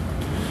work.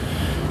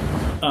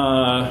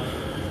 Now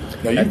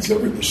you've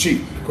covered the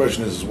sheet. The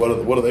question is, what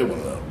do they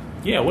want to know?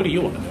 Yeah, what do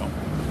you want to know?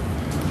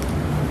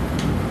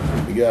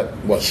 We got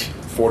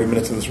 40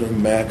 minutes in this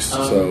room max.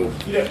 So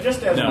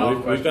just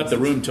as we've got the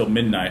room till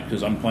midnight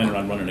because I'm planning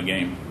on running a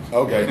game.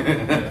 Okay,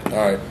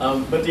 all right.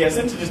 But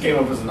since it just came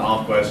up as an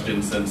off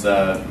question, since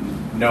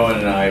Noah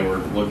and I were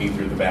looking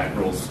through the back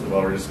rules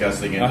while we were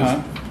discussing it,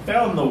 just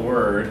found the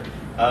word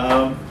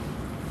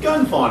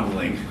gun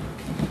fondling.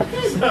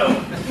 So,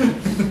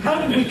 how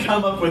did we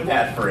come up with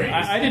that phrase?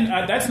 I didn't.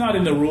 That's not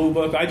in the rule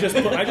book. I just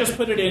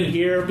put it in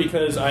here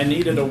because I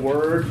needed a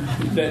word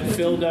that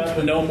filled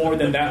up no more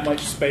than that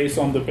much space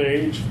on the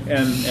page,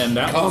 and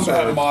that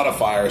combat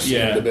modifier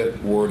seemed a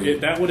bit wordy.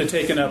 That would have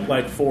taken up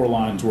like 4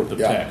 lines worth of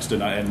text,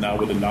 and I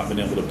would have not been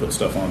able to put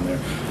stuff on there.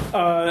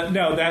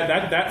 No,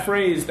 that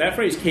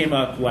phrase came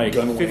up like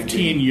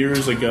 15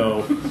 years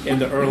ago in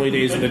the early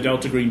days of the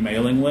Delta Green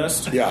mailing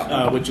list,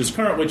 which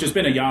has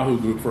been a Yahoo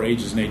group for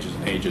ages and ages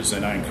and ages.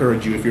 And I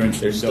encourage you, if you're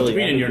interested in Delta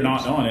Green and you're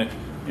not on it,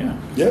 Yeah.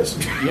 Yes.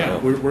 Yeah,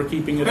 we're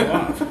keeping it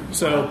alive.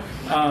 So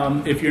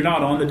if you're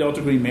not on the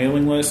Delta Green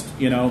mailing list,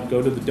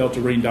 go to the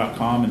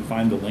deltagreen.com and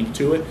find the link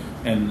to it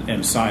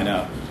and sign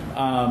up.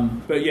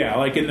 But yeah,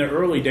 like in the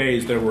early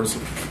days, there was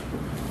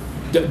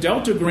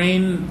Delta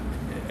Green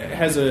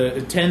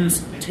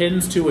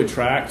tends to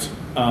attract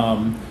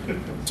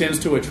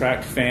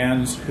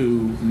fans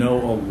who know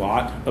a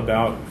lot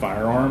about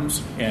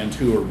firearms and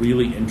who are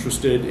really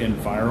interested in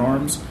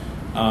firearms,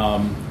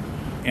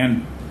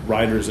 and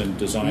writers and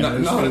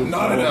designers. Not in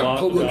a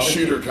public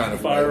shooter kind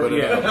of fire. way.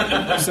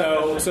 Yeah.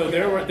 So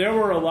there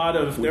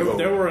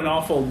were an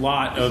awful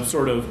lot of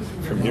sort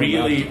of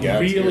really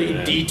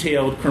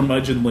detailed,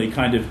 curmudgeonly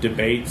kind of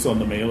debates on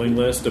the mailing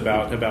list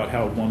about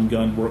how one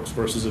gun works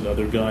versus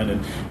another gun,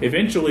 and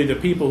eventually the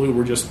people who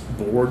were just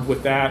bored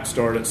with that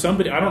started.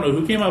 Somebody, I don't know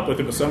who came up with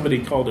it, but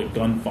somebody called it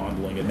gun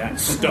fondling, and that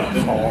stuck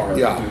hard.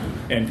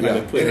 And kind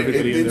of put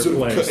everybody in their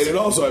place. And it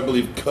also, I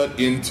believe, cut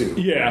into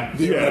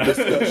the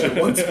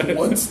discussion.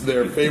 Once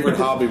their favorite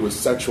hobby was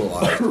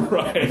sexualized,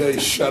 right. They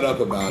shut up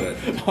about it.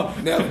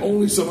 Now, if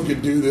only someone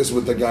could do this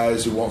with the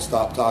guys who won't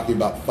stop talking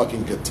about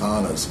fucking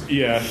katanas.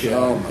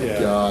 Oh my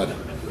god.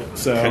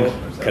 So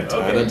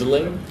katana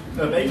delay?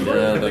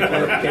 The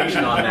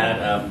clarification on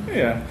that.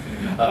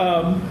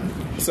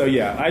 So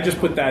yeah, I just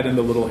put that in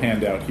the little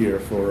handout here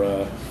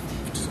for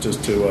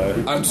just to.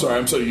 I'm sorry,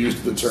 I'm so used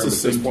to the term at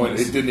this point.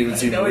 It didn't even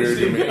seem weird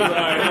to me.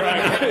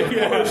 Right.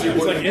 Yeah.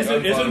 It's like,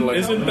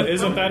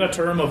 isn't that a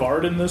term of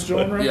art in this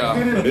genre? Yeah.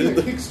 And it'd be a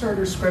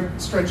Kickstarter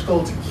stretch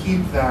goal to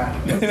keep that.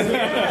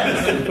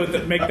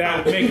 Make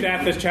that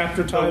the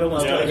chapter title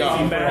instead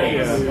of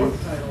back.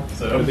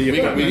 So we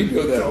can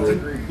go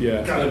that route.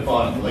 Yeah. Kind of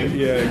fun. Like.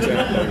 Yeah,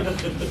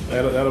 exactly.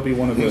 That'll be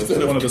one of the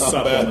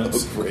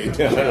supplements.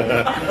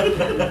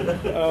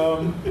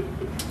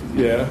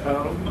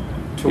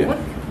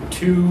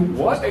 To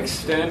what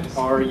extent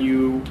are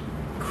you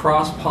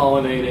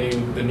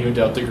cross-pollinating the new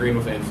Delta Green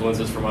with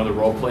influences from other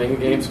role-playing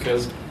games?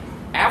 Because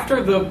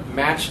after the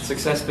matched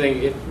success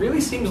thing, it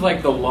really seems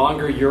like the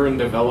longer you're in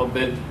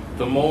development,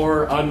 the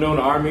more Unknown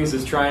Armies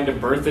is trying to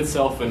birth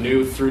itself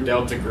anew through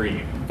Delta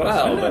Green.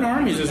 But Unknown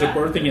Armies is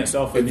birthing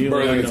itself anew. No,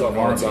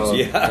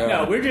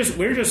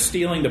 we're just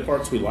stealing the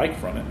parts we like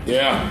from it.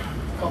 Yeah.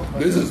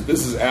 This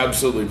is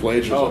absolutely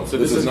plagiarism. Oh, so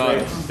this is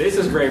not. This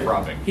is grave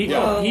robbing. He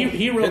wrote.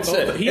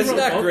 It's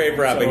not grave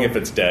robbing if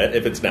it's dead.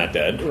 If it's not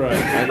dead, right?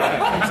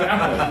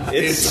 Exactly.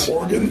 It's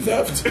organ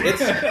theft.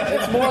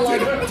 It's more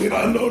like did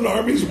Unknown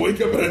Armies wake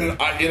up in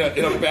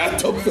a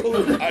bathtub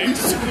filled with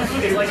ice?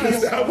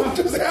 Is that what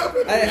just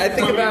happened?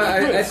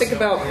 I think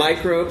about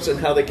microbes and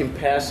how they can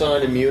pass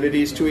on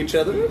immunities to each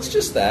other. It's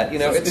just that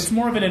it's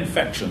more of an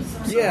infection.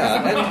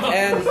 Yeah,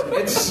 and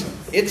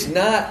it's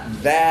not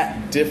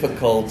that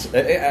difficult.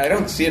 I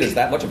don't see it as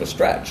that much of a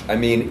stretch. I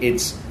mean,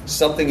 it's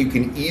something you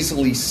can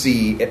easily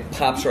see. It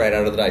pops right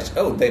out of the dice.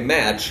 Oh, they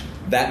match.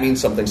 That means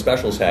something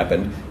special's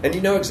happened, and you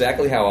know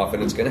exactly how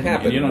often it's going to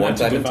happen. And you don't one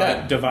have time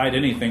to divide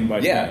anything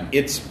by 10.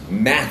 It's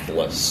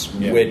mathless,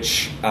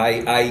 which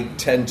I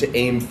tend to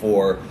aim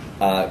for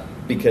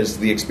because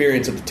the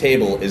experience at the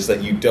table is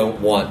that you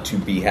don't want to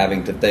be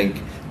having to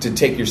think to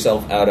take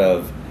yourself out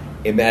of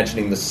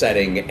imagining the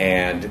setting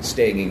and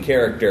staying in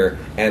character,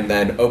 and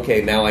then,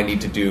 okay, now I need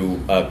to do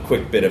a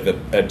quick bit of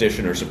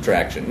addition or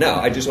subtraction. No,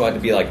 I just want it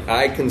to be like,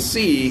 I can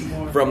see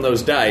from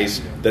those dice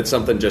that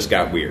something just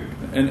got weird.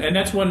 And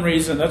that's one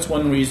reason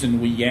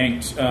we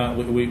yanked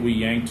we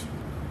yanked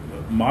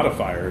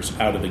modifiers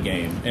out of the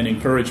game and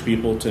encouraged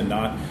people to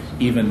not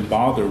even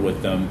bother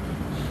with them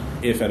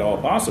if at all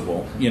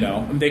possible.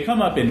 They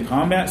come up in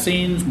combat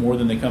scenes more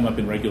than they come up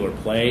in regular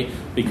play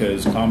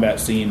because combat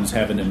scenes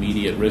have an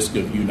immediate risk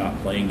of you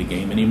not playing the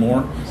game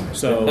anymore.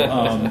 So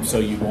so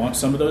you want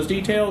some of those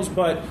details,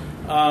 but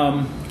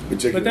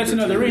that's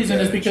another reason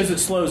is because it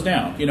slows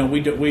down.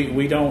 We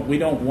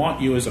don't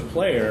want you as a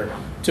player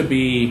to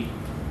be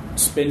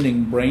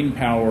spending brain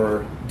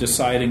power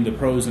deciding the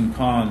pros and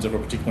cons of a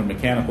particular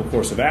mechanical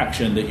course of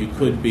action that you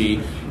could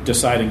be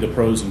deciding the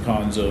pros and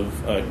cons of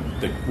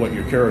what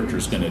your character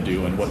is going to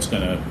do and what's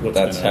going to.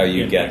 That's how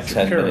you get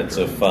 10 minutes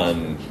of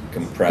fun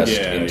compressed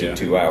into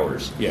 2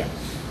 hours. Yeah.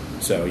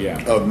 So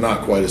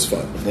not quite as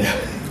fun.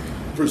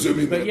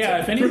 Presuming that a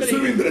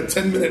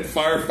 10-minute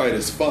firefight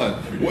is fun.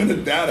 When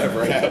did that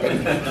ever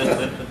happen?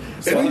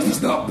 At least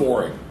it's not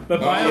boring. But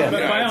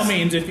by all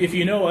means, if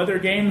you know other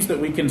games that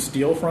we can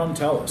steal from,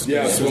 tell us.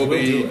 Yes,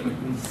 we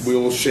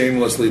will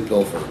shamelessly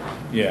pilfer.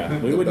 Yeah,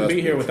 we wouldn't be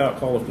here without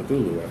Call of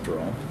Cthulhu, after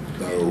all.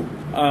 No.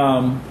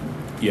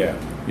 Yeah.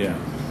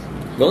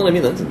 Well, I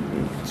mean, that's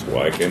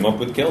why I came up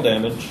with kill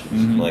damage.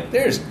 Mm-hmm. Like,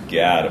 there's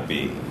gotta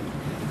be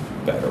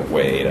a better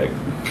way to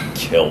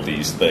kill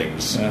these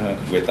things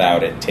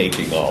without it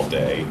taking all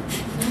day.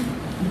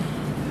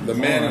 The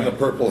man in the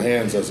purple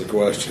hands has a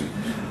question.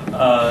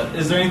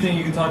 Is there anything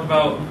you can talk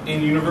about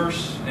in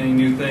universe? Any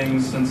new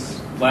things since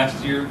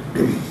last year?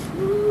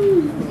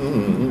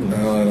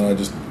 No, I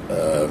just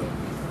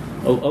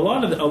a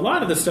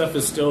lot of the stuff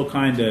is still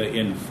kind of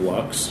in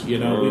flux. You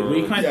know,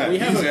 we kind of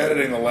he's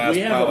editing the last.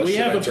 We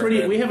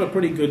have a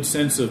pretty good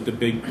sense of the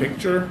big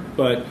picture,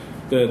 but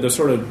the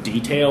sort of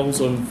details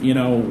of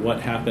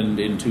what happened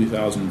in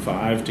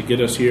 2005 to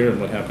get us here and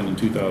what happened in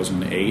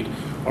 2008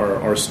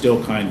 are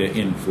still kind of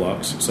in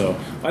flux. So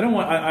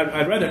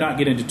I'd rather not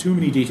get into too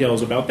many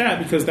details about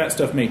that because that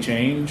stuff may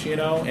change.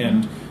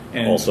 And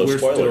also we're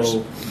spoilers.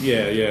 Still,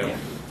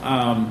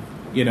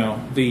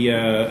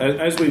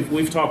 as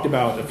we've talked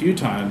about a few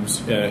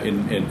times at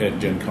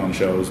Gen Con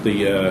shows,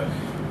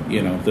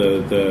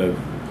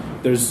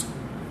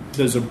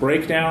 there's a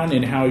breakdown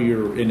in how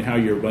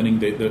you're running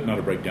not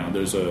a breakdown.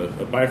 There's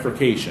a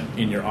bifurcation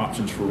in your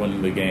options for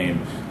running the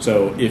game.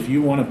 So if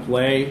you want to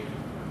play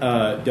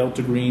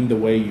Delta Green the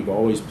way you've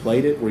always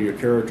played it, where your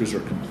characters are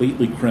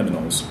completely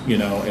criminals,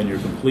 and you're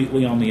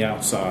completely on the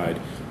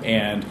outside,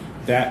 and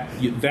that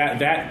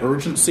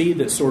urgency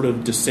that sort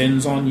of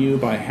descends on you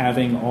by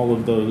having all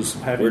of those.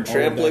 We're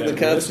trampling the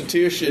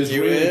Constitution. Is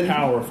really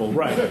powerful,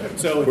 right?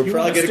 So we're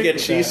probably going to get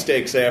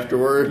cheesesteaks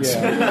afterwards.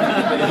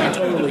 Yeah, you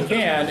totally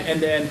can. And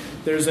then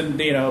there's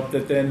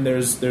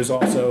there's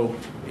also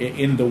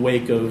in the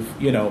wake of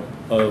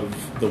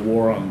the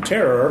war on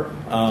terror,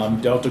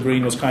 Delta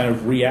Green was kind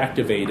of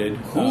reactivated.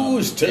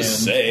 Who's to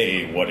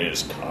say what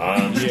is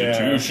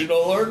constitutional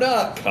or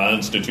not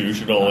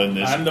constitutional in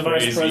this? I'm the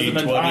vice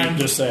president. I'm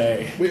to say.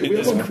 We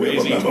have a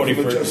memo from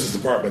the Justice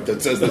Department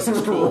that says this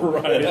is cool.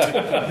 Right.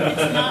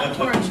 It's not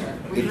torture.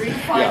 We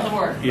redefined the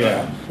word.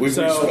 Yeah. We've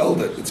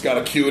respelled it. It's got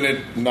a Q in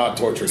it, not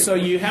torture. So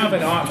you have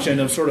an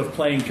option of sort of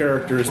playing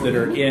characters that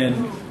are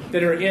in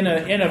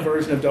a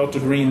version of Delta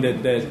Green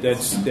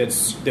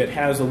that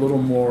has a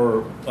little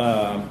more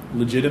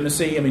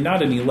legitimacy. I mean,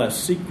 not any less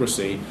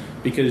secrecy,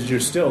 because you're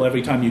still,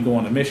 every time you go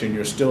on a mission,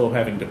 you're still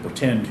having to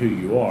pretend who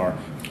you are.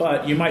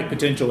 But you might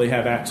potentially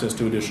have access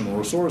to additional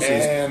resources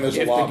if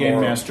the game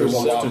master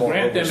wants to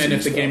grant them, and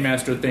if the game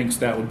master thinks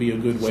that would be a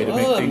good way to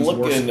make things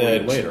worse for you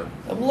later.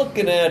 I'm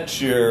looking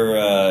at your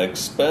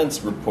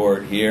expense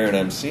report here, and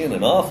I'm seeing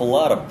an awful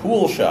lot of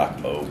pool shock.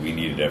 Oh, we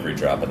needed every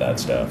drop of that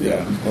stuff.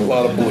 Yeah, a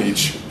lot of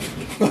bleach.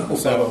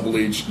 With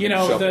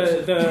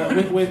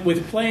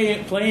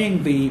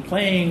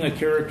playing a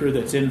character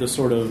that's in the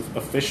sort of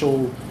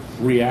official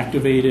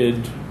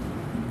reactivated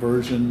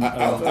version.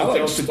 I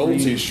like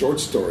Stolze's short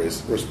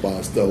stories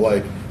response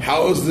to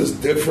how is this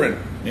different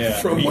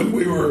from when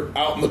we were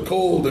out in the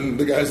cold? And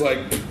the guy's like,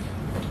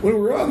 when we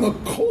were out in the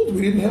cold,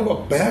 we didn't have a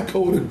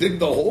backhoe to dig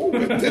the hole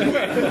with, did we?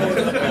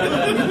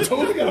 We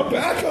totally got a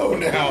backhoe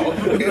now.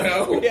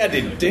 We had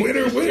to dig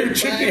winter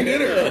chicken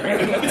dinner.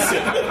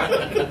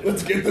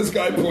 Let's get this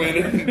guy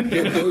planted and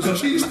get those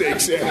cheesesteak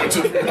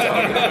sandwiches we're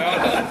talking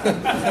about.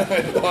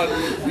 I thought,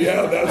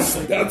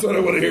 that's what I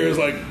want to hear is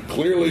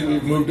clearly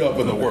we've moved up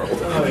in the world.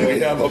 We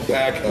have a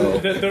backhoe.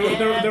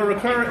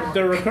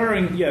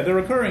 The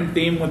recurring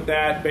theme with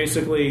that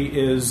basically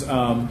is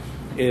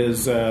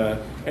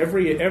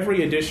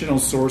every additional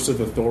source of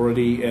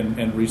authority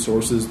and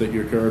resources that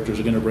your characters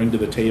are going to bring to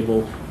the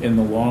table in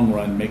the long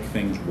run make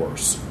things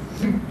worse.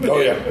 Oh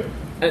yeah.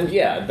 And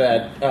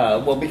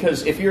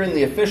because if you're in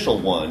the official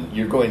one,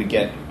 you're going to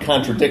get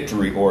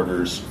contradictory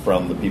orders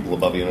from the people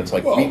above you, and it's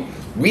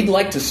we'd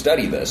like to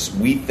study this.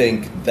 We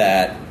think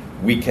that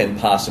we can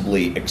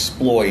possibly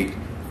exploit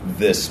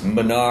this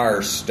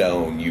Minar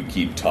stone you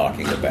keep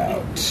talking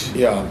about.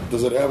 Yeah.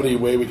 Does it have any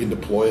way we can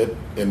deploy it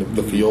in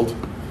the field?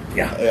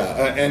 Yeah.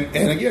 And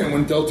again,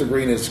 when Delta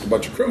Green is a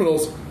bunch of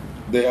criminals,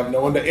 they have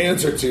no one to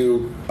answer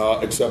to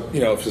except,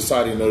 if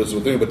society notices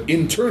what they're doing. But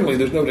internally,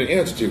 there's nobody to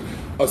answer to.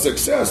 A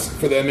success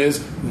for them is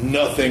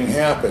nothing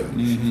happened.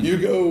 Mm-hmm. You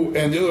go,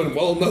 and the other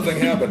one, nothing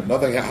happened.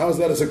 How's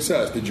that a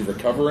success? Did you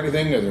recover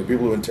anything? Are there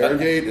people to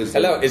interrogate? Is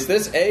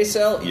this A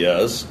cell?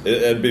 Yes.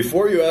 And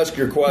before you ask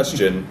your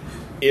question,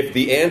 if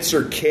the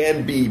answer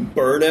can be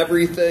burn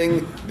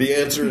everything, the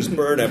answer is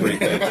burn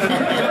everything.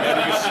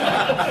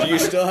 Do you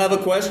still have a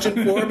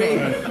question for me?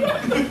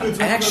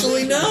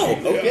 Actually, no.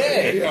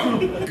 Okay.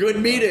 Yeah. Good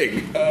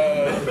meeting.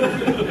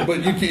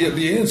 But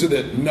the answer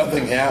that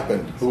nothing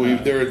happened,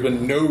 there has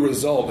been no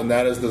result, and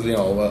that is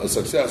a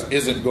success,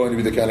 isn't going to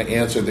be the kind of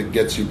answer that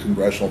gets you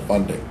congressional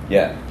funding.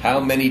 Yeah.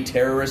 How many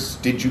terrorists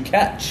did you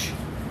catch?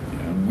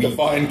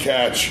 Define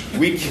catch.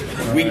 We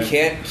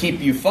can't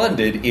keep you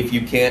funded if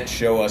you can't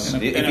show us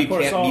if you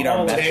can't meet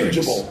our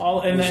metrics.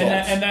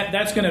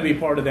 That's going to be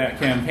part of that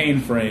campaign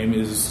frame.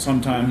 Is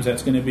sometimes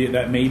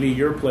that may be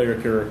your player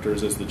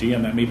characters as the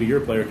GM. That may be your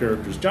player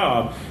character's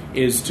job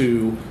is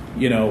to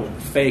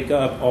fake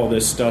up all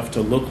this stuff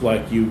to look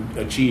like you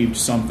achieved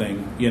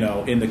something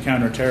in the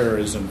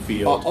counterterrorism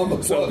field. On the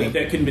plug,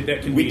 that can be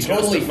totally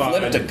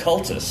justified. Flipped a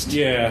cultist.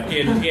 Yeah,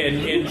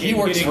 he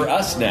works for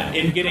us now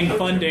in getting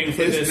funding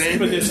for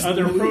this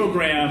other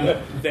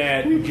program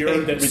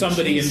that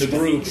somebody in the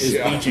group is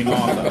leeching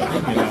off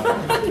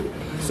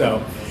of.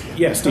 So,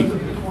 yeah, Steve.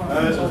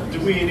 Do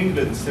we in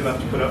England still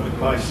have to put up with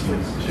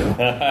bicycles? You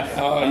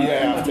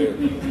have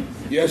to.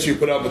 Yes, you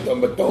put up with them,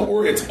 but don't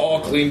worry, it's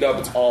all cleaned up,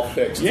 it's all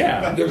fixed.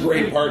 Yeah. They're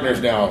great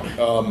partners now.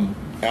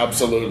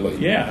 Absolutely.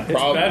 Yeah, it's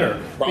better.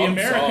 The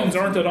Americans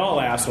aren't at all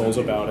assholes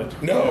about it.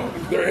 No,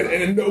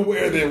 and in no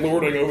way are they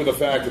lording over the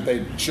fact that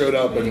they showed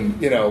up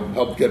and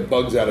helped get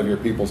bugs out of your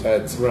people's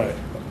heads. Right.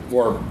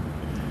 Or,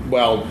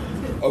 well,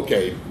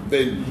 okay.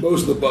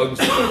 Most of the bugs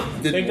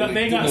they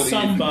got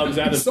some bugs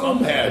out of some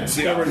heads.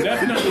 There were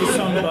definitely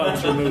some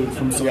bugs removed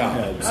from some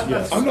heads.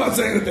 Yes. I'm not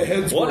saying that the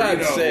heads. What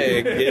I'm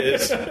saying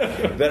is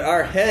that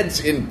our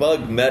heads in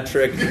bug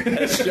metric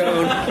has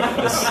shown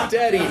a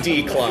steady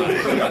decline.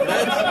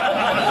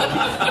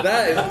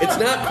 It's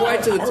not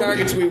quite to the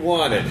targets we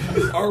wanted.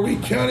 Are we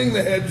counting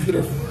the heads that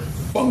are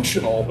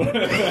functional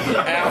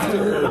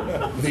after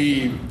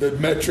the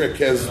metric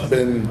has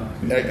been?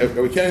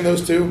 Are we counting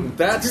those two?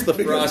 That's the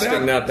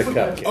frosting, not the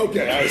cupcake.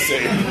 Okay, I see.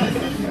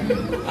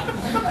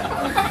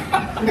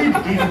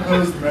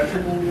 Decomposed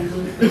metric will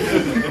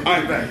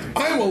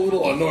I'm a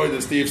little annoyed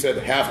that Steve said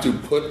have to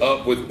put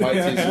up with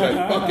Pisces.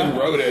 I fucking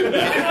wrote it.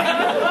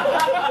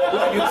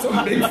 Like it's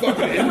some big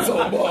fucking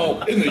insult.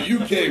 Well, in the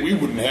UK, we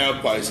wouldn't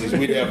have Pisces.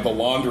 We'd have the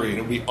laundry, and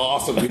it'd be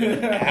awesome. We'd have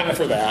an app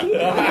for that.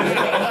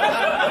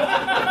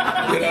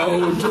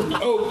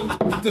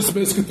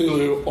 Dismiss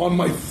Cthulhu on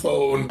my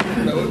phone.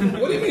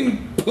 What do you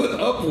mean put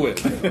up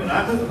with?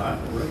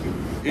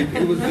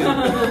 It was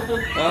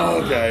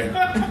okay.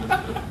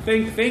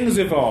 Things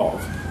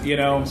evolve.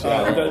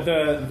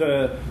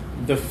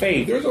 The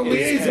fate. There's a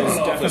liaison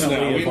office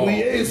now. We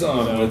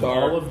liaison with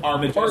our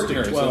Majestic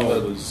partners.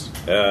 12 was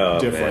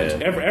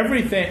different.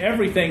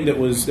 Everything that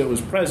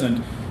was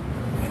present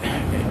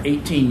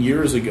 18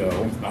 years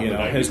ago,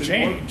 has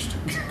changed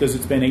because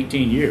it's been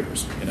 18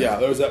 years. Yeah,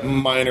 there was that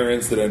minor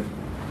incident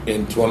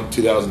in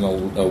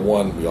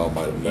 2001. We all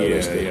might have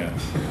noticed it. Yeah.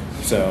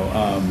 So,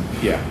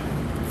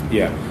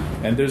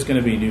 and there's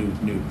going to be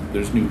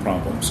new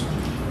problems.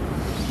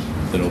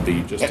 That'll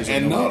be just as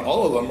and not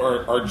all of them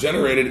are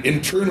generated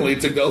internally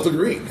to Delta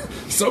Green.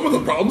 Some of the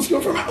problems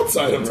come from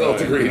outside of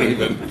Delta Green,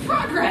 even.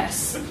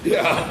 Progress.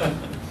 Yeah.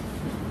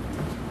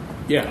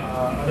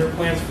 Are there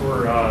plans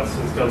for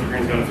since Delta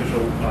Green's got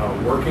official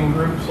working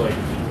groups like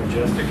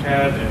Majestic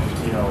had,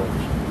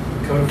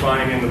 and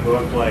codifying in the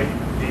book like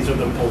these are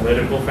the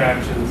political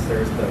factions.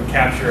 There's the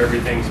capture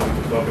everything so we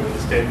can book it with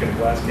a stick and a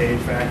glass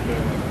cage faction,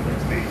 and then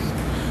there's these.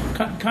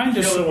 Kind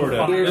of, sort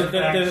of.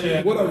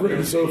 What I've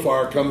written so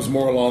far comes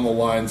more along the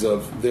lines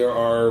of there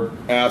are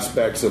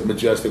aspects of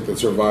Majestic that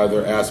survive,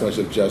 there are aspects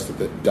of Majestic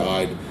that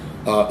died.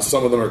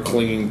 Some of them are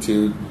clinging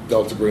to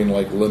Delta Green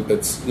like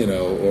limpets,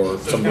 or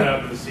some.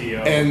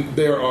 And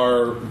there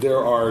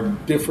are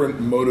different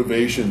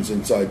motivations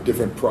inside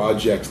different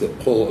projects that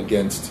pull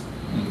against,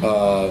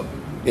 the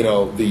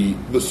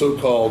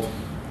so-called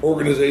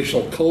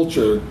organizational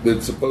culture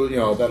that's supposed,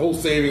 that whole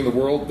saving the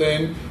world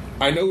thing.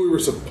 I know we were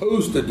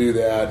supposed to do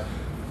that,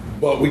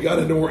 but we got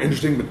into more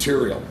interesting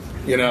material,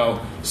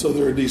 so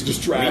there are these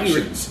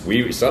distractions.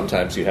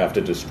 Sometimes you have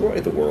to destroy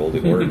the world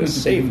in order to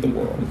save the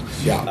world.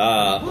 Yeah.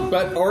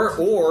 But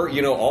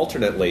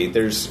alternately,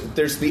 there's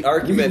the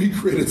argument. We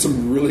created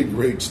some really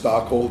great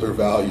stockholder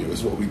value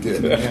is what we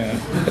did. Yeah.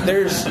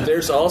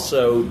 There's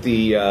also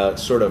the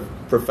sort of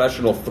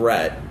professional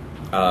threat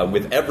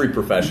with every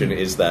profession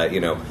is that,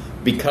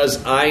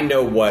 because I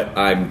know what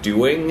I'm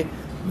doing,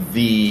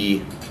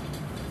 the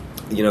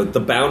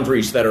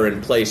boundaries that are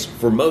in place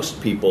for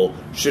most people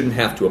shouldn't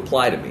have to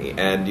apply to me.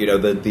 And,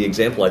 the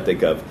example I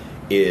think of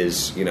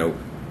is,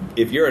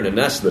 if you're an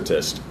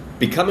anesthetist,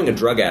 becoming a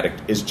drug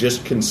addict is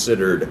just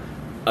considered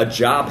a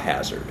job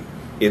hazard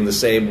in the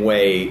same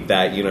way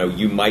that,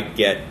 you might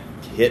get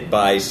hit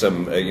by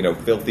some,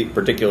 filthy,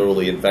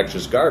 particularly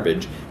infectious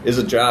garbage is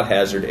a job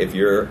hazard if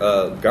you're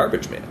a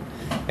garbage man.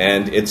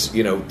 And it's,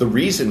 the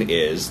reason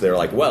is they're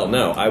like, well,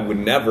 no, I would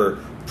never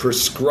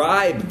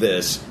prescribe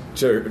this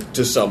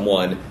to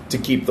someone to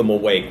keep them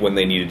awake when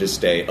they needed to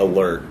stay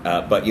alert.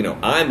 But,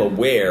 I'm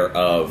aware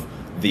of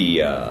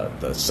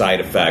the side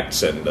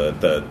effects and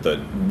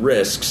the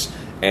risks,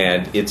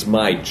 and it's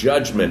my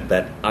judgment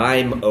that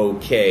I'm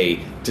okay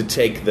to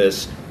take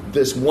this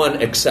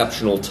one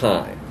exceptional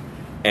time.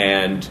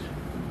 And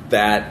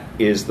that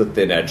is the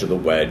thin edge of the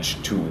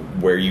wedge to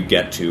where you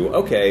get to,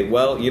 okay,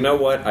 well, you know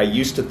what? I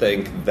used to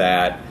think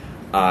that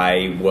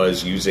I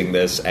was using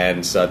this,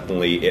 and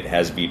suddenly it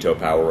has veto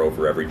power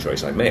over every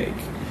choice I make.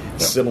 Yeah.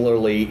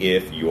 Similarly,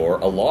 if you're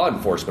a law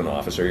enforcement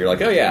officer, you're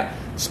like, oh yeah,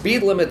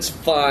 speed limit's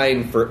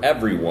fine for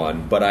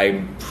everyone, but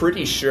I'm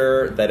pretty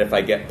sure that if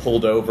I get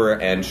pulled over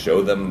and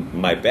show them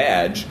my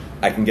badge,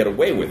 I can get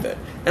away with it.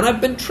 And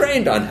I've been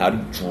trained on how to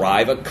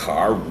drive a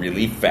car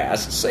really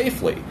fast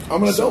safely.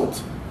 I'm an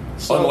adult.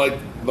 Unlike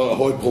the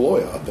hoi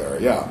polloi out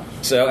there, yeah.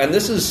 So, and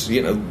this is,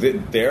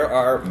 there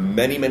are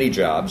many, many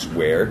jobs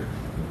where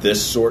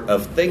this sort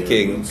of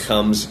thinking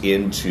comes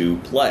into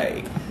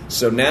play.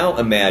 So now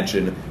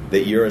imagine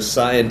that you're a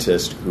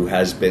scientist who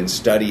has been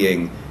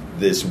studying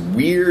this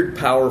weird,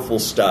 powerful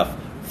stuff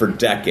for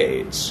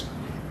decades,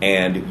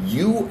 and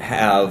you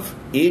have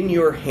in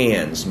your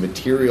hands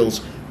materials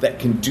that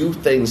can do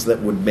things that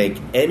would make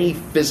any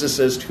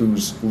physicist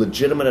who's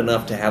legitimate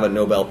enough to have a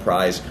Nobel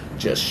Prize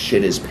just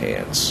shit his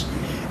pants.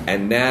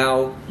 And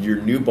now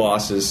your new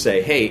bosses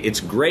say, hey, it's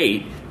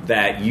great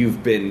that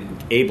you've been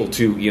able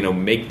to,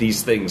 make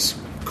these things,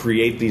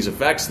 create these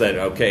effects that,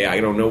 okay, I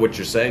don't know what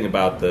you're saying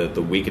about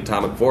the weak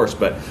atomic force,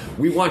 but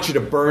we want you to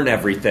burn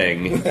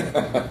everything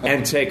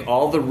and take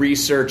all the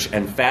research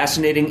and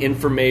fascinating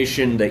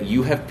information that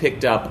you have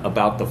picked up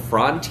about the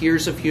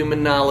frontiers of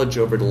human knowledge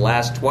over the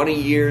last 20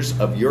 years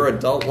of your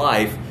adult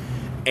life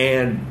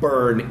and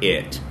burn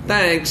it.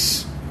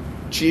 Thanks.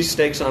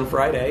 Cheesesteaks on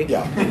Friday.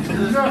 Yeah.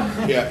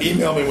 Yeah,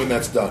 email me when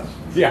that's done.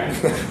 Yeah.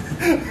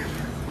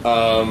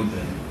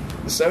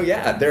 So,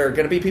 yeah, there are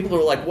going to be people who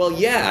are like, well,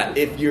 yeah,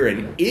 if you're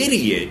an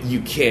idiot,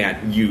 you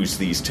can't use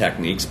these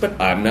techniques,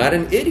 but I'm not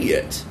an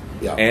idiot.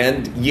 Yeah.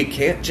 And you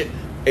can't...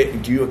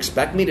 do you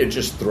expect me to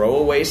just throw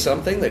away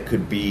something that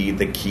could be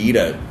the key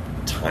to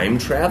time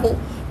travel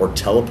or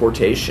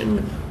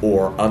teleportation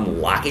or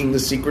unlocking the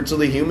secrets of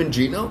the human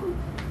genome?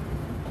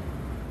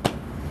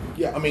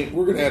 Yeah, I mean,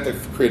 we're going to have to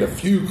create a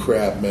few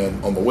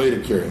crabmen on the way to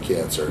curing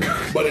cancer,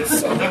 but at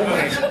some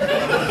point,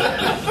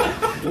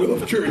 we'll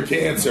have cured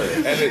cancer.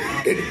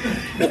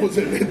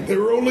 And there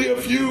were only a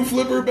few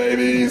flipper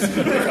babies.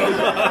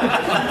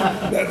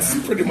 That's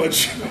pretty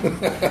much.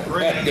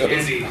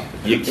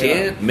 You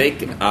can't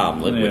make an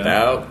omelet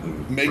without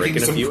making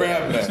some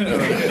crabmen.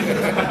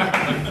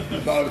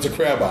 No, it's a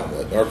crab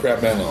omelet or a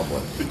crabman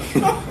omelet.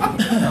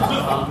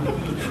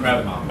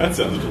 Crab omelet. That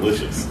sounds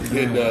delicious.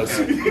 It does.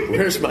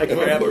 Where's my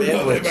crab sandwich?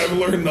 If I've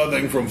learned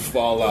nothing from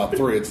Fallout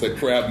 3, it's that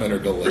crabmen are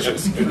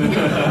delicious.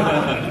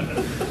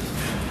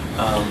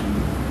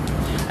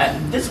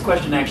 This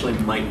question actually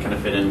might kind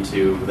of fit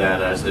into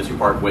that as a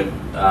two-part with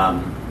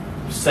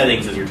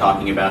settings as you're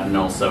talking about, and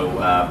also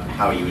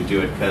how you would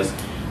do it. Because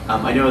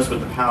I noticed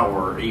with the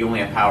power, you only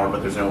have power,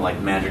 but there's no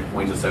magic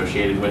points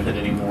associated with it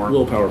anymore.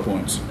 Willpower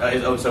points.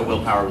 So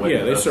willpower would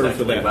they serve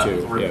for that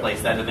too.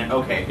 Replace that in there.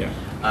 Okay. Yeah.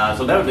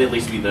 So that would at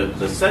least be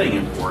the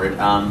setting for it.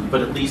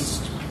 But at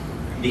least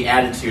the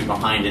attitude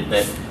behind it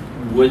that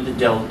would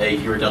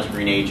if you were a Delta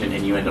Green agent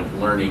and you end up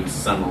learning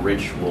some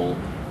ritual,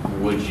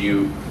 would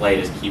you play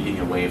it as keeping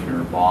away from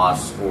your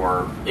boss,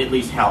 or at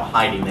least how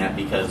hiding that?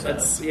 Because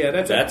that's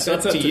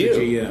up to you.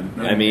 The GM.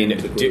 I mean,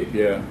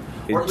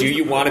 do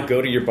you want to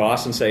go to your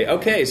boss and say,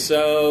 okay,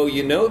 so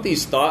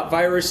these thought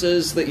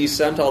viruses that you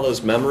sent all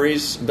those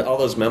memos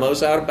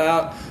out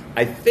about?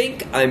 I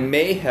think I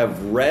may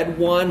have read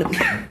one,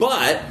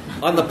 but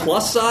on the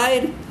plus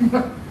side,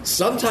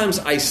 sometimes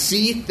I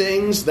see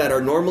things that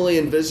are normally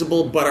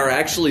invisible but are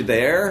actually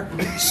there.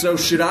 So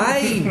should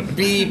I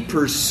be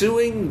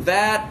pursuing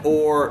that,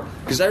 or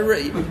because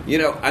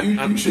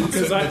you should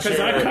sit in the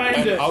chair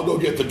and I'll go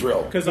get the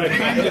drill. Because I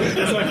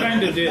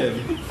kind of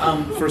did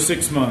for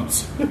 6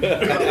 months. And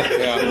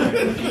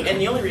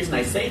the only reason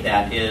I say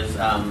that is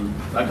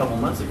a couple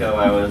months ago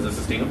I was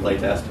assisting a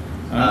playtest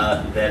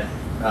that.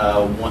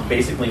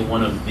 Basically,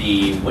 one of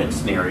the win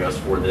scenarios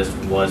for this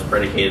was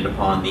predicated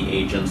upon the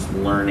agents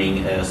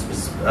learning a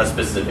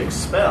specific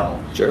spell.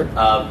 Sure.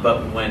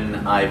 But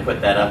when I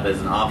put that up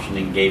as an option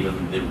and gave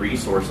them the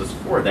resources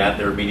for that,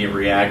 their immediate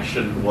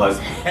reaction was,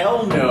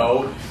 hell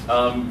no,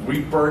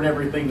 we burn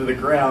everything to the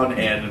ground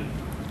and...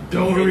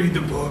 Don't read the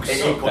books.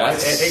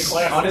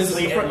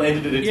 Honestly, it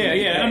landed in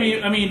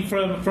a I mean,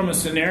 from a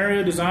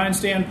scenario design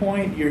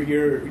standpoint,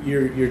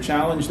 your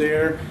challenge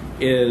there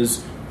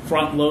is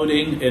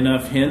front-loading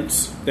enough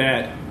hints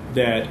that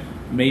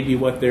maybe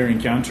what they're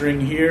encountering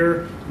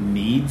here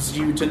needs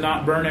you to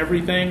not burn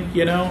everything,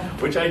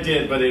 Which I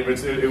did, but it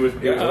was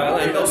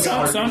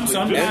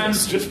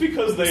sometimes just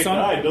because they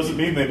died doesn't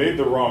mean they made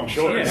the wrong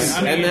choice.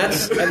 Yeah, and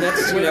that's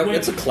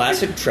it's a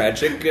classic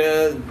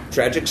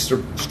tragic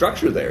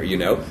structure there.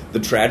 The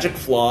tragic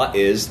flaw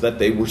is that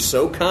they were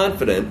so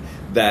confident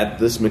that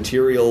this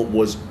material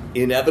was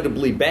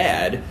inevitably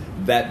bad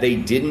that they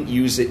didn't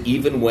use it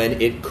even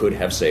when it could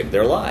have saved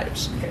their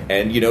lives.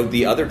 And,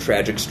 the other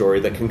tragic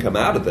story that can come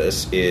out of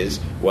this is,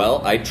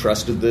 well, I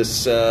trusted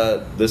this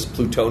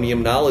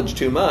plutonium knowledge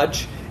too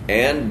much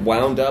and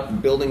wound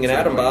up building an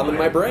atom bomb in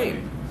my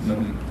brain.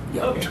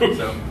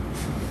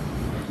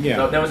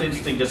 So that was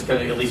interesting, just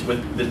at least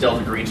with the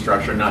Delta Green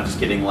structure, not just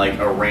getting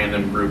a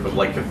random group of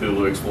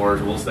Cthulhu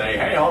explorers will say,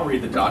 "Hey, I'll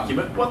read the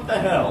document." What the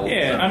hell?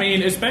 Yeah, I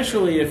mean,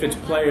 especially if it's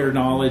player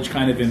knowledge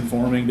kind of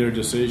informing their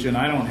decision.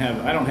 I don't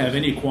have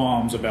any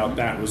qualms about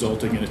that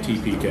resulting in a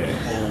TPK.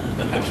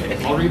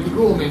 I'll read the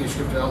rule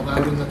manuscript out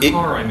loud in the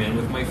car I'm in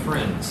with my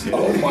friends.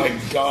 Oh my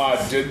God!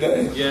 Did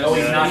they? Yes. Oh,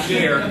 he's not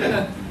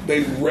here. They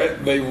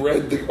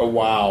read the. Oh,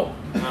 wow.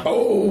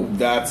 Oh,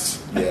 that's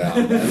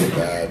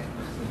bad.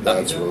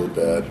 That's really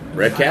bad.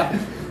 Red Cap?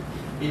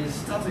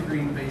 Is Delta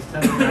Green based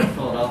heavily in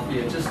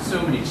Philadelphia just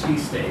so many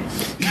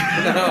cheesesteaks?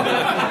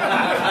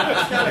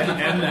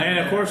 and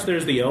of course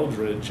there's the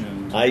Eldridge.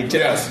 And I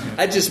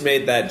just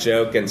made that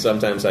joke, and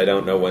sometimes I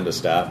don't know when to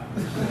stop.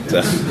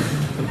 So.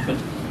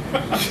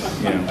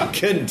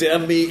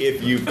 Condemn me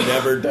if you've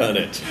never done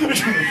it.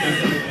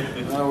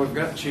 Well, we've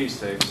got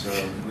cheesesteaks, so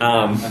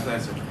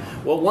that's okay.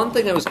 Well, one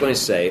thing I was going to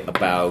say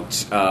about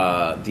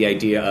the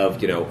idea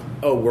of,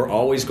 we're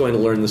always going to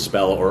learn the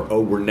spell, or,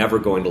 we're never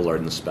going to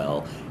learn the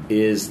spell,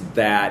 is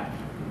that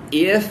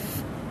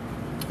if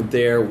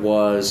there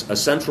was a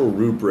central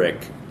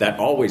rubric that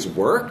always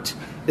worked,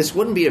 this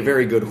wouldn't be a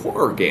very good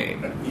horror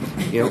game.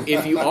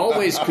 If you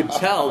always could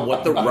tell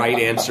what the right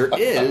answer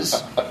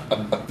is,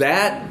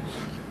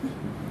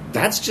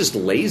 that's just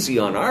lazy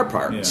on our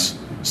parts. Yeah.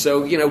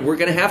 So, we're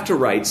going to have to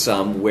write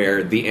some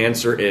where the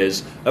answer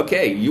is,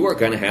 okay, you are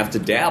going to have to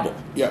dabble.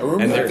 Yeah,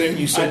 remember that thing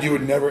you said you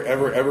would never,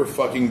 ever, ever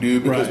fucking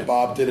do because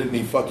Bob did it and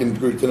he fucking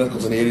grew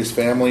tentacles and ate his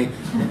family?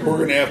 We're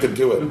going to have to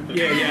do it.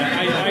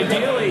 Yeah.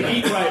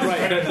 Ideally,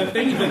 right. The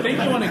thing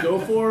you want to go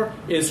for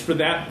is for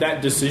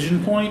that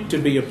decision point to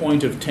be a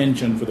point of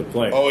tension for the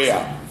player. Oh,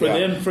 yeah.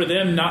 For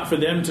them, not for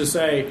them to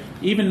say,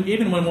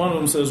 even when one of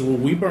them says, well,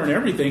 we burn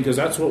everything because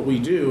that's what we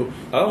do,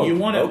 you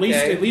want at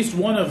least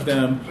one of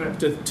them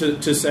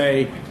to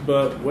say,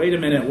 but wait a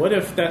minute, what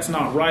if that's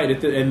not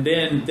right? And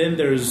then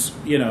there's,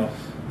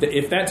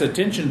 if that's a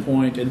tension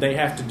point and they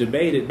have to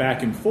debate it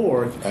back and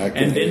forth,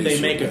 and then they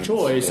make a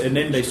choice, and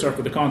then they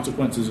suffer the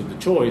consequences of the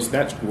choice,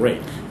 that's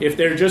great. If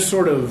they're just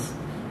sort of,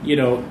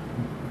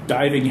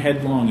 diving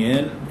headlong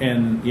in,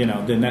 and,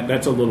 then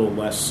that's a little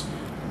less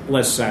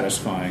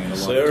satisfying in a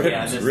lot of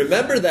cases.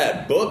 Remember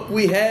that book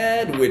we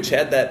had, which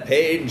had that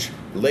page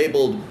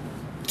labeled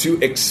 "To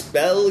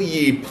expel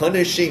ye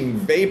punishing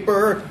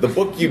vapor," the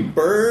book you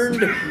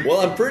burned?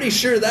 Well, I'm pretty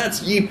sure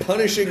that's ye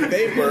punishing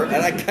vapor, and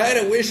I kind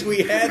of wish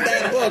we had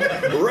that book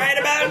right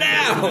about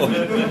now.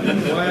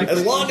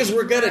 As long as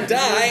we're going to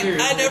die,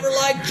 I never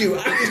liked you.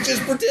 I was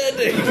just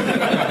pretending.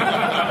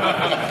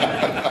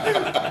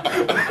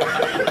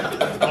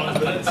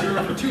 That's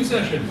 0 for 2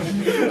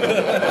 sessions.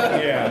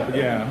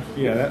 Yeah.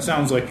 That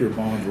sounds like your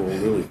Bond roll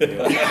really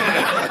failed.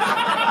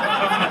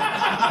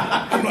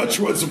 I'm not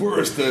sure what's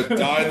worse, to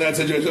die in that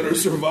situation or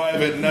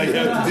survive it, and now you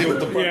have to deal with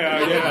the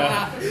problem.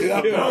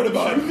 That part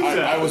about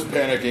it, I was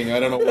panicking. I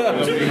don't know what I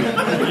was doing.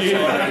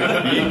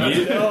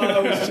 I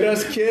was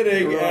just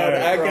kidding, and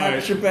I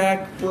got your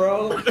back,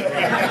 bro.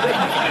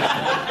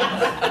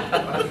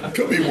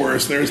 Could be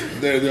worse. There's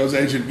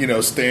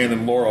agent, Stan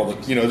and Laurel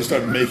that, just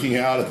started making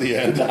out at the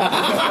end.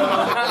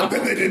 But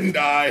then they didn't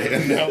die,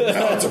 and now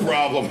it's a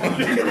problem.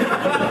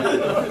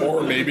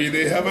 Or maybe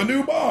they have a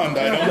new Bond.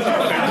 I don't know.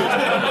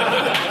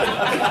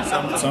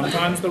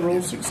 Sometimes the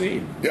rules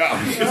succeed. Yeah.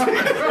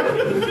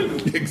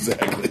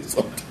 Exactly.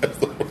 Sometimes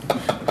the rules.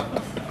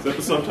 Is that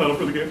the subtitle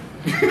for the game?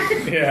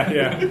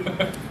 Yeah.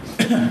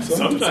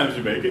 Sometimes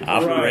you make it.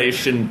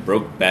 Operation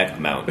Brokeback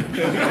Mountain.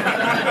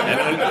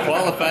 An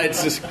unqualified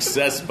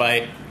success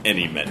by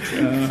any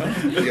metric.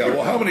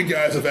 Well, how many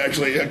guys have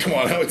actually... come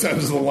on, how many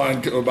times has the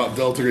line about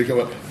Delta Green come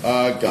up?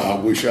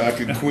 God, wish I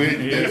could quit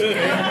this game.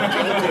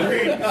 Delta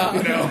Green,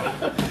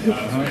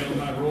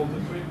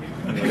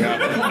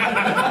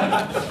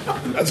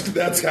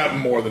 That's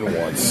happened more than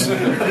once.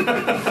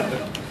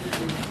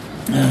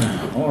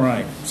 All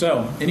right.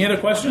 So, any other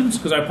questions?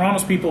 Because I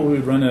promised people we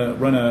would run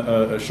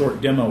a short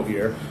demo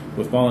here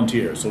with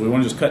volunteers. So we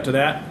want to just cut to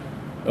that?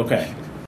 Okay.